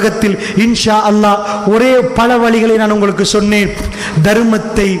விபரீதமான உலகத்தில் இன்ஷா அல்லாஹ் ஒரே பல வழிகளை நான் உங்களுக்கு சொன்னேன்.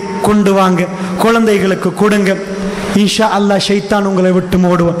 தர்மத்தை கொண்டு வாங்க, குழந்தைகளுக்கு கொடுங்க, இன்ஷா அல்லாஹ் ஷைத்தான் உங்களை விட்டு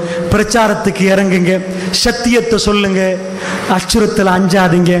ஓடுவான். பிரச்சாரத்துக்கு இறங்குங்க, சத்தியத்தை சொல்லுங்க, அச்சுறுத்தல்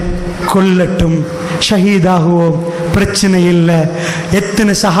அஞ்சாதீங்க, கொல்லட்டும், ஷஹீதாகுவோம், பிரச்சனை இல்லை.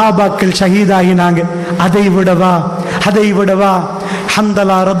 எத்தனை சஹாபாக்கள் ஷஹீதாகினாங்க, அதை விடவா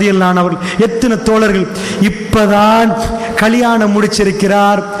ஹந்தலா ரதியல்லாஹு அவர்கள், எத்தனை தோழர்கள். இப்பதான் கல்யாணம்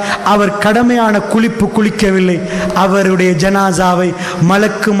முடிச்சிருக்கிறார், அவர் கடமையான குளிப்பு குளிக்கவில்லை, அவருடைய ஜனாசாவை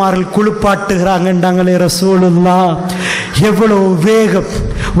மலக்குமார்கள் குளிப்பாட்டுகிறாங்கன்றாங்களே ரசூலுல்லாஹ். எவ்வளவு வேகம்!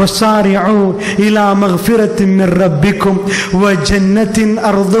 وسارعوا إلى مغفرة من ربكم وجنة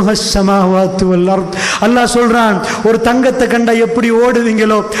أرضها السماوات والأرض. அல்லாஹ் சொல்றான், ஒரு தங்கத்தை கண்டா எப்படி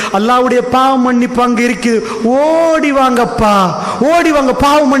ஓடுவீங்களோ, அல்லாஹ்வுடைய பாவ மன்னிப்பு அங்க இருக்குது, ஓடி வாங்கப்பா, ஓடி வாங்க.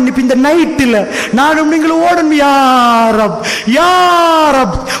 பாவ மன்னிப்பு இந்த நைட்டில் நானும் நீங்களும் ஓடணும். யா ரப் யா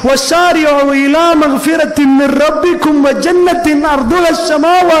ரப் وسارعوا إلى مغفرة من ربكم وجنة أرضها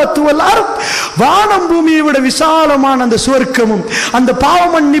السماوات والأرض. வானம் பூமியை விட விசாலமான அந்த சுவர்க்கமும் அந்த பாவ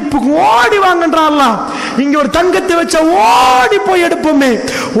மன்னிப்புக்கு ஓடி வாங்கன்றான். இங்க ஒரு தங்கத்தை வச்சா ஓடி போய் எடுப்போமே,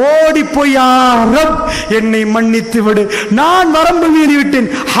 ஓடி போய் யா ரப் என்னை மன்னித்து விடு, நான் வரம்பு மீறி விட்டேன்,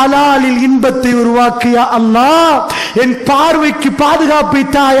 ஹலாலில் இன்பத்தை உருவாக்கியா அல்லாஹ், என் பார்வைக்கு பாதுகாப்பை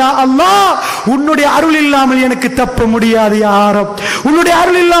தாயா அல்லாஹ், உன்னுடைய அருள் இல்லாமல் எனக்கு தப்ப முடியாது யா ரப், உன்னுடைய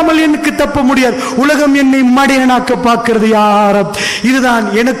அருள் இல்லாமல் எனக்கு தப்ப முடியாது, உலகம் என்னை மடியனாக்க பார்க்கிறது யா ரப். இதுதான்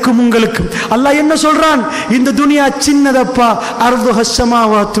எனக்கும் உங்களுக்கும். அல்லாஹ் என்ன சொல்றான்? இந்த துனியா சின்னதப்பா, அர்துஹஸ்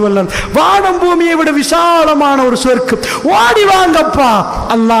ஸமாவாத்து வல் அர்த், வானம் பூமியை விட விசாலமான ஒரு சொர்க்கம், ஓடி வாங்கப்பா.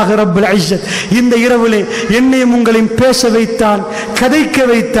 அல்லாஹ் ரப்புல் இஸ்ஸத் இந்த இரவிலே என்னையும் உங்களையும் பேச வைத்தான், கதைக்க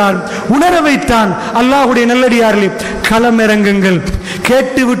வைத்தான், உணர வைத்தான். அல்லாஹ்வுடைய நல்லடியார்களே, களமிறங்குங்கள்,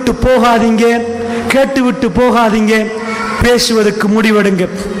 கேட்டுவிட்டு போகாதீங்க, பேசுவதற்கு முடிவெடுங்க.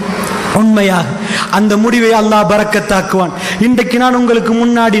 உண்மையாக அந்த முடிவை அல்லாஹ் பரக்கத்தாக்குவான். இன்றைக்கு நான் உங்களுக்கு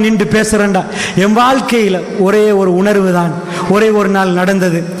முன்னாடி நின்று பேசுறேன்டா, என் வாழ்க்கையில் ஒரே ஒரு உணர்வு தான் ஒரே ஒரு நாள்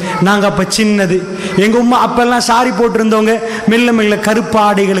நடந்தது. நாங்கள் அப்போ சின்னது, எங்கள் உம்மா அப்பெல்லாம் சாரி போட்டிருந்தவங்க, மெல்ல மெல்ல கருப்பு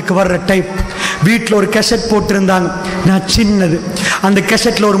ஆடைகளுக்கு வர்ற டைப். வீட்டில் ஒரு கெசட் போட்டிருந்தாங்க, நான் சின்னது. அந்த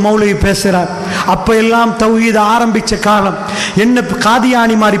கெசட்டில் ஒரு மௌலவி பேசுகிறார். அப்போ எல்லாம் தௌஹீத ஆரம்பித்த காலம். என்ன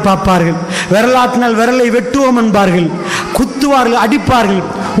காதியானி மாதிரி பார்ப்பார்கள், விரலாட்டினால் விரலை வெட்டுவோம் என்பார்கள், குத்துவார்கள், அடிப்பார்கள்,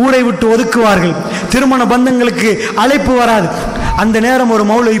 ஊரை விட்டு ஒதுக்குவார்கள், திருமண பந்தங்களுக்கு அழைப்பு வராது. அந்த நேரம் ஒரு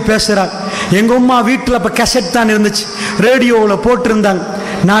மௌலவி பேசுகிறார். எங்கள் அம்மா வீட்டில் அப்போ கெசட் தான் இருந்துச்சு, ரேடியோவில் போட்டிருந்தாங்க.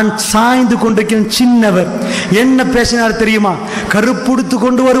 நான் சாய்ந்து கொண்டிருக்கிறேன், சின்னவர். என்ன பேசினார் தெரியுமா? கருப்புடுத்து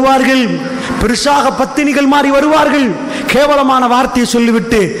கொண்டு வருவார்கள், பெருசாக பத்தினிகள் மாறி வருவார்கள், கேவலமான வார்த்தையை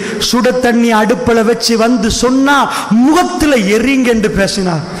சொல்லிவிட்டு சுட தண்ணி அடுப்பில் வச்சு வந்து சொன்னா முகத்தில் எரிங்க என்று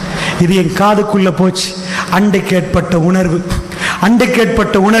பேசினார். இது என் காதுக்குள்ள போச்சு. அண்டைக்கு ஏற்பட்ட உணர்வு, அண்டைக்கு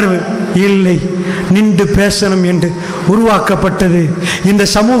ஏற்பட்ட உணர்வு இல்லை, நின்று பேசணும் என்று உருவாக்கப்பட்டது. இந்த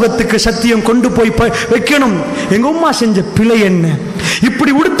சமூகத்துக்கு சத்தியம் கொண்டு போய் வைக்கணும். எங்க அம்மா செஞ்ச பிழை என்ன?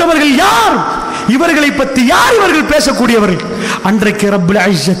 இப்படி உடுத்தவர்கள் யார்? இவர்களை பற்றி யார் இவர்கள் பேசக்கூடியவர்கள்? அன்றைக்கு ரப்புல்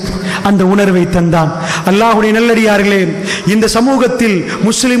இஸ்ஸத் அந்த உணர்வை தந்தான். அல்லாஹ்வுடைய நல்லடியார்களே, இந்த சமூகத்தில்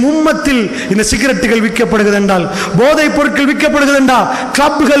முஸ்லிம் உம்மத்தில் இந்த சிகரெட்டுகள் விற்கப்படுகிறது என்றால், போதைப் பொருட்கள் விற்கப்படுகிறது என்றால்,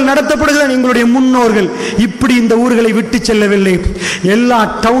 கிளப்புகள் நடத்தப்படுகிறது. எங்களுடைய முன்னோர்கள் இப்படி இந்த ஊர்களை விட்டு செல்லவில்லை. எல்லா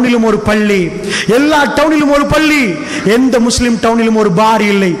டவுனிலும் ஒரு பள்ளி, எல்லா டவுனிலும் ஒரு பள்ளி, எந்த முஸ்லிம் டவுனிலும் ஒரு பார்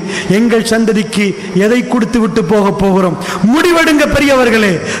இல்லை. எங்கள் சந்ததிக்கு எதை கொடுத்து விட்டு போக போகிறோம்? முடிவெடுங்க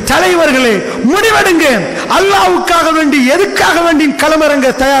பெரியவர்களே, தலைவர்களே, முடிவெடுங்க. அல்லாஹ்வுக்காக வேண்டி, எதுக்காக வேண்டி களமிறங்க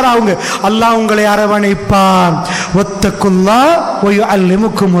தயாராகுங்க. அல்லாஹ் உங்களை அரவணைப்பான். வத்தகுல்லாஹ்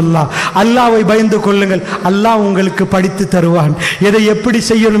வயுஅல்லிமுக்குமுல்லாஹ். அல்லாஹ்வை பயந்து கொள்ளுங்கள், அல்லாஹ் உங்களுக்கு படித்து தருவான். எதை எப்படி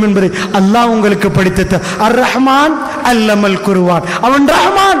செய்யணும் என்பதை அல்லாஹ் உங்களுக்கு படித்து தருவான். அர் ரஹ்மான் அல்லமல் குர்ஆன். அவன்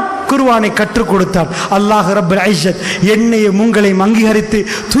ரஹ்மான், குர்ஆனை கற்றுக் கொடுத்தார். அல்லாஹ் ரப்பல் இஸ்ஸத் என்னையும் உங்களையும் அங்கீகரித்து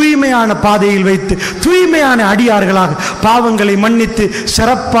தூய்மையான பாதையில் வைத்து தூய்மையான அடியார்களாக பாவங்களை மன்னித்து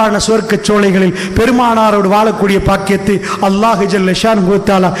சிறப்பான சுவர்க்க சோலைகளில் பெருமானாரோடு வாழக்கூடிய பாக்கியத்தை அல்லாஹ் ஜல்ல ஷானுஹு வ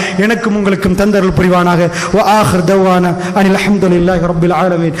தஆலா எனக்கும் உங்களுக்கும் தந்தருள் புரிவானாக. வ ஆகிர் தவானா அனில் ஹம்துலில்லாஹி ரப்பில்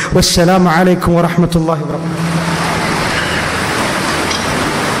ஆலமீன். வஸ்ஸலாமு அலைக்கும் வ ரஹ்மத்துல்லாஹி வ பரகாத்துஹு.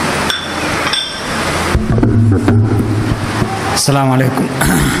 அஸ்ஸலாமு அலைக்கும்.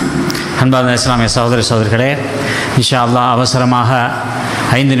 அன்பார்ந்த இஸ்லாமிய சகோதர சகோதரிகளே, இன்ஷா அல்லாஹ் அவசரமாக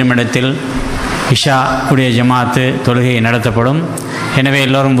 5 நிமிடத்தில் இஷா உடைய ஜமாத்து தொழுகை நடத்தப்படும். எனவே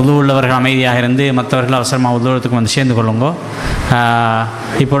எல்லோரும் உது உள்ளவர்கள் அமைதியாக இருந்து மற்றவர்கள் அவசரமாக உதுவத்துக்கு வந்து சேர்ந்து கொள்ளுங்கோ.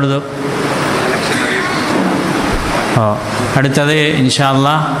 இப்பொழுது அடுத்தது இன்ஷா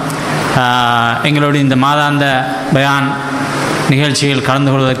அல்லாஹ் எங்களுடைய இந்த மாதாந்த பயான் நிகழ்ச்சியில்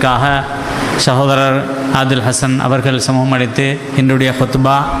கலந்து கொள்வதற்காக சகோதரர் ஆதில் ஹசன் அவர்கள் சமூகம் அளித்து இன்றைய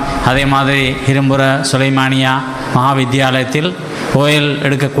ஹுத்பா, அதே மாதிரி இரும்புற சுலைமானியா மகாவித்தியாலயத்தில் ஓயல்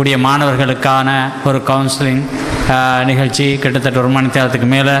எடுக்கக்கூடிய மாணவர்களுக்கான ஒரு கவுன்சிலிங் நிகழ்ச்சி கிட்டத்தட்ட 1 மணி நேரத்துக்கு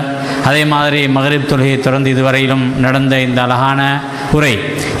மேலே, அதே மாதிரி மகரிப் தொழுகையை தொடர்ந்து இதுவரையிலும் நடந்த இந்த அழகான உரை,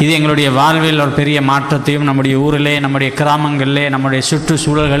 இது எங்களுடைய வாழ்வில் ஒரு பெரிய மாற்றத்தையும் நம்முடைய ஊரிலே, நம்முடைய கிராமங்களிலே, நம்முடைய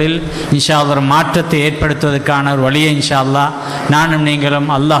சுற்றுச்சூழல்களில் இன்ஷா அல்லாஹ் ஒரு மாற்றத்தை ஏற்படுத்துவதற்கான ஒரு வழியை இன்ஷா அல்லாஹ் நானும் நீங்களும்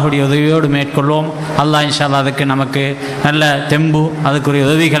அல்லாஹுடைய உதவியோடு மேற்கொள்வோம். அல்லாஹ் இன்ஷா அல்லாஹ் அதுக்கு நமக்கு நல்ல தெம்பு, அதுக்குரிய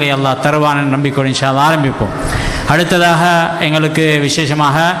உதவிகளை அல்லாஹ் தருவான் என்ற நம்பிக்கையோடு இன்ஷா அல்லாஹ் ஆரம்பிப்போம். அடுத்ததாக எங்களுக்கு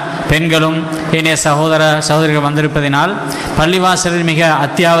விசேஷமாக பெண்களும் ஏனைய சகோதர சகோதரிகள் வந்திருப்பதினால் பள்ளிவாசலில் மிக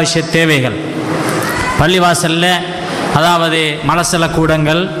அத்தியாவசிய தேவைகள், பள்ளிவாசலில் அதாவது மலசல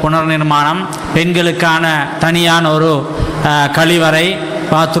கூடங்கள் புனர் நிர்மாணம், பெண்களுக்கான தனியான ஒரு கழிவறை,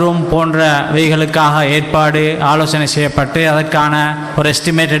 பாத்ரூம் போன்றவைகளுக்காக ஏற்பாடு ஆலோசனை செய்யப்பட்டு அதற்கான ஒரு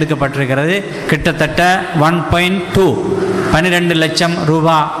எஸ்டிமேட் எடுக்கப்பட்டிருக்கிறது. கிட்டத்தட்ட 12 லட்சம்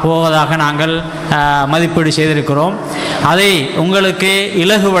ரூபாய் போவதாக நாங்கள் மதிப்பீடு செய்திருக்கிறோம். அதை உங்களுக்கு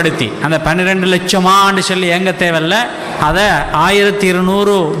இலகுபடுத்தி அந்த 12 லட்சமான்னு சொல்லி எங்க தேவையில்ல, அதை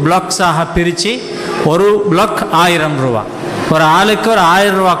 1200 பிளாக்ஸாக பிரித்து ஒரு பிளாக் 1000 ரூபா, ஒரு ஆளுக்கு ஒரு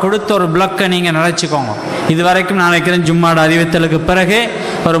 1000 ரூபா கொடுத்து ஒரு பிளாக்கை நீங்கள் நினைச்சிக்கோங்க. இது வரைக்கும் நான் நினைக்கிறேன் ஜும்மாட அறிவித்தலுக்கு பிறகு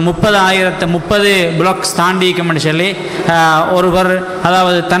ஒரு 30 பிளாக்ஸ் தாண்டிக்கும்னு சொல்லி ஒருவர்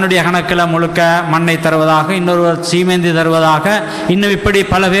அதாவது தன்னுடைய கணக்கில் முழுக்க மண்ணை தருவதாக, இன்னொருவர் சீமேந்தி தருவதாக, இன்னும் இப்படி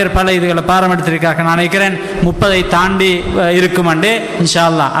பல பேர் பல இதுகளை பாரம்பரியத்திற்காக நான் நினைக்கிறேன் 30 தாண்டி இருக்குமெண்டு இன்ஷா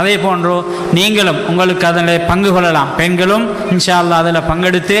அல்லாஹ். அதே போன்று நீங்களும் உங்களுக்கு அதில் பங்கு கொள்ளலாம். பெண்களும் இன்ஷா அல்லாஹ் அதில்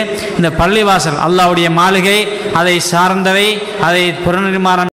பங்கெடுத்து இந்த பள்ளிவாசல் அல்லாஹ்வுடைய மாளிகை, அதை சார்ந்தவை, அதை புனர்நிர்மாணம்